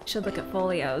 Should look at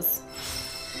folios.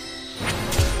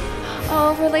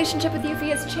 Oh, relationship with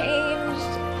Yuffie has changed.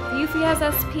 Yuffie has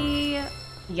SP.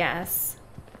 Yes.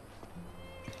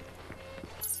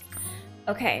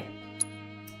 Okay.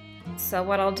 So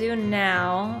what I'll do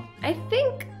now, I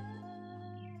think,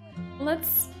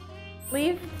 let's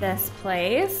leave this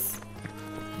place.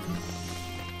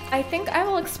 I think I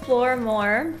will explore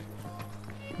more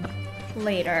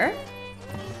later.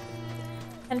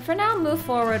 And for now, move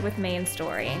forward with main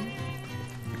story.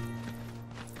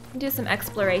 Do some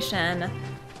exploration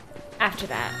after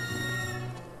that.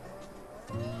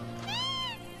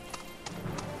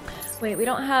 Wait, we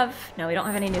don't have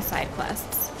any new side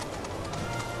quests.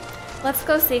 Let's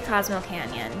go see Cosmo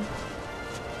Canyon.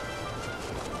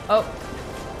 Oh.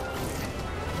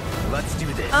 Let's do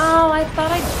this. Oh, I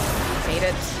thought I made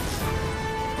it.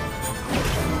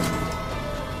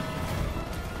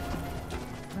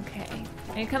 Okay.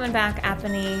 Are you coming back,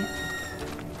 Apony?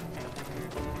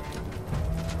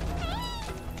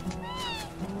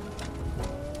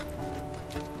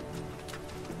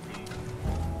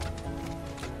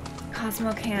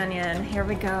 Cosmo Canyon, here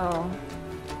we go.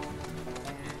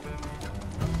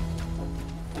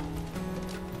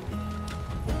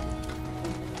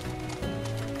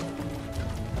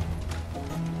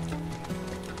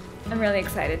 I'm really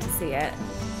excited to see it.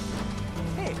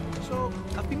 Hey,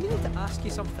 ask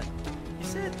you something? You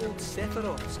said old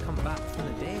Sephiroth's come back from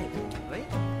the dead, right?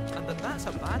 And that's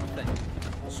a bad thing.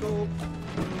 So,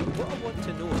 what I want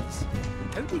to know is,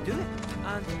 how'd he do it?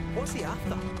 And what's he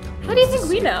after? How do you think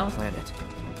we know? Planet.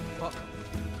 But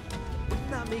wouldn't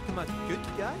that make him a good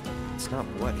guy? It's not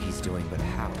what he's doing, but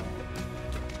how.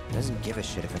 He doesn't give a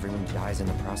shit if everyone dies in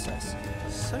the process.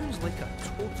 Sounds like a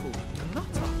total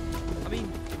nutter. I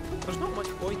mean, there's not much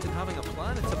point in having a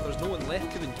planet if there's no one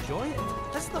left to enjoy it,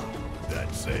 is there?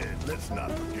 That said, let's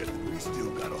not forget that we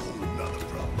still got a whole nother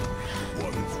problem.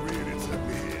 One that's reared its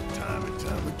ugly head time and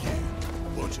time again.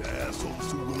 Bunch of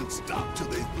assholes who won't stop till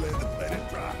they've bled the planet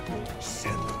dry.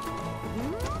 Send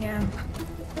them. Yeah.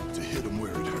 To hit them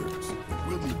where it hurts,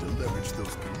 we'll need to leverage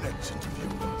those connections of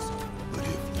yours. But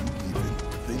if you even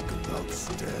think about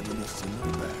stabbing us in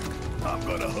the back, I'm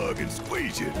gonna hug and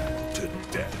squeeze you to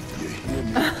death, you hear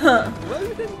me?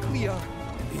 Loud and clear.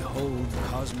 Behold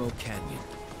Cosmo Canyon,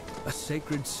 a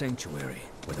sacred sanctuary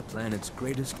where the planet's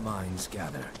greatest minds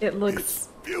gather. It looks it's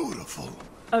beautiful.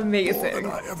 Amazing. More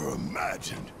than I ever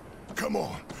imagined. Come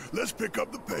on, let's pick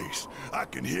up the pace. I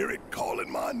can hear it calling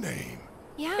my name.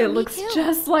 Yeah, it looks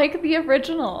just like the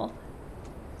original.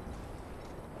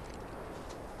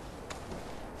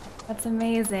 That's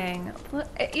amazing. Look,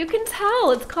 you can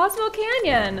tell it's Cosmo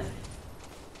Canyon.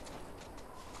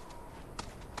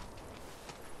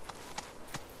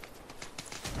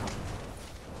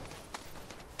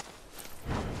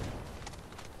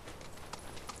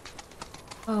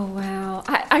 Oh wow,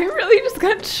 I really just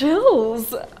got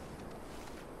chills.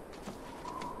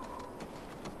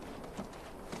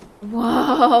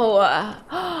 Whoa.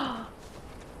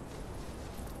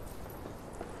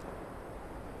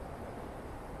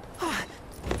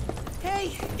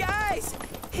 Hey, guys!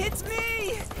 It's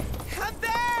me! I'm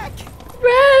back!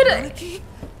 Red!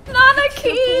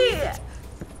 Nanaki!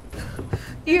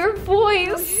 Your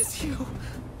voice! You?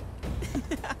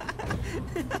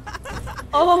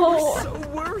 Oh! I'm so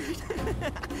worried!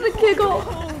 The giggle!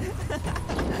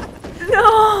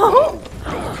 No!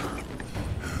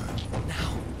 Now,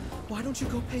 why don't you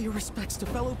go pay your respects to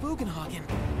fellow Bugenhagen?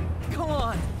 Come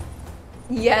on!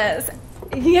 Yes!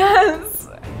 Yes!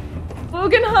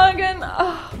 Bugenhagen!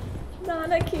 Oh,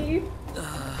 Nanaki.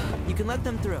 You can let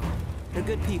them through. They're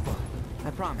good people.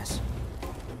 I promise.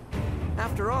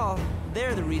 After all,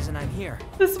 they're the reason I'm here.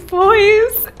 This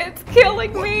voice! It's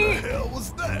killing me! What the hell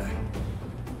was that?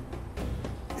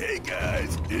 Hey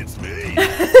guys, it's me!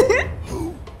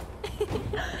 Who?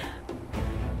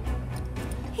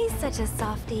 He's such a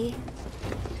softie.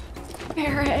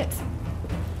 Barrett.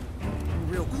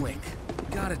 Real quick,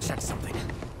 gotta check something.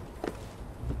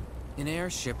 An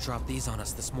airship dropped these on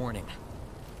us this morning.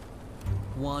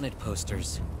 Wanted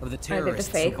posters of the terrorists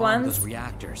the fake who bombed ones? those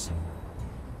reactors.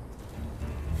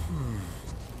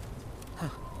 Huh.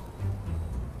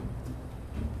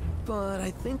 But I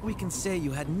think we can say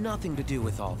you had nothing to do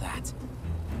with all that.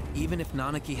 Even if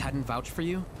Nanaki hadn't vouched for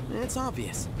you, it's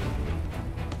obvious.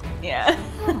 Yeah.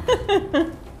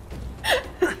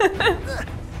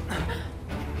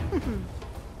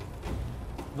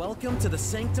 Welcome to the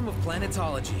sanctum of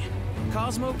planetology,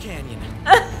 Cosmo Canyon.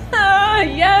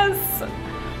 Yes!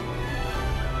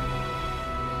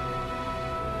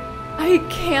 I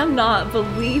cannot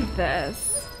believe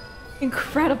this.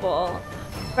 Incredible.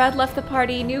 Red left the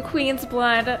party, new Queen's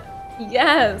blood.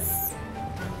 Yes!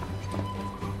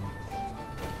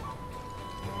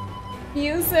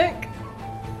 Music.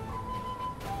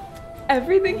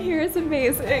 Everything here is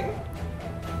amazing.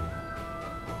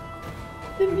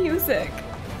 The music.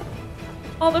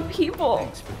 All the people.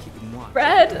 Thanks for keeping watch.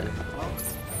 Red.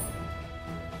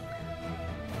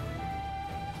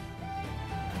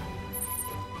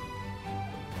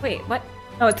 Wait, what?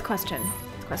 Oh, it's question.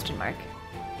 It's question mark.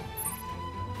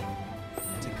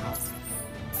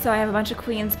 So I have a bunch of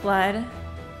Queen's blood.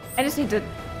 I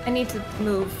need to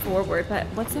move forward, but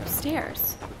what's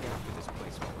upstairs?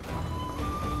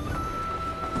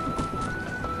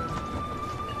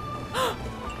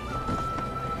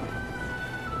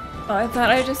 Oh, I thought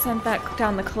I just sent that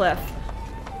down the cliff.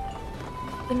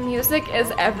 The music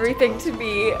is everything to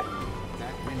me.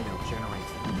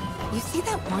 You see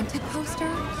that wanted poster?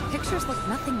 Pictures look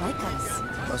nothing like us.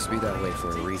 Must be that way for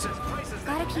a reason.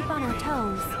 Gotta keep on our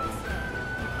toes.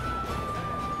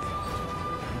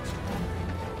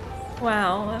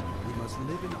 Wow.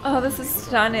 Oh, this is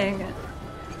stunning.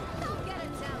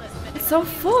 It's so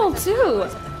full, too.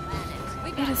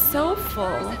 It is so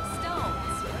full.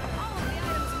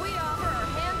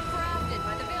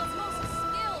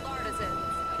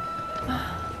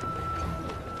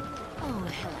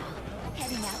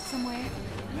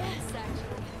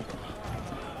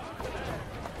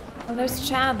 Oh, there's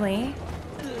Chadley.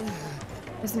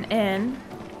 There's an inn.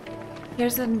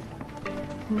 Here's a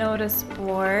notice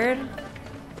board.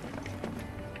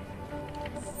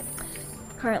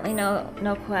 Currently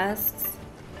no quests.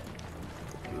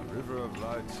 The River of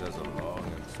Lights has a long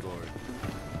story.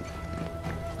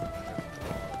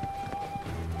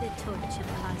 The torch of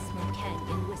Cosmo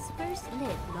Canyon was first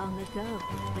lit long ago,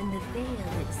 when the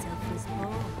veil itself was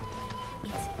born.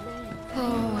 Its flame.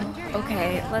 Oh,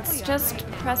 okay. Let's just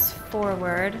press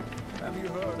forward. Have you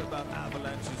heard about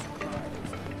Avalanche's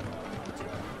cries?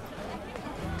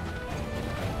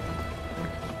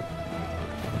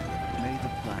 May the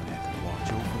planet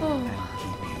watch over and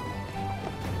keep you.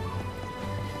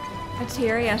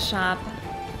 Materia shop.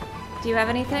 Do you have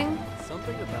anything?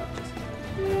 Something about just...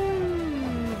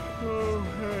 Oh,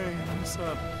 hey, what's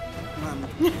up?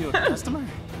 You a customer?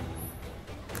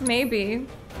 Maybe.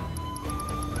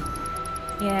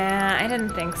 Yeah, I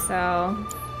didn't think so.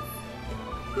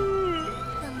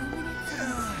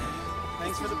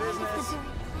 Thanks for the business.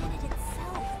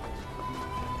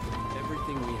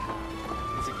 Everything we have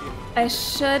is a gift. I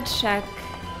should check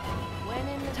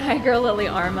Tiger Lily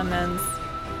armaments.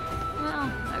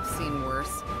 Well, I've seen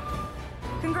worse.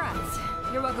 Congrats.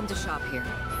 You're welcome to shop here.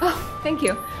 Oh, thank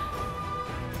you.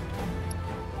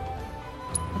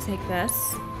 I'll take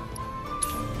this.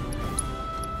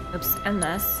 Oops, and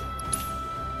this.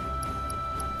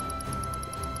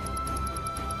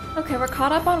 Okay, we're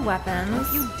caught up on weapons.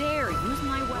 Don't you dare use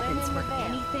my weapons for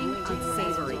anything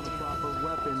unsavory.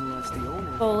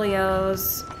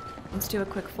 Folios. Let's do a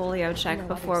quick folio check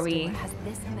before we has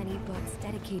this many books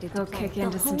dedicated go to kick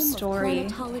into some story.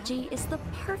 Planetology is the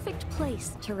perfect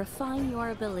place to refine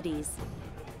your abilities.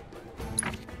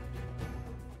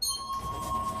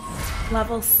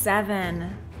 Level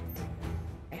 7.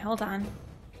 Okay, hold on.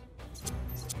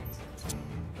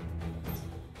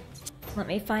 Let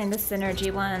me find the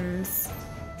synergy ones.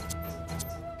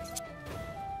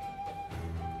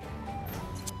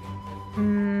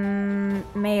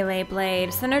 Melee blade.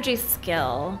 Synergy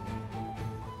skill.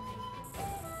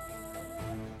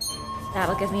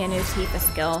 That'll give me a new Tifa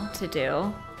skill to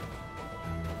do.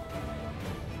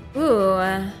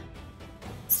 Ooh.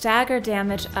 Stagger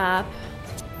damage up.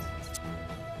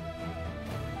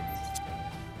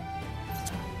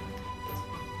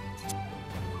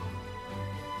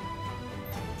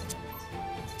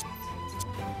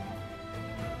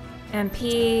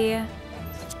 MP,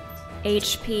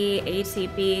 HP,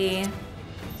 ATB.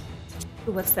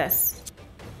 Ooh, what's this?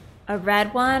 A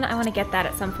red one? I want to get that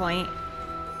at some point.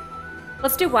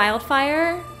 Let's do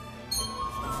Wildfire.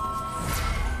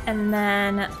 And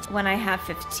then when I have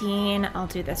 15, I'll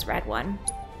do this red one.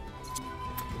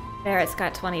 There, it's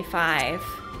got 25.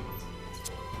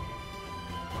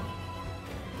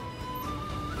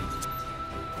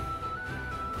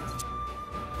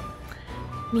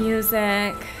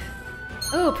 Music.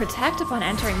 Ooh, protect upon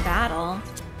entering battle.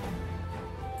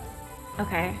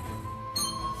 Okay.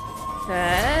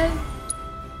 Good.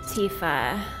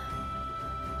 Tifa.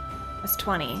 That's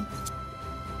 20.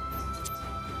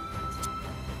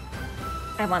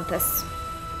 I want this.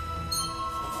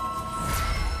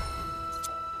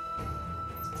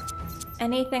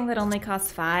 Anything that only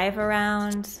costs 5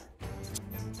 around?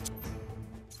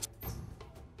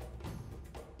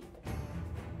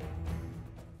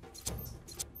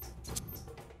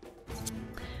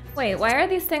 Wait, why are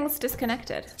these things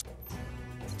disconnected?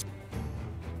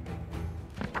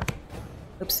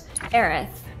 Oops. Aerith.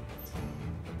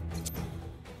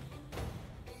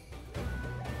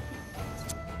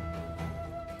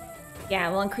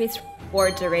 Yeah, we'll increase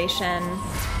ward duration.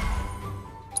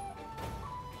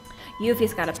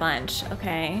 Yuffie's got a bunch.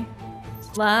 Okay.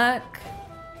 Luck.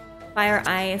 Fire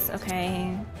ice.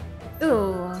 Okay.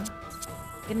 Ooh.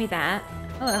 Give me that.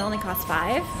 Oh, it only costs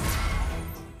 5?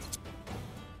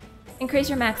 Increase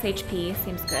your max HP.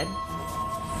 Seems good.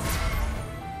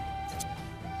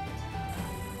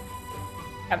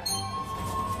 Yep.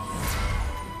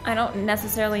 I don't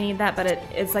necessarily need that, but it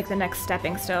is like the next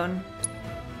stepping stone.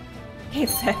 Kate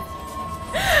Sith.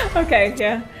 Okay,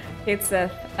 yeah. Kate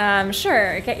Sith.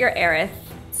 Sure, get your Aerith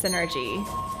synergy.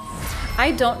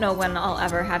 I don't know when I'll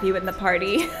ever have you in the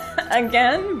party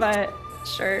again, but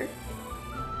sure.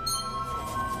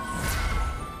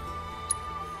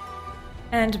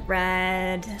 And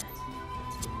red.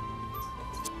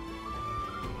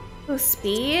 Ooh,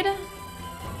 speed?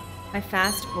 My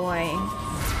fast boy.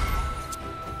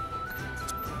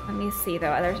 Let me see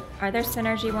though. Are there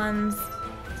synergy ones?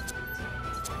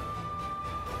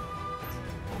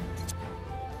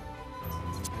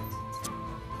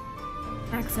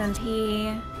 Max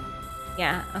MP.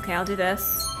 Yeah, okay, I'll do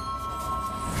this.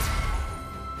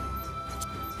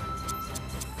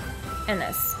 And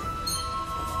this.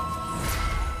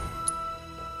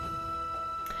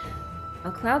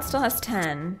 Oh, Cloud still has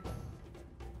 10.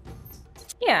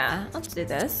 Yeah, let's do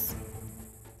this.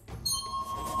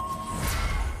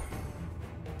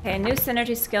 Okay, a new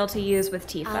synergy skill to use with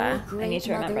Tifa. I need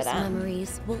to remember that.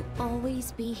 Memories will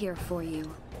always be here for you.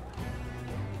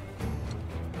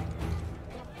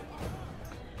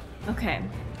 Okay.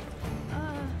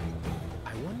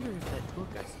 I wonder if that book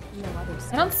I see. No other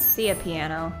I don't see a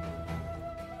piano.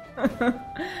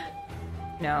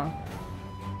 No.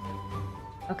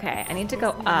 Okay, I need to go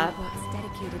up.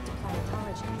 Dedicated to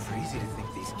planetology. Crazy to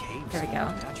think these caves There we go.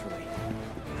 naturally.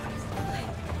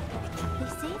 They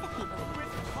say that people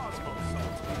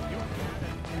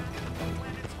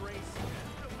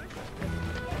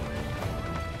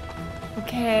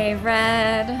Okay,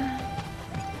 red.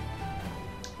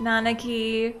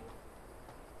 Nanaki.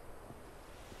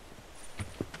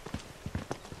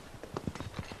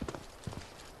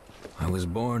 I was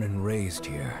born and raised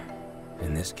here,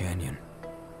 in this canyon.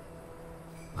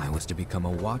 I was to become a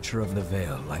watcher of the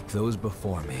Veil like those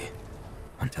before me,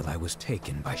 until I was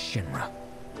taken by Shinra.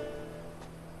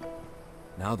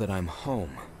 Now that I'm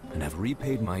home, and have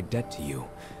repaid my debt to you,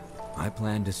 I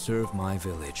plan to serve my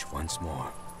village once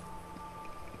more.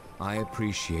 I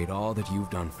appreciate all that you've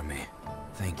done for me.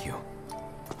 Thank you.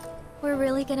 We're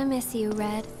really gonna miss you,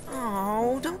 Red.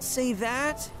 Oh, don't say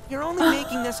that. You're only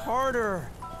making this harder.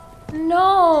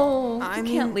 No, I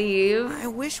can't leave. I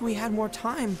wish we had more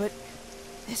time, but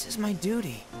this is my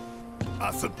duty.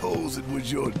 I suppose it was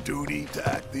your duty to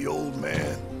act the old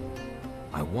man.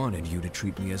 I wanted you to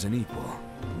treat me as an equal,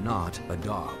 not a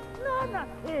dog. Not a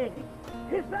pig.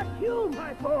 Is that you,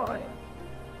 my boy?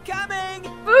 Coming!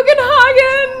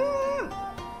 Bugenhagen!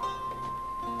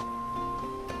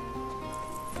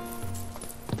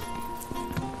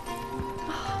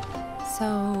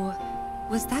 So,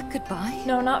 was that goodbye?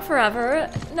 No, not forever.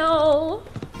 No.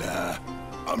 Nah,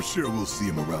 I'm sure we'll see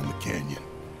him around the canyon.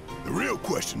 The real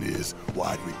question is,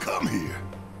 why'd we come here?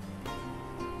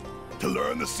 To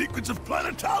learn the secrets of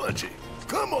planetology.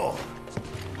 Come on!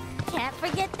 Can't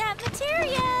forget that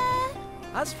materia!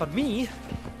 As for me...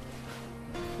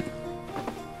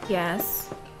 Yes.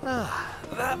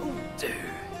 That'll do.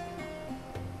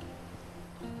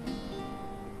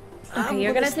 Okay,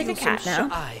 you're gonna take a cat now.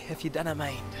 Aye, if you didn't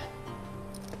mind.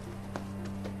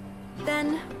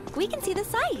 Then we can see the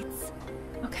sights.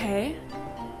 Okay.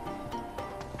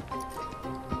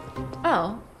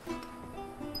 Oh.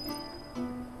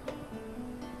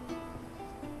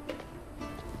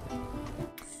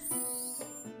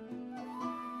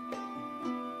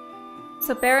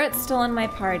 So Barrett's still in my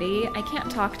party. I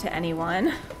can't talk to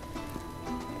anyone.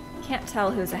 Can't tell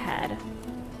who's ahead.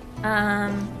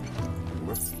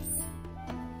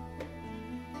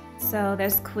 So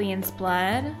there's Queen's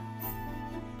Blood.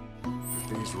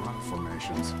 These rock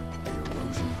formations, the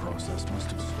erosion process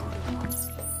must have started.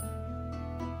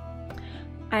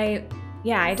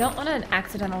 I don't want to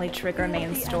accidentally trigger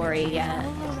main story yet.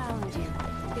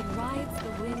 It rides the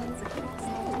winds across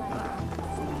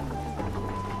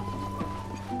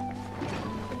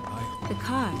the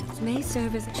cards may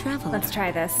serve as a traveler. Let's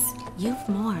try this. You've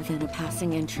more than a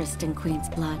passing interest in Queen's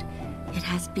blood. It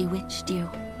has bewitched you.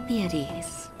 Be at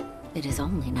ease. It is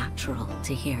only natural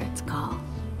to hear its call.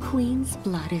 Queen's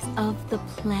blood is of the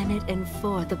planet and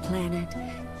for the planet.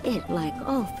 It, like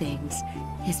all things,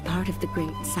 is part of the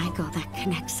great cycle that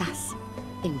connects us.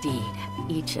 Indeed,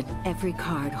 each and every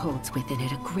card holds within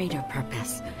it a greater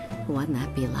purpose, one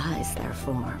that belies their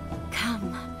form.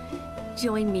 Come,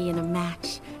 join me in a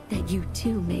match that you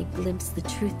too may glimpse the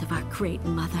truth of our great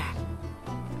mother.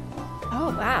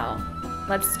 Oh, wow.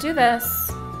 Let's do this.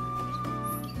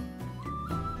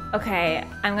 Okay,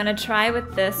 I'm gonna try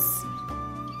with this.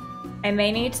 I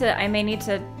may need to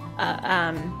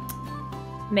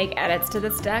make edits to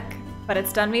this deck, but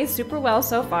it's done me super well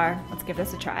so far. Let's give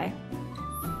this a try.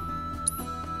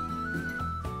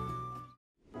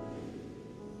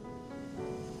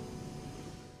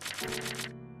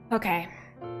 Okay.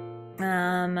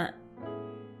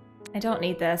 I don't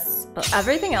need this, but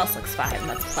everything else looks fine.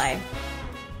 Let's play.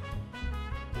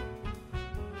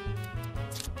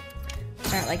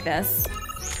 Start like this.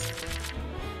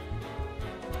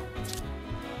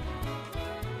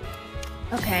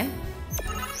 Okay.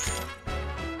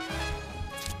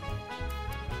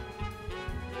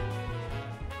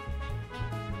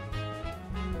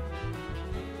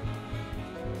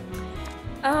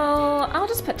 Oh, I'll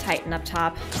just put Titan up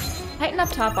top. Titan up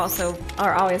top also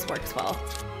always works well.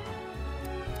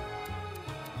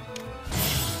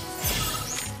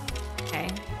 Okay.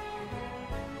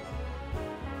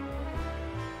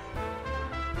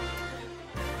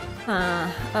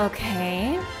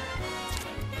 Okay.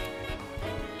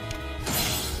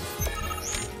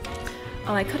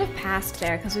 Oh, I could have passed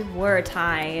there because we were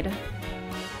tied.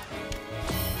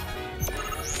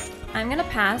 I'm gonna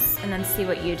pass and then see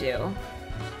what you do.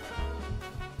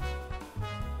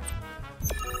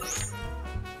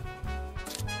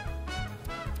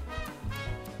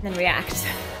 And then react.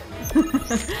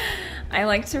 I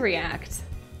like to react.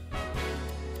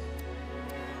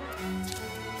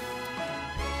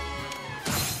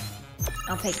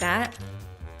 I'll take that.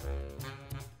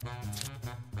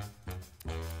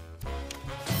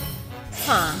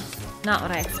 Huh. Not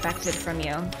what I expected from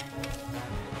you.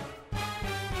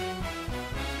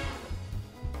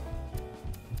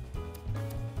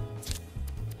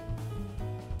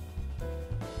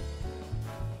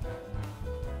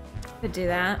 Could do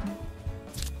that.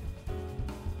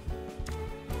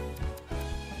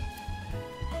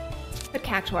 Put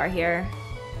Cactuar here.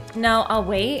 No, I'll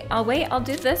wait. I'll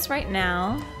do this right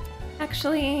now.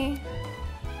 Actually...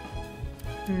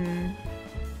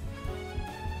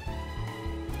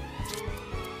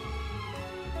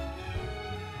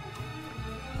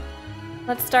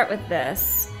 Let's start with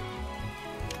this.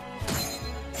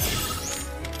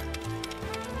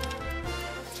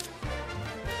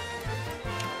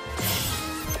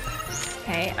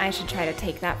 Okay, I should try to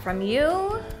take that from you.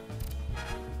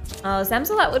 Oh,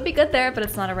 Zemzalat would be good there, but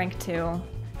it's not a rank 2.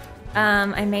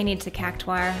 I may need to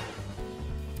Cactuar.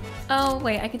 Oh,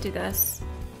 wait, I could do this.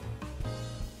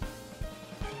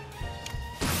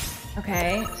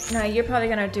 Okay, no, you're probably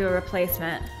gonna do a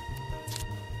replacement.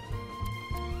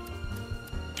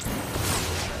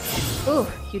 Ooh,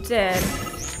 you did.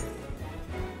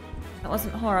 That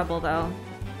wasn't horrible, though.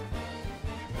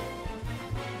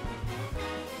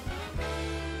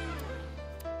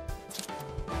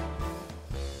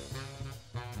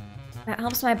 That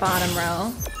helps my bottom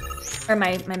row. Or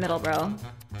my middle row.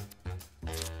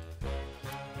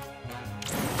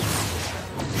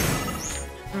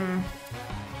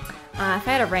 If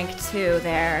I had a rank 2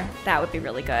 there, that would be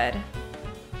really good.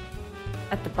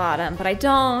 At the bottom, but I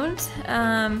don't.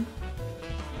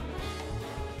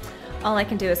 All I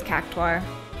can do is Cactuar.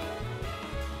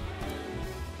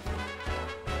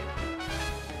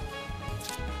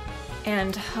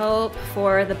 And hope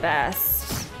for the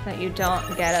best. That you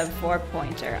don't get a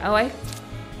 4-pointer. Oh,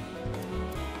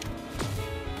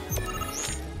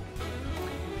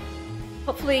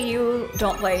 hopefully you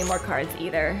don't play any more cards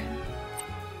either.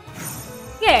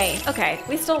 Yay! Okay,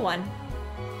 we still won.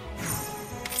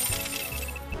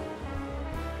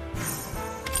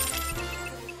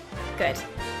 Good.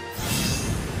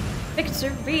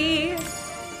 Victory!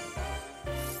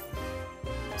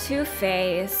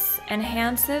 Two-Face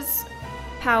enhances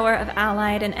power of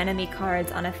allied and enemy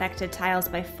cards on affected tiles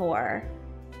by 4.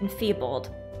 Enfeebled.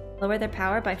 Lower their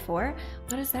power by 4?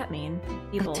 What does that mean?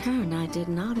 Enfeebled. A turn I did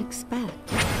not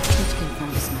expect, which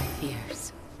confirms my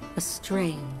fears. A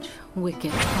strange,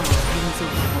 wicked power hangs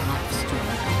over the life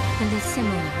story, and a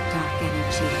similar dark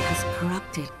energy has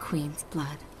corrupted Queen's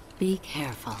blood. Be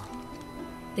careful.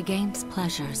 The game's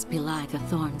pleasures belie the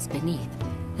thorns beneath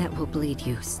that will bleed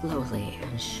you slowly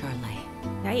and surely.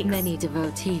 Yikes. Many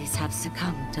devotees have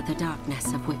succumbed to the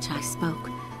darkness of which I spoke.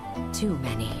 Too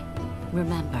many.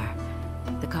 Remember,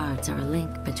 the cards are a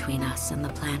link between us and the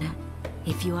planet.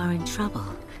 If you are in trouble,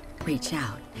 reach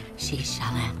out. She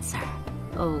shall answer.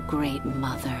 Oh, great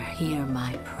mother, hear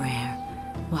my prayer.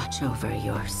 Watch over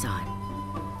your son.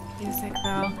 Music,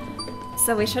 though.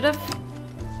 So we should have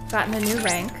gotten a new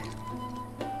rank.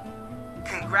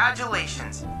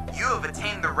 Congratulations! You have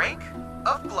attained the rank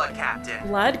of Blood Captain.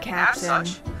 Blood Captain. As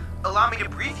such, allow me to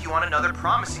brief you on another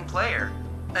promising player.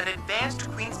 An advanced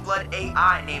Queen's Blood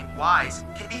AI named Wise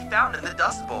can be found in the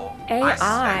Dust Bowl. I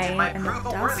suspect it might prove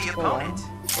a worthy opponent.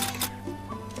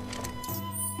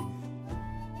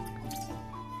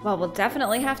 Well, we'll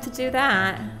definitely have to do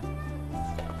that.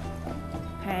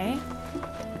 Okay.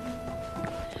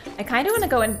 I kind of want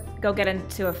to go get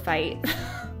into a fight.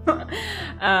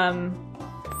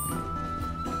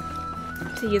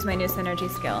 To use my new synergy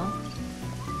skill.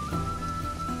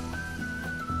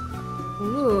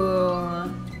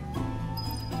 Ooh.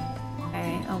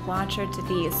 Okay, a watcher to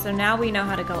these. So now we know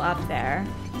how to go up there.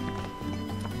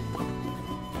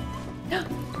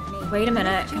 Wait a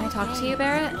minute. Can I talk to you,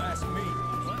 Barrett?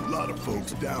 A lot of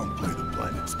folks downplay the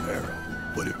planet's peril,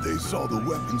 but if they saw the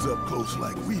weapons up close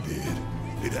like we did,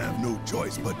 they'd have no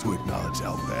choice but to acknowledge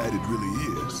how bad it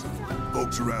really is.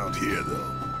 Folks around here,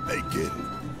 though, they get it.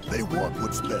 They want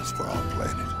what's best for our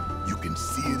planet. You can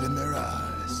see it in their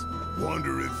eyes.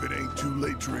 Wonder if it ain't too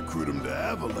late to recruit them to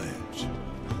Avalanche.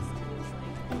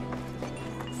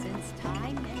 Since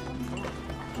time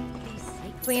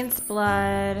Queen's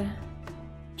blood.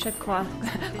 Should cross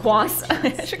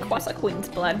I should cross a Queen's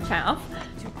blood path.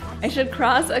 I should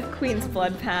cross a Queen's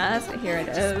blood path. Here it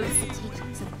is.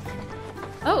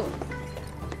 Oh.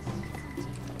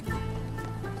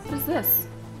 What is this?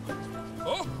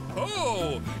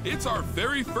 Oh, it's our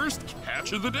very first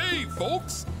catch of the day,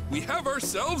 folks. We have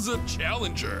ourselves a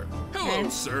challenger. Hello,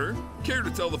 sir. Care to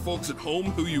tell the folks at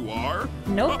home who you are?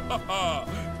 Nope.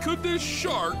 Could this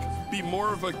shark be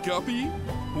more of a guppy?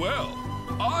 Well,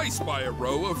 I spy a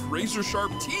row of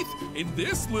razor-sharp teeth in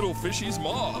this little fishy's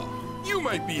maw. You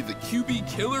might be the QB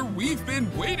killer we've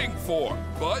been waiting for,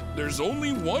 but there's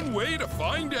only one way to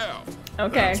find out.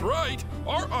 Okay. That's right.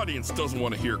 Our audience doesn't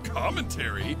want to hear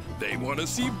commentary. They want to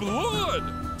see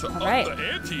blood. To up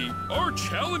the ante, our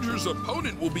challenger's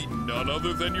opponent will be none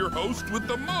other than your host with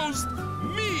the most,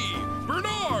 me,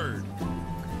 Bernard.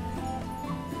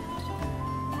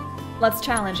 Let's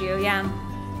challenge you, yeah.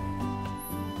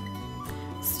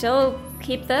 Still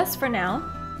keep this for now.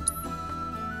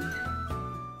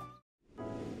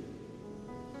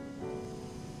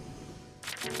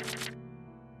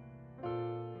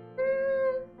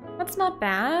 That's not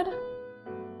bad.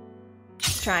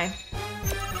 Let's try.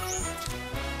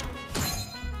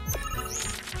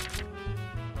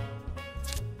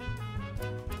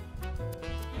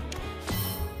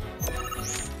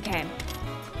 Okay.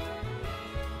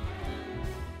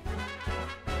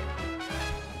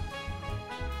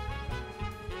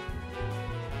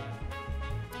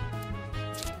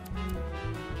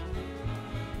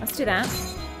 Let's do that.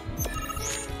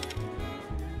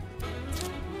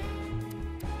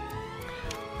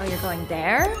 Oh, you're going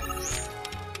there?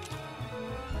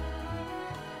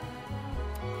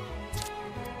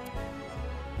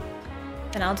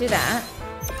 Then I'll do that.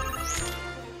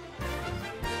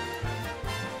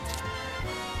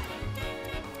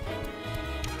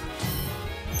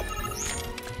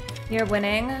 You're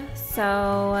winning,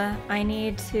 so I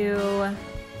need to...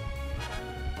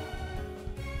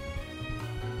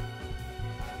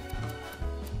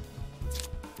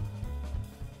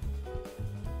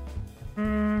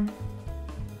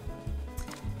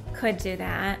 Could do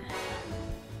that.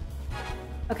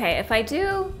 Okay, if I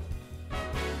do...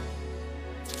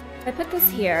 If I put this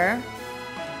here,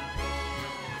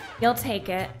 you'll take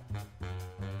it.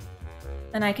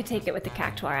 And I could take it with the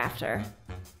cactuar after.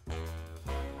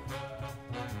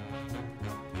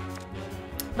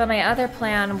 But my other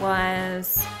plan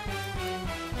was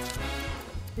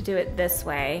to do it this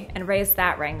way and raise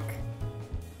that rank.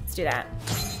 Let's do that.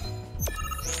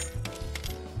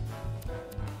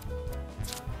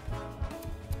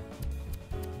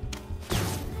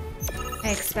 I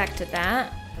expected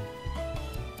that.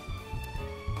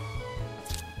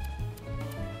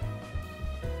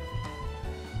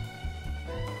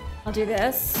 I'll do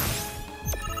this.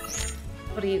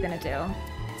 What are you gonna do?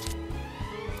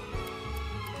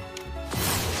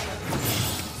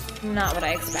 Not what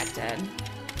I expected.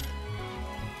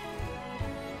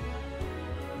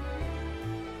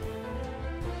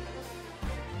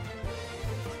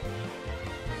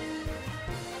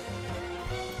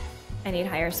 I need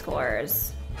higher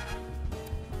scores.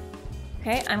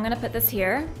 Okay, I'm gonna put this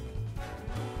here.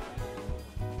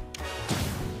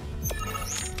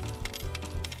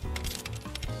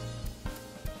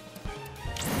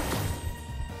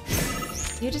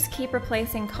 You just keep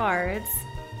replacing cards.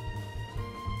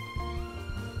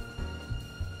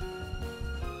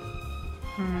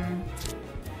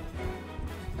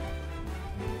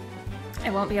 I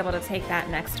won't be able to take that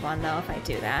next one though if I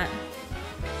do that.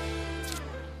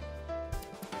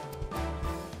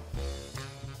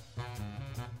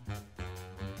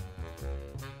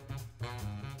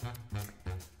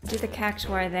 Do the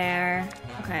cactuar there.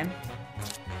 Okay.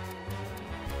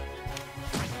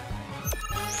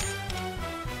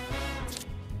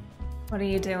 What are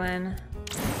you doing?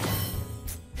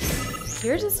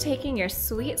 You're just taking your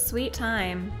sweet, sweet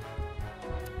time.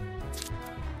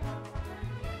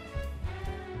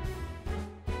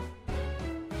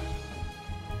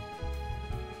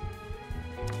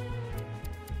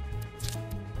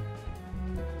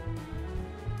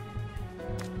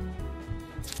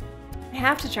 I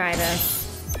have to try this.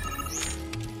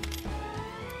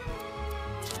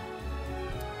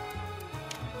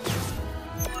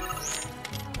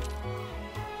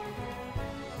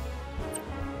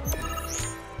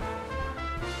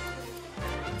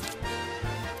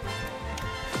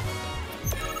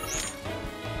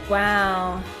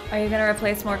 Wow. Are you gonna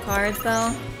replace more cards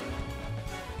though?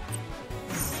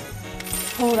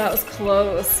 Oh, that was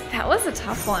close. That was a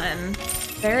tough one.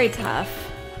 Very tough.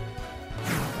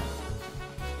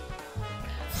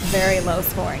 Very low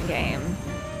scoring game.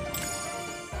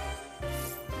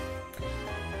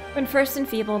 When first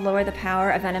enfeebled, lower the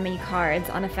power of enemy cards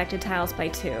on affected tiles by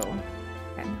 2.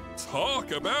 Okay.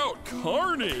 Talk about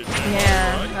carnage!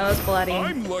 Yeah, right? that was bloody.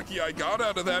 I'm lucky I got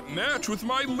out of that match with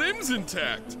my limbs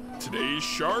intact. Today's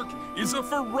shark is a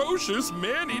ferocious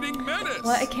man-eating menace.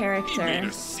 What a character. He made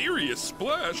a serious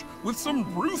splash with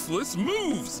some ruthless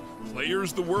moves.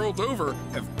 Players the world over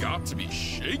have got to be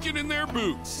shaken in their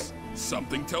boots.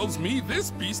 Something tells me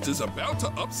this beast is about to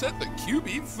upset the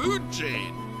QB food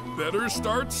chain. Better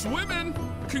start swimming.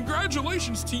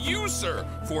 Congratulations to you, sir,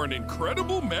 for an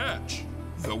incredible match.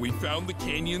 Though we found the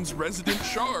canyon's resident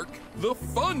shark, the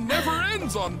fun never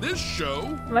ends on this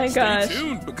show. My gosh. Stay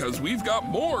tuned because we've got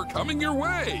more coming your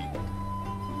way.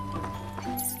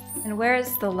 And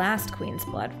where's the last Queen's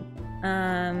Blood?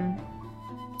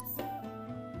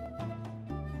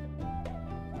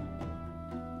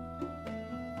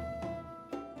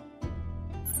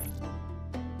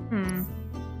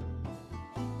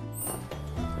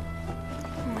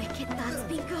 Wicked thoughts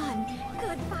begun.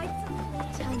 Good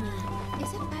vibes. Tell me,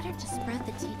 is it better to spread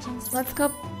the teachings? Let's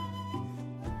go.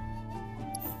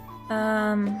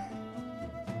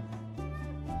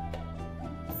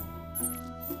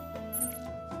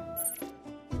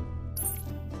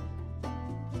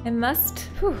 It must.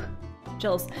 Whew,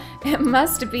 Jules. It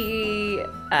must be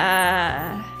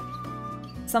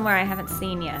somewhere I haven't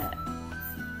seen yet.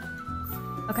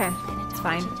 Okay, it's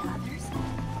fine.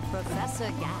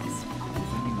 Professor Gast.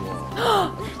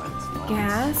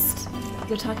 Gast?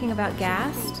 You're talking about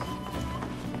Gast?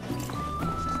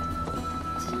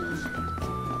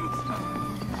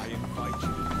 I invite you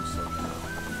to do so now.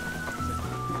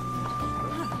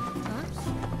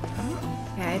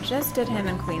 Okay, I just did him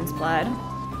in Queen's Blood.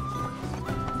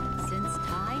 Since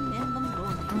time in the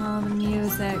morning. Oh, the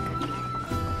music.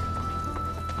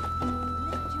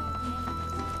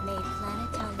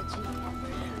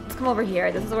 Let's come over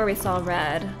here. This is where we saw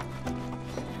Red.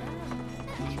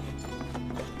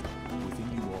 Within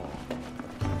you all.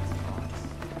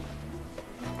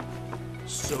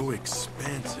 So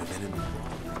expansive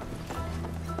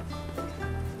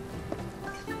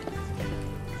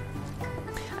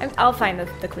and I'll find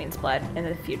the Queen's Blood in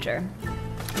the future.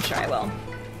 I'm sure I will.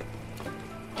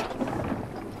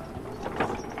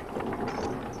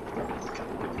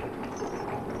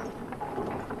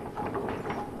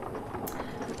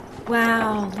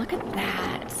 Wow, look at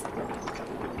that.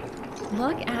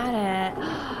 Look at it.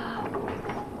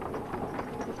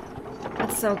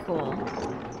 That's so cool.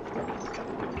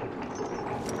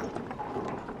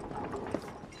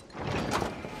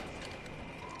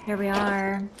 Here we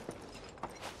are.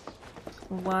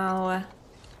 Wow.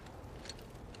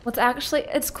 What's actually,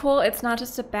 it's cool, it's not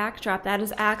just a backdrop, that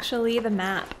is actually the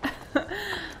map.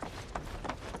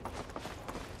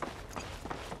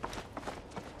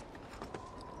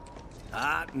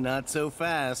 Not so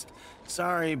fast.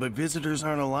 Sorry, but visitors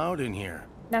aren't allowed in here.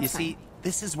 That's you see,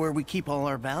 this is where we keep all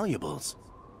our valuables.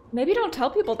 Maybe don't tell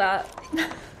people that.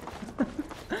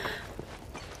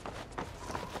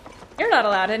 You're not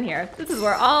allowed in here. This is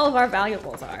where all of our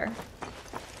valuables are.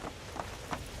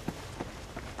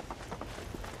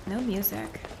 No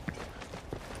music.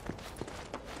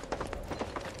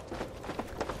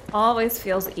 Always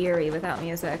feels eerie without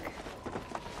music.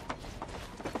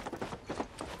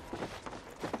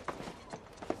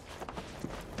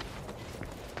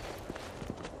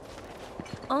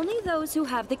 Only those who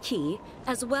have the key,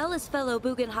 as well as fellow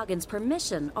Bugenhagen's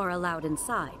permission, are allowed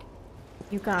inside.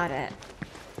 You got it.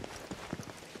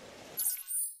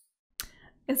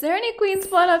 Is there any Queen's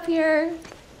Blood up here?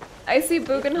 I see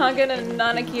Bugenhagen and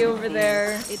Nanaki over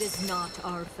there. It is not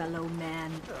our fellow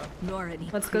man, nor any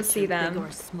Let's go see them. big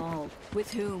or small,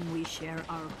 with whom we share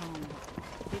our home.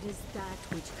 It is that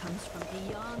which comes from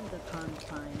beyond the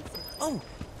confines. Oh,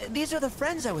 these are the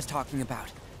friends I was talking about.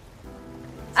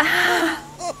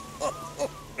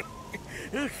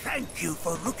 Thank you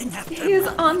for looking after He's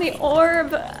on the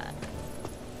orb.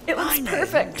 It looks My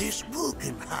perfect. name is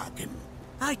Bugenhagen.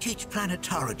 I teach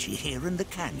planetology here in the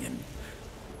canyon.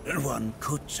 One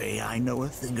could say I know a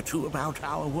thing or two about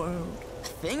our world. A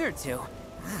thing or two?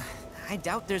 I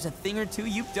doubt there's a thing or two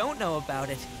you don't know about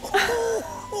it.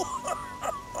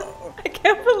 I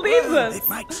can't believe this. It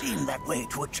might seem that way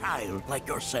to a child like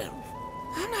yourself.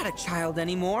 I'm not a child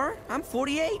anymore. I'm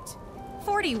 48.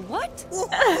 40 what?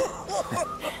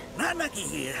 Nanaki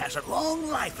here has a long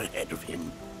life ahead of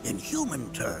him. In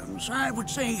human terms, I would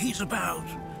say he's about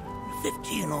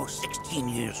 15 or 16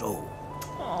 years old.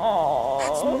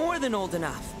 That's more than old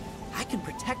enough. I can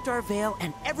protect our Veil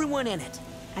and everyone in it.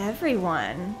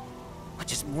 Everyone?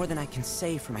 Which is more than I can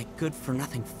say for my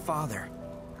good-for-nothing father.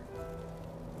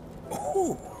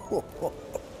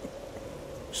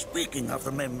 Speaking of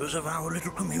the members of our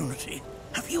little community,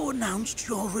 have you announced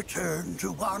your return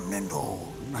to one and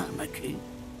all, Nanaki?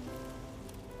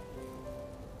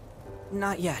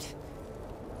 Not yet.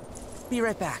 Be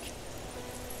right back.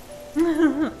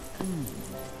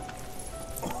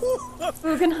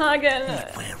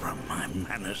 Bugenhagen. Where are my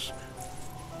manners?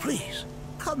 Please,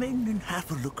 come in and have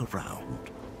a look around.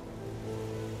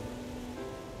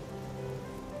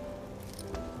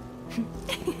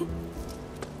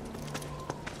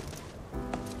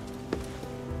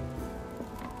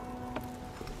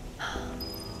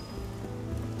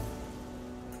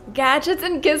 Gadgets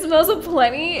and gizmos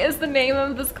aplenty is the name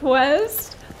of this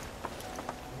quest.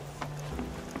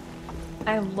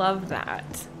 I love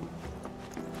that.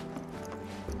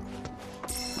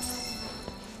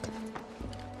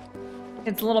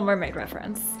 It's a Little Mermaid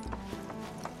reference.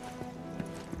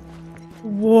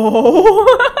 Whoa!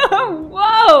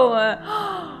 Whoa!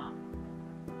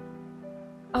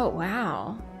 Oh,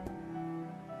 wow.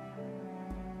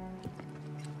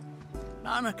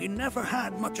 Nanaki never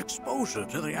had much exposure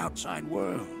to the outside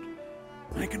world.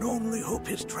 I can only hope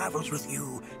his travels with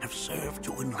you have served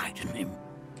to enlighten him.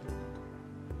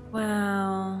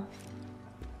 Wow.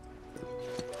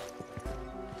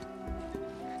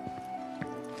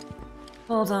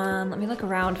 Hold on, let me look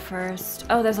around first.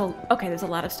 Oh, there's a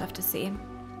lot of stuff to see.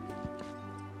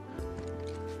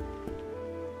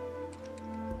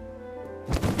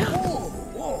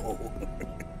 Whoa!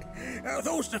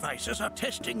 Those devices are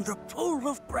testing the pull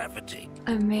of gravity.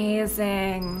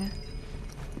 Amazing.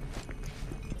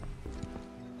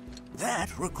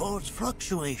 That records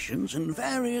fluctuations in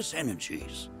various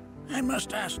energies. I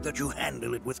must ask that you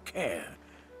handle it with care.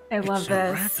 I love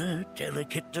this. It's a rather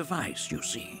delicate device, you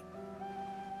see.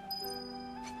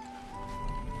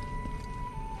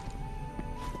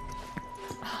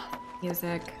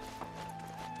 Music.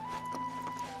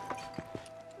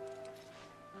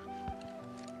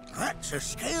 That's a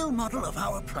scale model of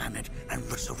our planet and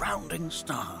the surrounding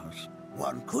stars.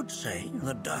 One could say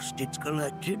the dust it's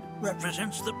collected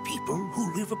represents the people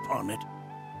who live upon it.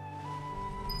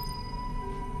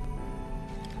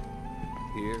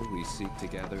 Here we seek to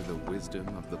gather the wisdom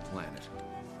of the planet.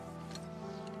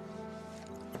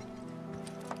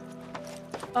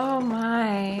 Oh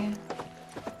my.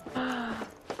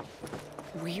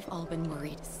 We've all been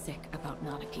worried sick about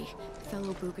Nanaki,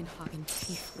 fellow Bugenhagen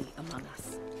chiefly among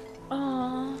us.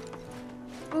 Aww.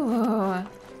 Ooh.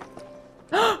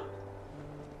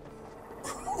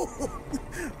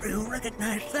 You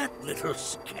recognize that little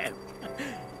scamp?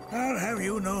 I'll have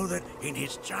you know that in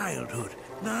his childhood,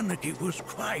 Nanaki was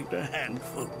quite a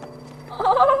handful.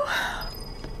 Oh.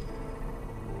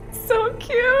 So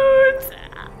cute.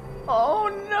 Oh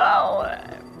no.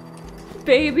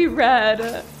 Baby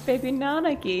Red. Baby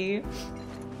Nanaki.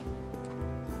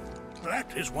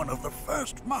 That is one of the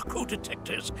first Mako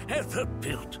detectors ever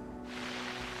built.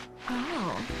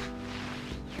 Oh.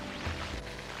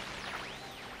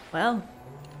 Well.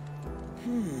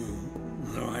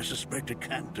 Though I suspect it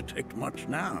can't detect much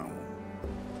now.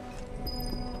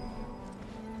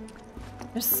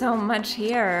 There's so much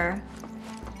here.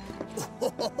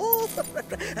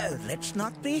 Let's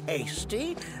not be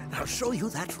hasty. I'll show you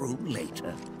that room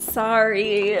later.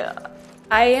 Sorry.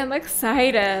 I am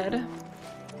excited.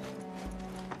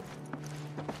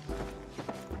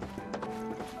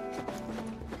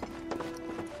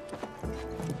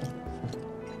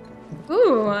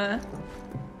 Ooh.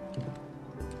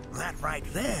 That right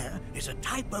there is a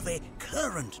type of a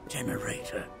current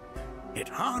generator. It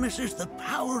harnesses the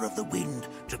power of the wind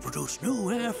to produce new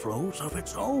airflows of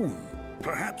its own.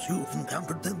 Perhaps you've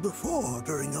encountered them before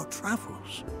during your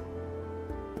travels.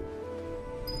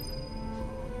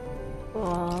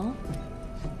 Cool.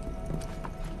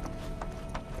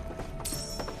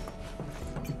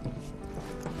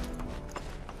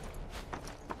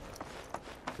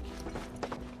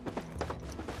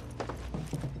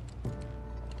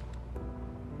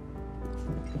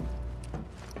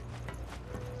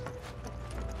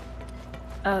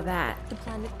 Oh, that. The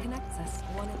planet connects us,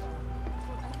 one and all.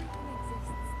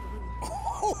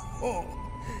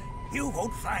 You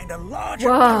won't find a larger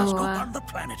Whoa. telescope on the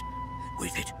planet.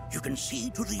 With it, you can see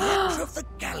to the edge of the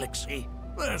galaxy.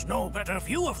 There's no better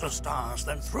view of the stars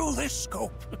than through this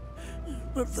scope.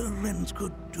 But the lens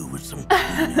could do with some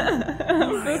cleaning.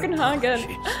 Bugenhagen.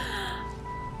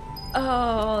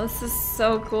 Oh, this is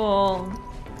so cool.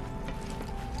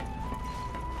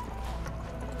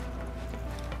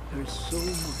 There is so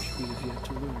much we have yet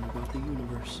to learn about the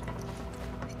universe.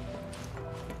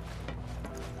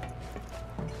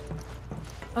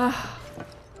 Ah.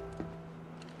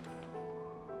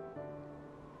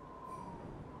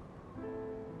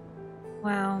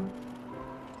 Wow.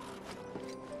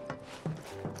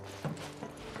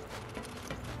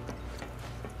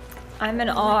 I'm in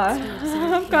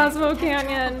awe of Cosmo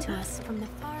Canyon. To us from the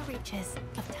far reaches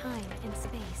of time and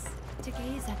space. To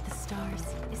gaze at the stars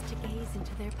is to gaze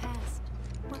into their past,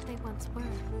 what they once were,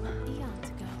 eons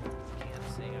ago.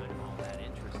 Can't say I'm all that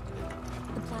interested.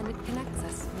 The planet connects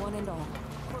us, one and all.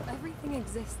 For everything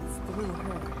exists through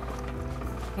her.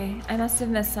 Okay, I must have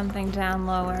missed something down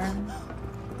lower.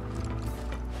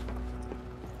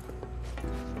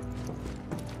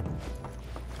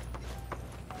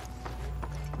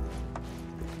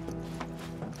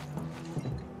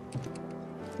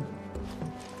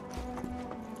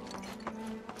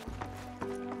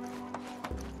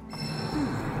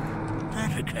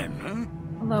 That again,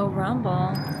 huh? Low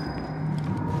rumble.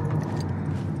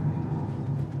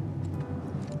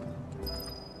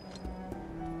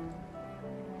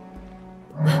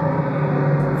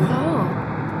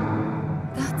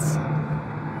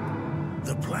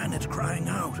 The planet crying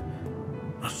out.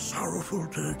 A sorrowful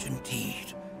dirge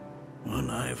indeed. One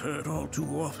I've heard all too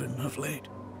often of late.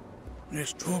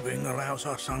 This tubing allows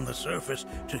us on the surface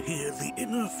to hear the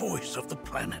inner voice of the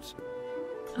planet.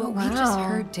 What we just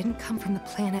heard didn't come from the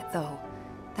planet, though.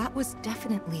 That was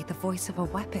definitely the voice of a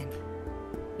weapon.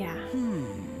 Yeah.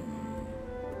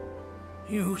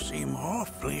 You seem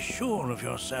awfully sure of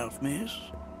yourself, miss.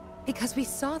 Because we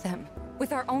saw them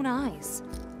with our own eyes.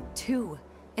 2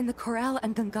 in the Corral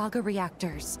and Gongaga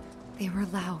reactors. They were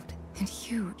loud and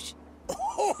huge.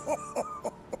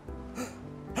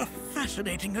 A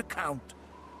fascinating account,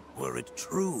 were it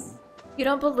true. You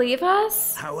don't believe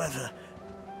us? However,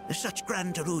 such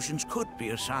grand delusions could be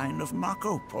a sign of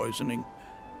Mako poisoning.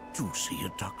 Do see a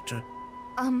doctor.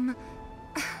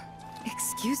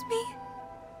 Excuse me?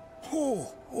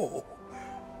 Oh.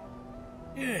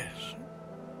 Yes.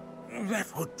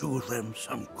 That would do them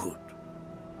some good.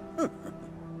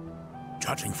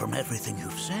 Judging from everything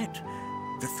you've said,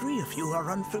 the 3 of you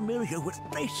are unfamiliar with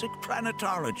basic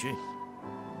planetology.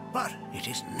 But it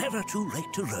is never too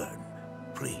late to learn.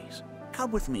 Please,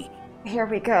 come with me. Here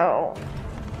we go.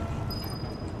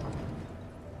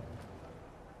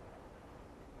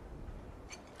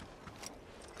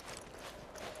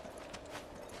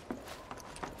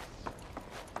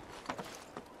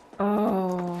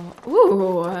 Oh,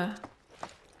 ooh.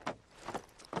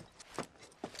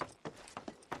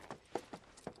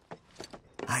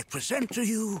 I present to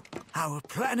you our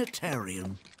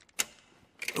planetarium.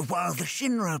 While the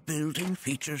Shinra building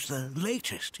features the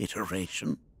latest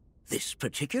iteration, this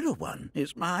particular one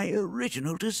is my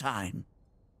original design.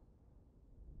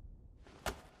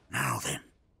 Now then,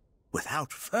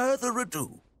 without further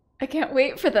ado... I can't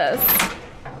wait for this.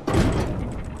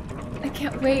 I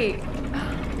can't wait.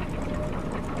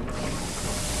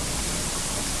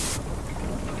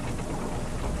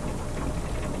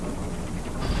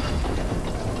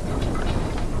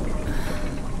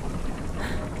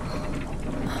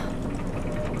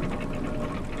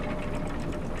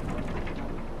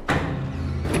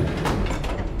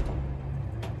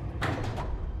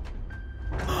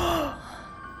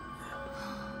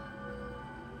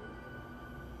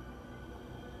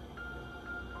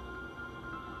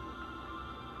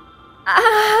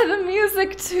 The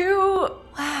music too.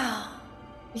 Wow.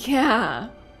 Yeah.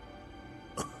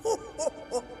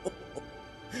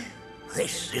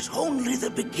 This is only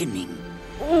the beginning.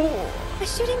 Ooh. A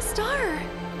shooting star.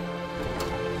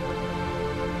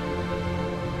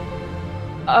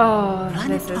 Oh,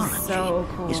 this is so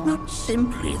cool. It's not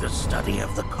simply the study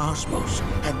of the cosmos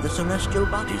and the celestial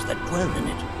bodies that dwell in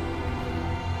it.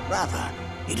 Rather,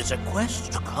 it is a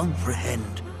quest to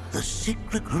comprehend the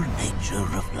cyclical nature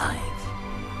of life.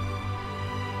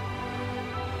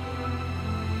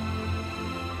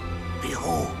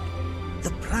 Behold, the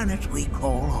planet we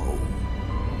call home.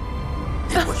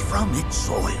 It was from its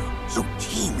soil, so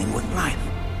teeming with life,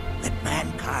 that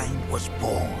mankind was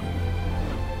born.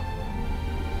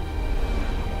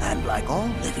 And like all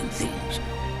living things,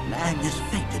 man is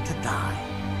fated to die.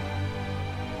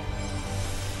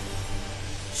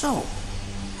 So,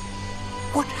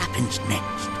 what happens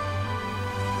next?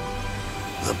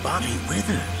 The body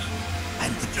withers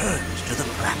and returns to the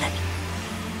planet.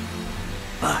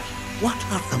 But what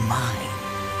of the mind,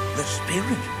 the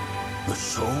spirit, the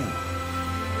soul?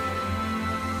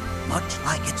 Much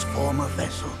like its former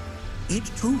vessel, it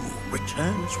too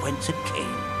returns whence it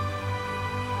came.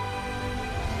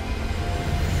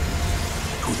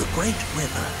 To the great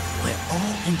river where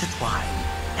all intertwine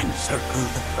and circle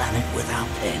the planet without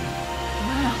end.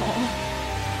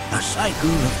 Wow. A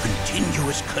cycle of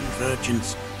continuous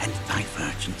convergence and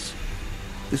divergence.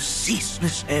 The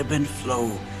ceaseless ebb and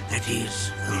flow that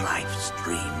is the life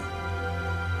stream.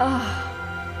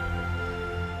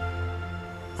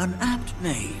 An apt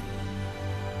name.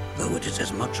 though it is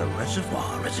as much a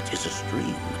reservoir as it is a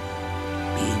stream,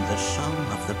 being the sum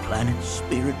of the planet's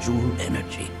spiritual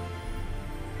energy.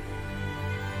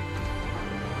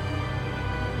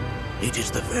 It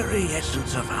is the very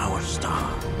essence of our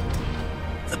star,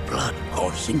 the blood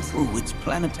coursing through its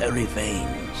planetary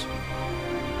veins.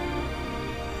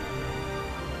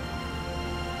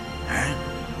 And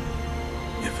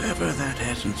if ever that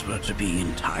essence were to be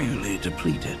entirely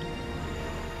depleted...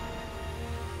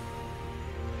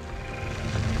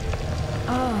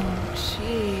 Oh,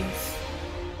 jeez.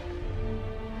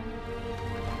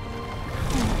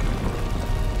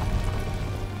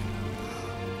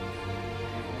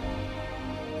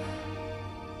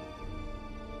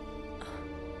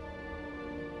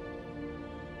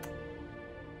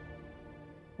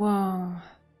 Whoa.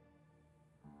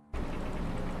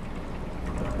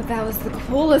 But that was the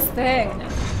coolest thing.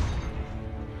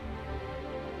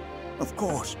 Of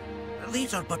course,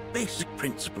 these are but basic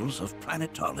principles of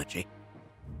planetology.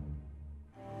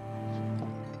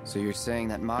 So you're saying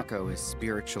that Mako is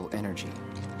spiritual energy,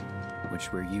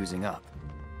 which we're using up?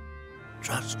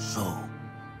 Just so.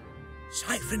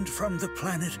 Siphoned from the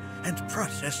planet and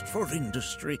processed for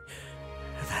industry,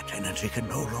 that energy can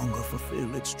no longer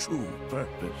fulfill its true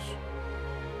purpose.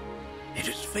 It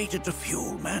is fated to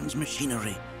fuel man's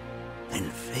machinery, then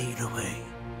fade away.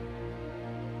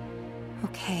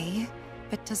 Okay,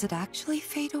 but does it actually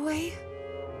fade away?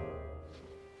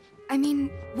 I mean,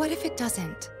 what if it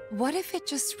doesn't? What if it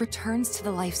just returns to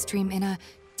the life stream in a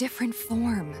different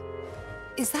form?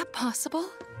 Is that possible?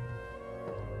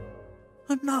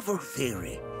 A novel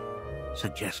theory,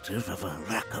 suggestive of a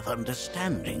lack of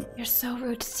understanding. You're so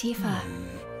rude to Tifa.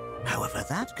 However,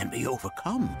 that can be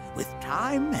overcome with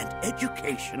time and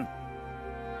education.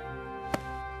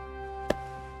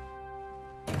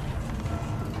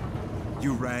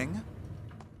 You rang?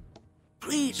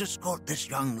 Please escort this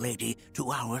young lady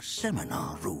to our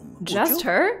seminar room. Just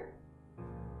her?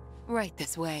 Right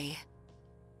this way.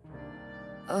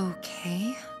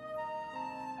 Okay.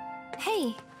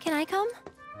 Hey, can I come?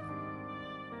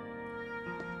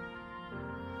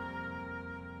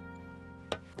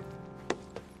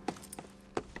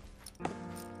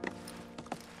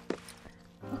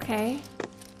 Okay.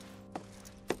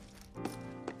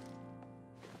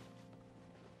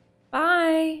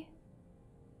 Bye.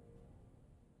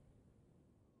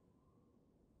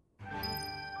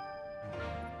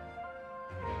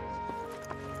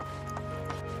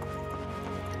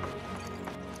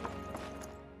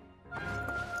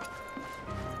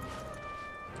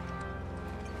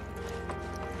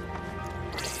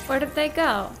 Where did they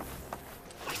go?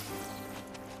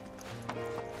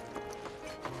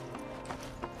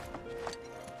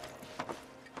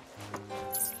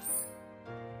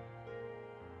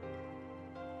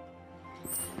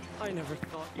 I never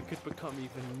thought you could become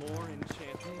even more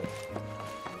enchanting.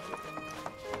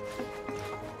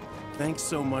 Thanks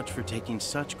so much for taking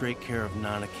such great care of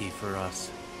Nanaki for us.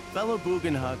 Fellow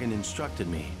Bugenhagen instructed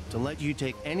me to let you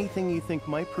take anything you think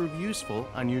might prove useful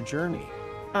on your journey.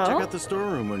 Oh? Check out the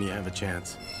storeroom when you have a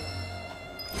chance.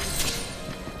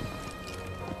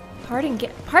 Parting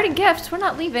gift. We're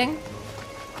not leaving.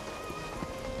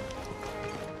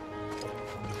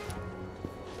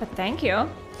 But thank you.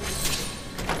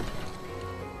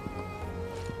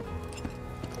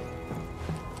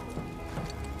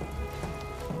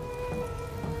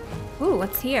 Ooh,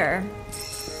 what's here?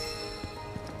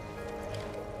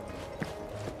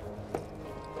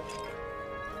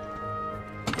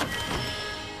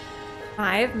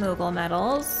 Five Moogle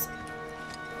medals.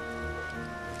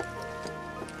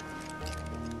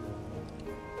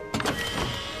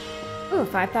 Ooh,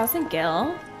 5,000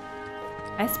 gil.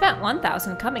 I spent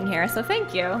 1,000 coming here, so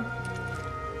thank you.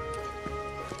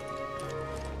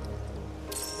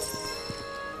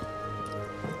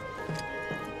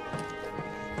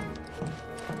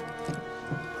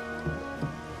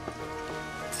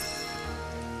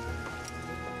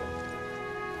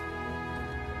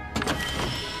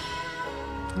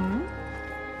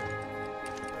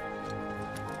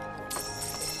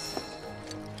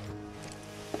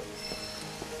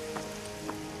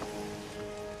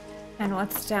 And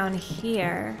what's down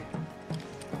here?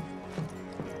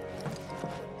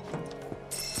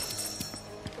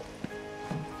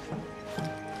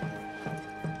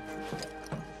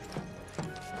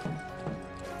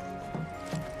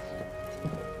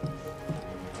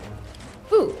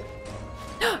 Ooh.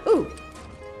 Ooh.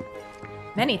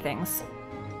 Many things.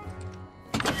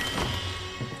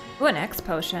 Ooh, an X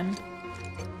potion.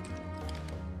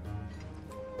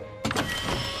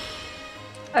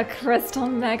 A crystal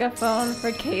megaphone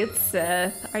for Kate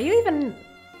Sith. Are you even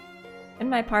in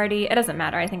my party? It doesn't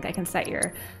matter. I think I can set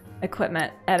your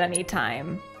equipment at any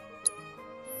time.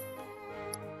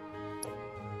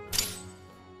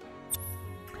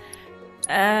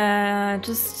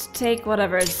 Just take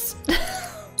whatever's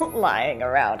lying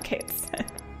around, Kate said.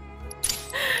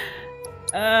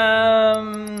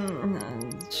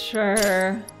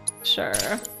 Sure.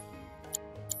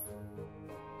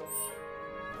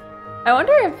 I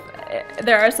wonder if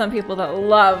there are some people that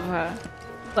love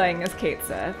playing as Kate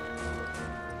Sith.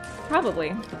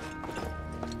 Probably.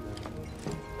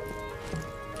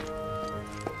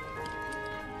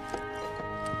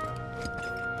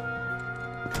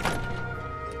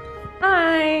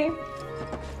 Hi!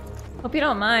 Hope you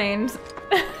don't mind.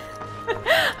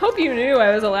 Hope you knew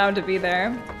I was allowed to be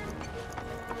there.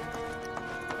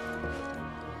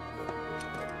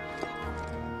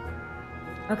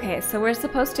 Okay, so we're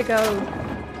supposed to go...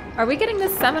 Are we getting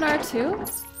this seminar too?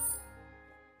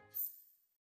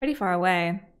 Pretty far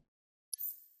away.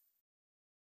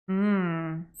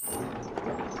 And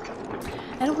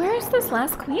where's this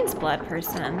last Queen's Blood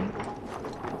person?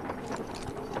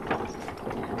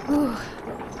 Whew.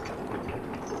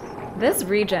 This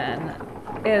region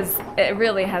it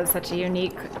really has such a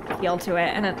unique feel to it,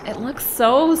 and it looks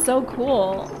so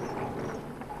cool.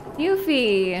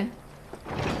 Yuffie!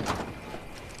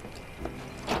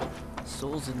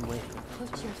 Souls in wait.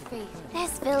 Put your faith.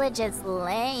 This village is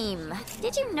lame.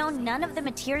 Did you know none of the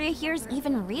materia here is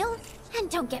even real? And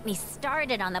don't get me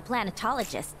started on the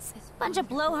planetologists. Bunch of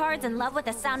blowhards in love with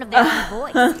the sound of their own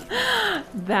voice.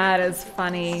 That is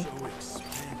funny.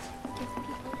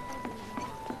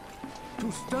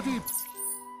 To study.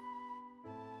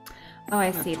 Oh,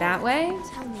 I see. That way?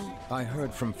 I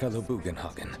heard from fellow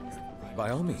Bugenhagen.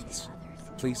 By all means,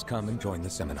 please come and join the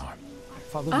seminar.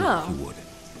 Follow me if you would.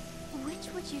 Which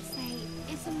would you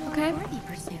say is a more Okay. worthy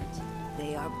pursuit?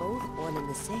 They are both one and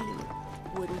the same.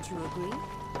 Wouldn't you agree?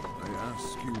 I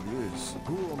ask you this: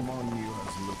 who among you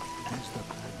has looked into the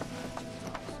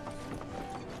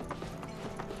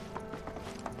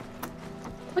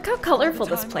Look how colorful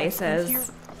this place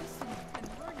is.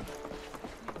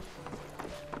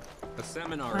 The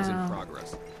seminar is in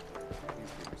progress.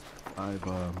 I've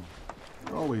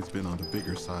always been on the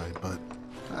bigger side, but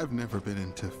I've never been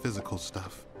into physical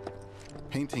stuff.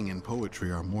 Painting and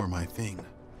poetry are more my thing.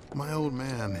 My old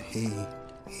man, he...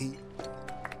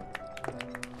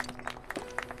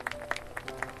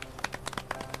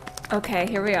 Okay,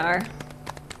 here we are.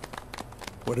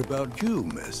 What about you,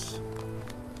 miss?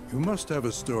 You must have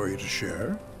a story to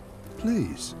share.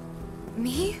 Please.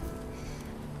 Me?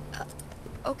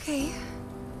 Okay.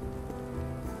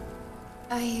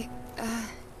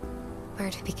 Where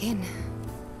to begin?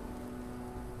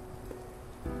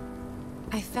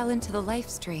 I fell into the life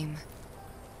stream.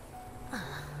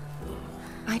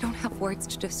 I don't have words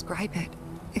to describe it,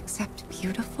 except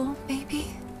beautiful,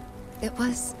 maybe? It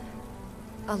was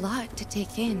a lot to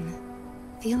take in.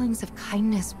 Feelings of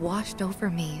kindness washed over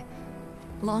me.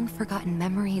 Long-forgotten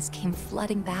memories came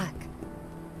flooding back.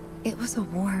 It was a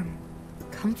warm,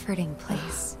 comforting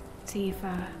place.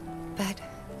 Tifa. But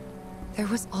there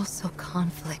was also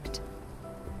conflict.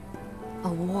 A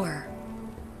war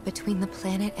between the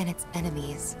planet and its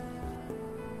enemies.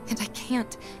 And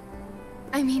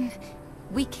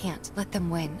we can't let them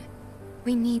win.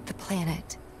 We need the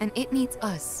planet, and it needs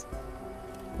us.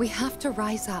 We have to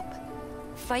rise up,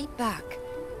 fight back,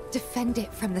 defend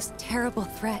it from this terrible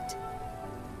threat.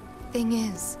 Thing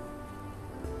is,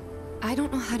 I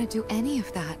don't know how to do any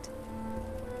of that.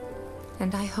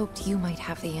 And I hoped you might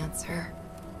have the answer.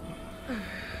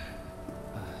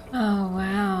 Oh,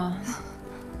 wow.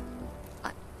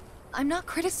 I'm not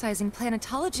criticizing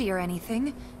planetology or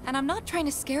anything, and I'm not trying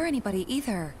to scare anybody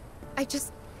either. I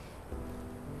just...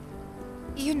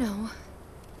 You know...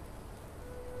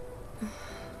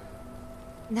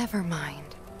 Never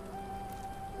mind.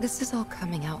 This is all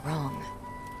coming out wrong.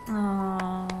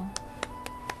 Aww.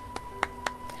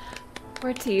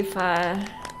 Poor Tifa.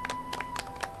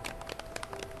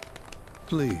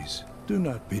 Please, do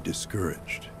not be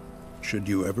discouraged. Should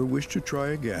you ever wish to try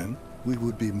again, we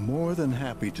would be more than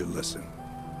happy to listen.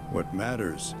 What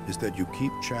matters is that you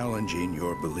keep challenging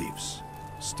your beliefs.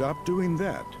 Stop doing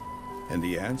that, and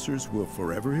the answers will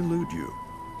forever elude you.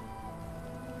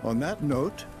 On that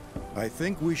note, I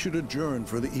think we should adjourn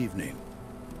for the evening.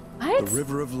 What? The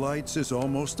River of Lights is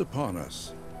almost upon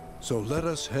us, so let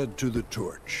us head to the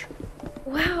torch.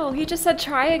 Wow, he just said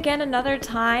try again another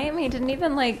time? He didn't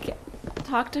even, like,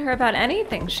 talk to her about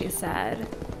anything she said.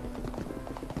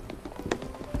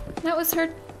 That was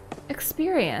her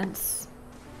experience.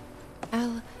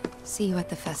 I'll see you at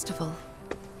the festival.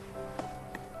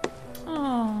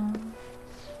 Oh.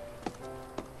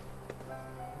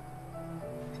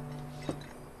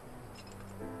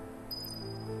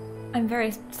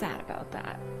 very sad about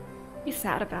that. Be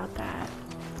sad about that.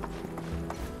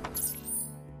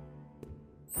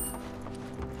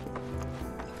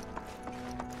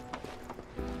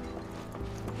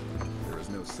 There is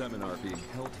no seminar being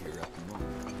held here at the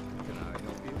moment. Can I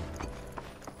help you?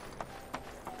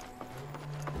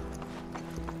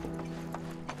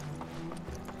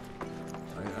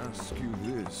 I ask you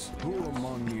this, who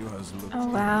among you has looked... Oh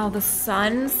wow, the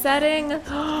sun setting?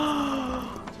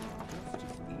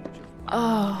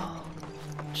 Oh,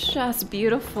 just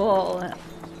beautiful.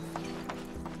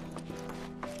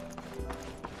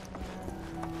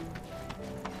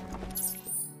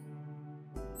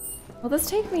 Will this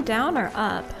take me down or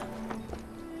up?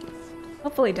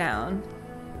 Hopefully down.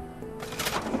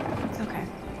 Okay.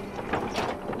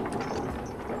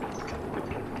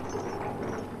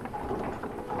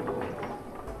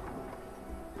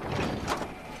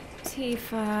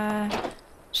 Tifa.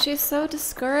 She's so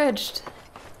discouraged.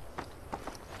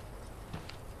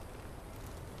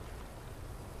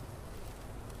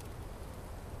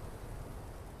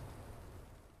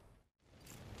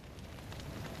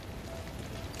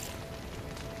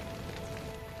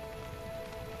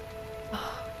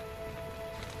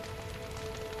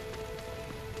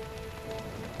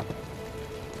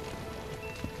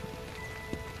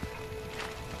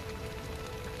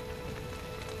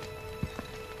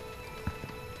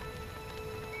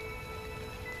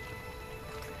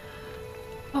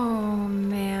 Oh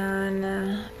man.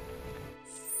 I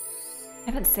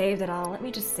haven't saved at all. Let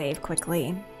me just save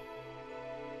quickly.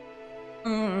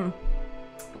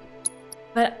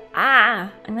 But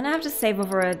I'm gonna have to save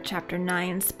over a chapter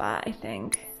 9 spot, I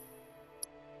think.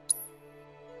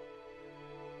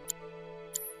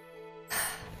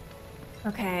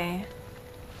 Okay.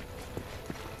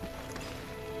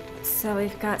 So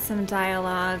we've got some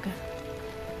dialogue.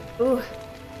 Ooh.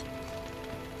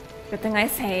 Good thing I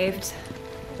saved.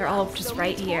 They're all just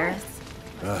right here.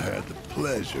 I had the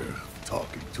pleasure of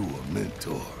talking to a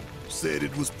mentor. Said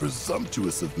it was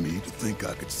presumptuous of me to think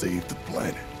I could save the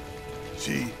planet.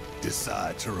 She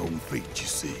decides her own fate, you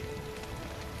see.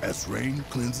 As rain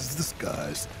cleanses the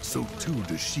skies, so too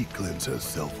does she cleanse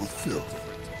herself of filth.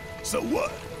 So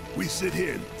what? We sit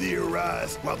here and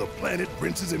theorize while the planet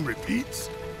rinses and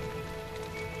repeats?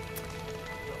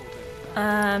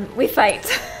 We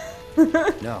fight.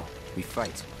 No, we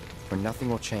fight. Or nothing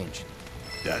will change.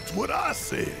 That's what I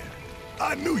said.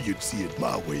 I knew you'd see it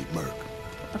my way, Merc.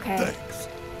 Okay. Thanks. I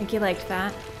think you liked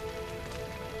that.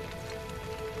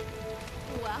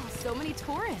 Wow, so many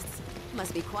tourists.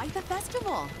 Must be quite the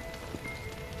festival.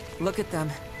 Look at them,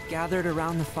 gathered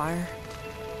around the fire.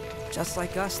 Just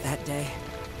like us that day.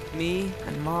 Me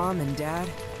and Mom and Dad.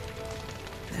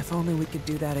 If only we could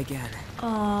do that again.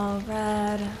 Oh,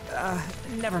 Red.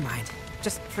 Never mind.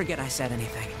 Just forget I said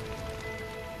anything.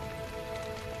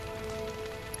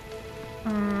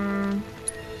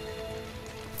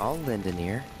 I'll lend an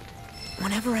ear.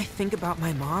 Whenever I think about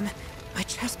my mom, my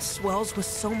chest swells with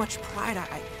so much pride,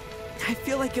 I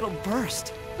feel like it'll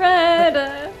burst. Red!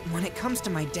 But when it comes to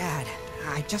my dad,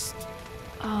 I just...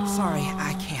 Oh. Sorry,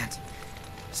 I can't.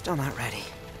 Still not ready.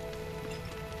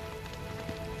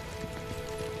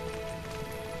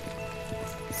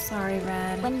 Sorry,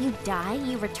 Red. When you die,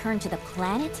 you return to the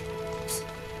planet?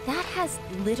 That has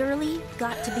literally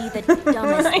got to be the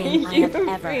dumbest thing I have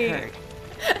ever heard.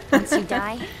 Once you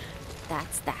die,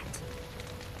 that's that.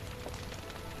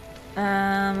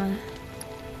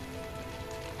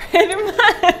 Pretty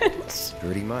much.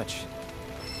 Pretty much.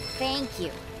 Thank you.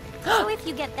 So if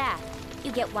you get that,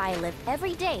 you get why I live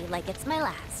every day like it's my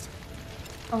last.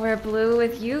 Oh, we're blue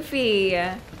with Yuffie.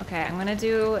 Okay, I'm gonna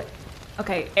do...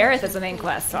 Okay, Aerith is the main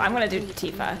quest, so I'm gonna do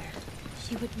Tifa.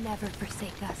 She would never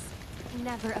forsake us,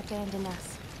 never abandon us.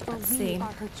 For Let's we see.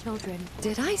 are her children.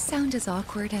 Did I sound as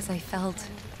awkward as I felt?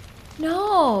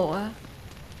 No.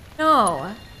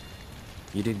 No.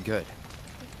 You did good.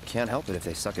 Can't help it if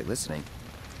they suck at listening.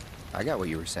 I got what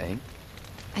you were saying.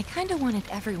 I kinda wanted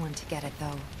everyone to get it,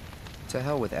 though. To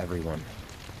hell with everyone.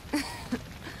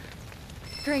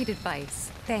 Great advice.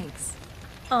 Thanks.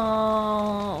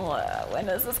 Oh, when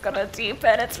is this gonna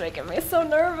deepen? It's making me so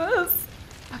nervous.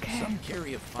 Okay. Some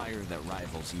carry a fire that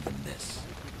rivals even this.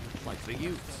 Like the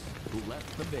youths who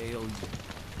left the Veil.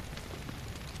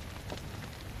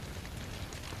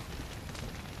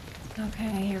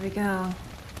 Okay, here we go.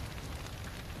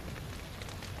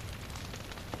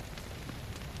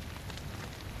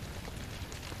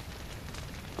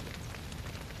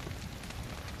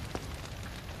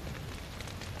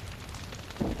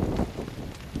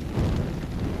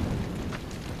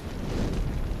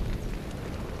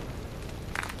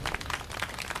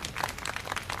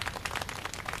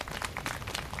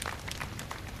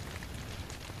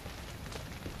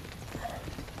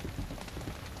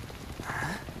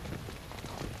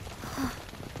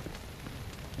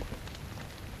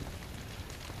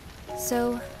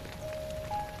 So,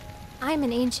 I'm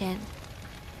an ancient.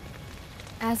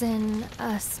 As in,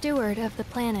 a steward of the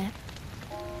planet.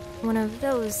 One of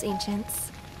those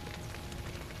ancients.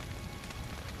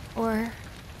 Or,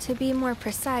 to be more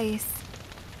precise,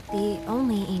 the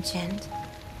only ancient.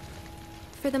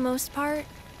 For the most part,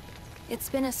 it's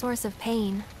been a source of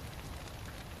pain.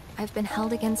 I've been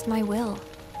held against my will.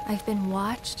 I've been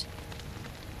watched.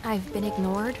 I've been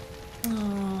ignored.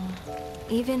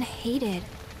 Even hated.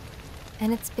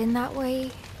 And it's been that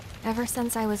way ever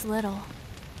since I was little.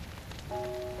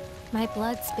 My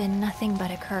blood's been nothing but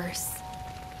a curse.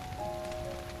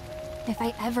 If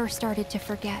I ever started to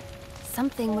forget,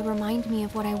 something would remind me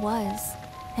of what I was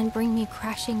and bring me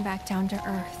crashing back down to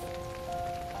Earth.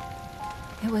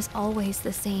 It was always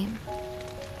the same.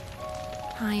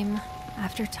 Time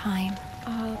after time.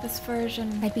 Oh, this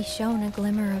version. I'd be shown a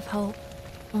glimmer of hope,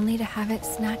 only to have it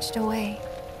snatched away.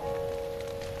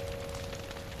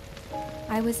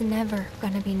 I was never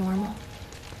gonna be normal.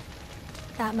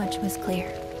 That much was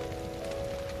clear.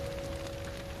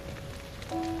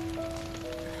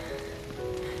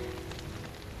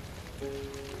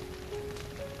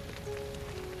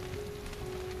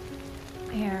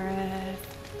 Aerith.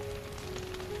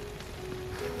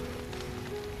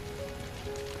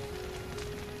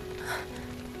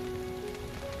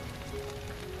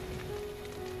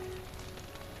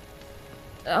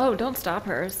 Oh, don't stop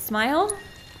her. Smile?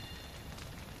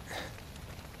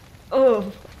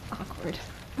 Oh, awkward.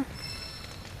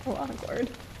 Oh, awkward.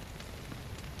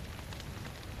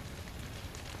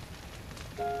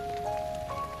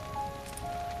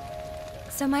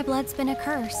 So my blood's been a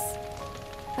curse.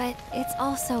 But it's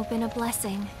also been a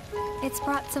blessing. It's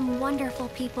brought some wonderful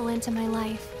people into my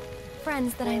life.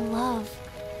 Friends that I love.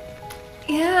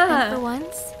 Yeah. And for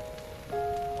once,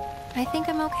 I think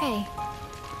I'm okay.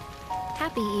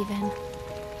 Happy even.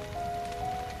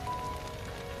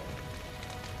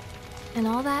 And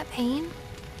all that pain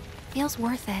feels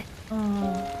worth it.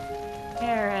 Oh,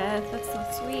 Aerith, that's so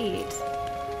sweet.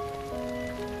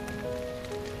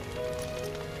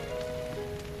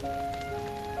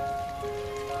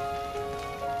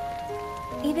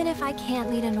 Even if I can't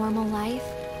lead a normal life,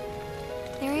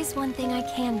 there is one thing I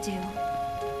can do.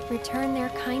 Return their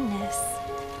kindness.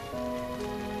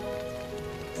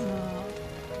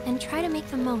 And try to make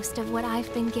the most of what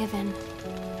I've been given.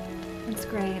 That's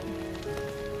great.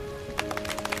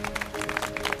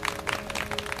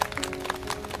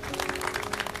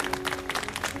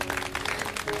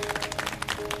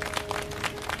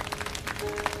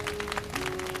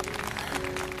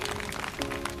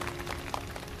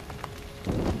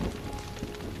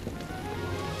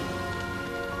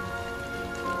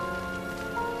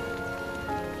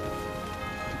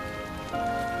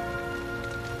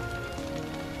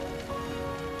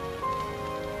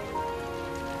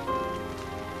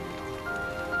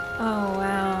 Oh,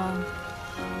 wow.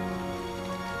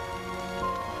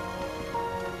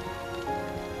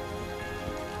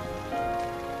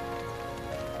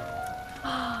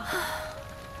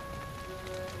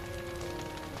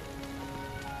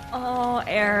 Oh,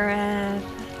 Aerith.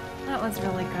 That was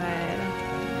really good.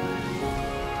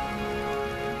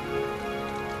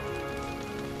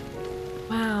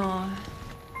 Wow.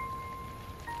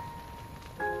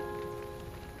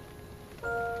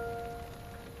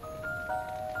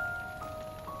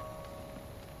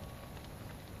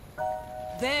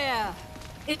 There!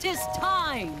 It is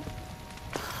time!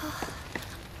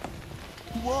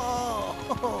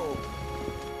 Whoa!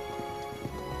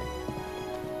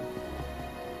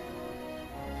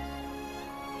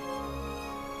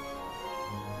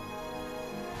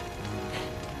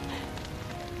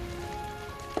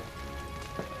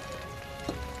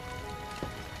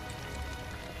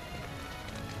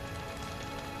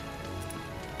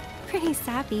 Pretty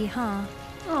sappy, huh?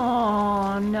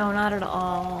 Oh, no, not at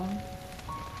all.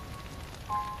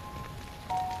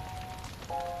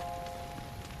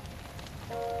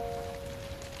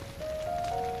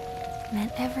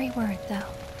 Meant every word, though.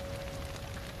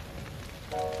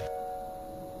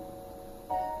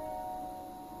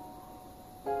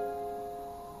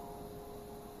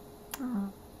 Oh,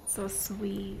 so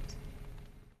sweet.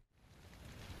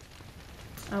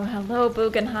 Oh, hello,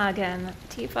 Bugenhagen.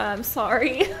 Tifa, I'm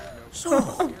sorry.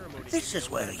 So, this is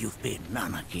where you've been,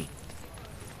 Nanaki.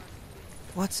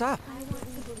 What's up?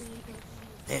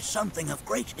 There's something of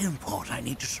great import I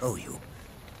need to show you.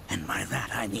 And by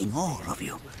that I mean all of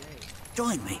you.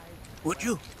 Join me, would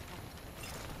you?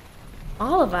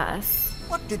 All of us?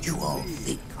 What did you all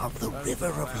think of the River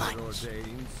of Lights?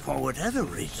 For whatever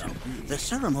reason, the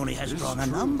ceremony has drawn a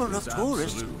number of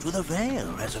tourists to the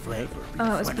Vale as of late.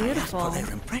 Oh, it was beautiful. When I ask for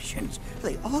their impressions,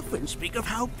 they often speak of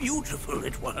how beautiful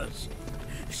it was.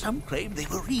 Some claim they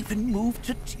were even moved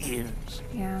to tears.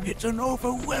 Yeah. It's an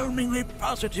overwhelmingly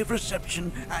positive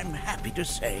reception, I'm happy to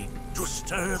say. To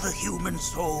stir the human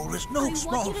soul is no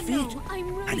small feat,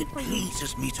 and it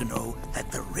pleases me to know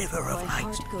that the River of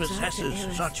Light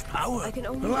possesses such power. I can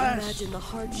only Alas, imagine the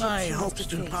hardship my she hopes must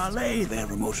to have faced. parlay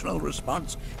their emotional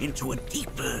response into a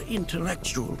deeper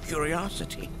intellectual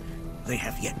curiosity. They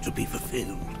have yet to be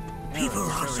fulfilled. People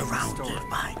are surrounded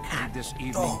by cats,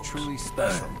 dogs,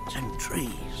 birds, and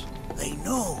trees. They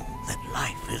know that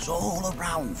life is all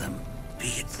around them, be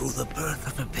it through the birth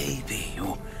of a baby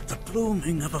or the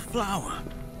blooming of a flower.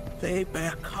 They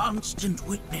bear constant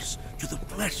witness to the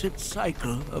blessed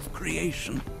cycle of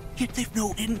creation, yet they've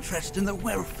no interest in the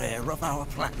welfare of our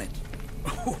planet.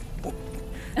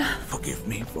 Forgive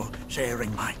me for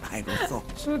sharing my idle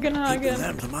thoughts. Keeping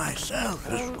them to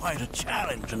myself is quite a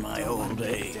challenge in my old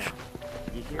age.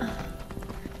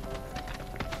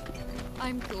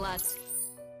 I'm glad.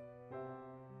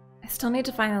 I still need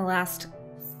to find the last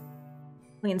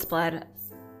Queen's Blood.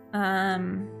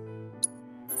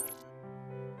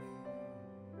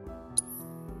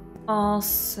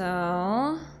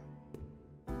 Also,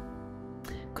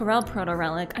 Corel Proto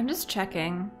Relic. I'm just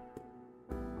checking.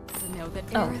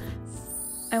 Oh,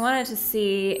 I wanted to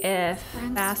see if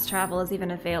fast travel is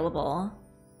even available.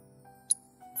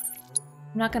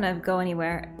 I'm not gonna go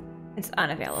anywhere. It's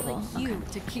unavailable. Like you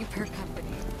to keep her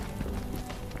company.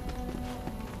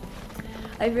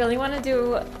 I really want to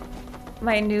do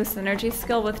my new synergy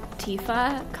skill with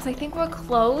Tifa, because I think we're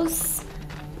close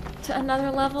to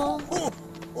another level.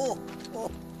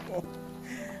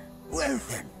 Well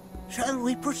then, shall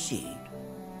we proceed?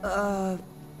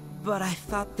 But I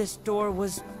thought this door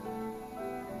was...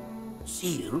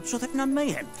 sealed so that none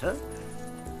may enter?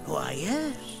 Why,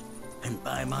 yes. And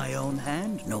by my own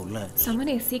hand, no less. So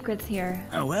many secrets here.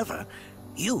 However,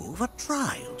 you've a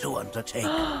trial to undertake.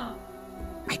 I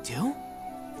do?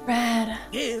 Red.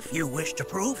 If you wish to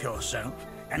prove yourself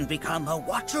and become a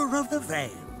Watcher of the Veil,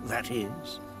 that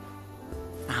is.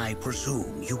 I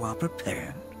presume you are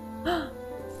prepared.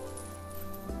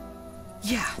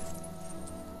 Yeah.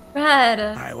 Red.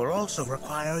 I will also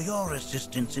require your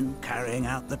assistance in carrying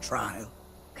out the trial.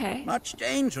 Okay. Much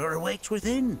danger awaits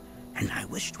within, and I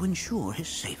wish to ensure his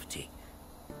safety.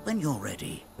 When you're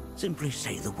ready, simply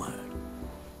say the word.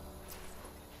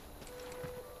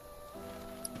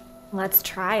 Let's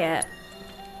try it.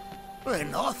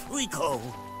 Then off we go.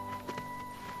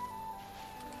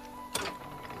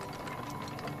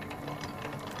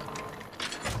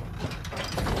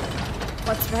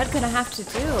 What's Red gonna have to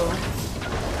do?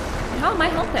 How am I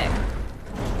helping?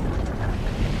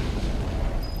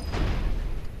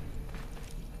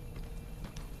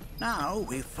 Now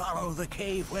we follow the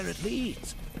cave where it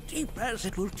leads, deep as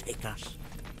it will take us.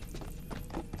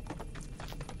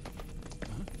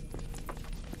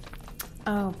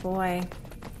 Oh boy.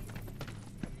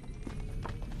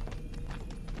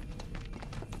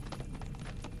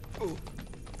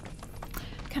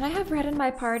 Can I have Red in my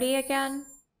party again?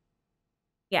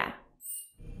 Yeah.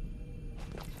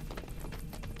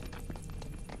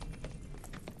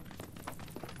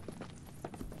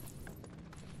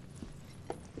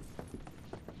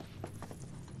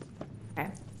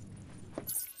 Okay.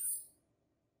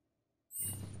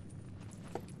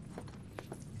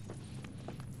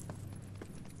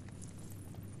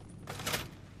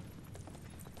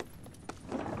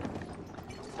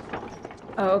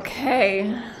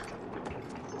 Okay.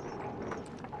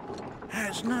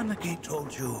 Has Nanaki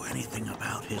told you anything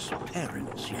about his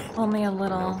parents yet? Only a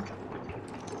little.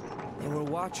 They were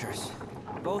Watchers,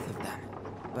 both of them.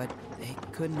 But they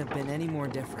couldn't have been any more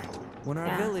different. When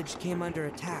our village came under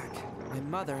attack, my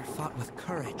mother fought with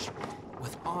courage,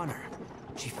 with honor.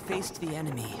 She faced the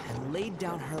enemy and laid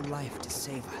down her life to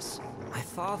save us. My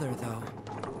father, though,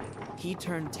 he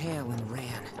turned tail and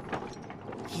ran.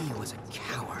 He was a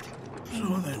coward.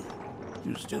 So then,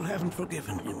 you still haven't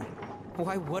forgiven him?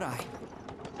 Why would I?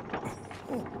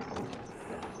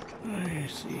 I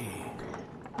see.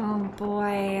 Oh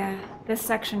boy. This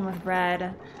section with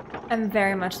Red. I'm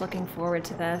very much looking forward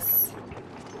to this.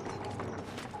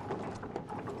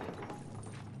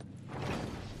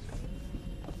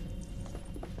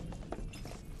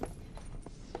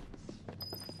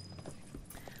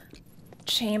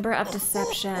 Chamber of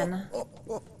Deception.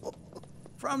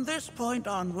 From this point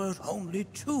onward, only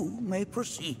two may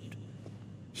proceed.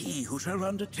 He who shall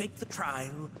undertake the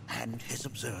trial and his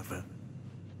observer.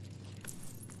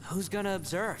 Who's gonna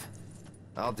observe?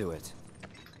 I'll do it.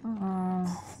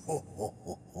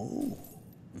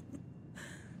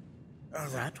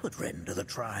 That would render the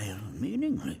trial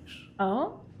meaningless.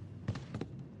 Oh?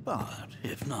 But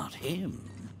if not him...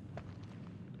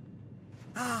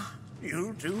 Ah,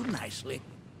 you'll do nicely.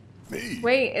 Me?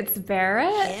 Wait, it's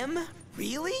Barrett? Him?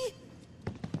 Really?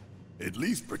 At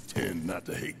least pretend not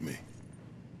to hate me.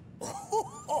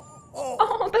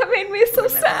 Oh, that made me so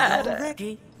sad.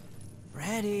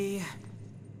 Ready.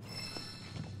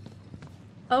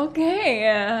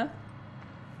 Okay.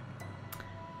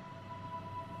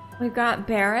 We've got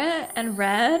Barrett and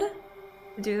Red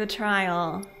to do the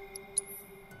trial.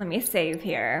 Let me save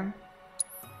here.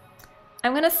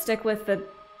 I'm gonna stick with the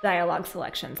dialogue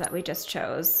selections that we just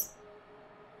chose.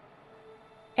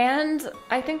 And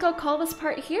I think I'll call this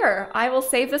part here. I will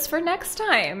save this for next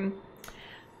time.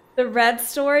 The Red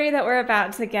story that we're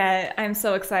about to get, I'm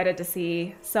so excited to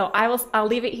see. So I'll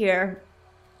leave it here.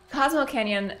 Cosmo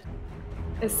Canyon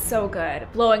is so good,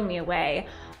 blowing me away.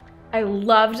 I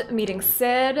loved meeting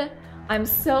Sid. I'm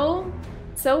so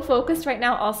focused right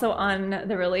now also on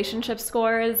the relationship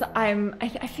scores. I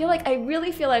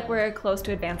really feel like we're close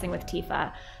to advancing with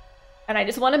Tifa. And I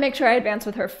just want to make sure I advance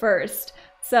with her first.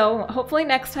 So hopefully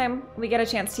next time we get a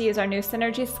chance to use our new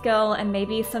synergy skill and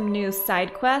maybe some new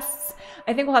side quests.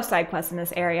 I think we'll have side quests in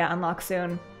this area unlock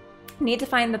soon. Need to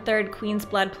find the third Queen's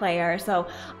Blood player, so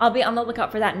I'll be on the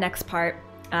lookout for that next part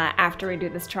after we do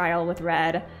this trial with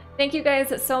Red. Thank you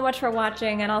guys so much for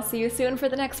watching, and I'll see you soon for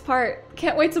the next part.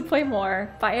 Can't wait to play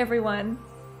more. Bye everyone.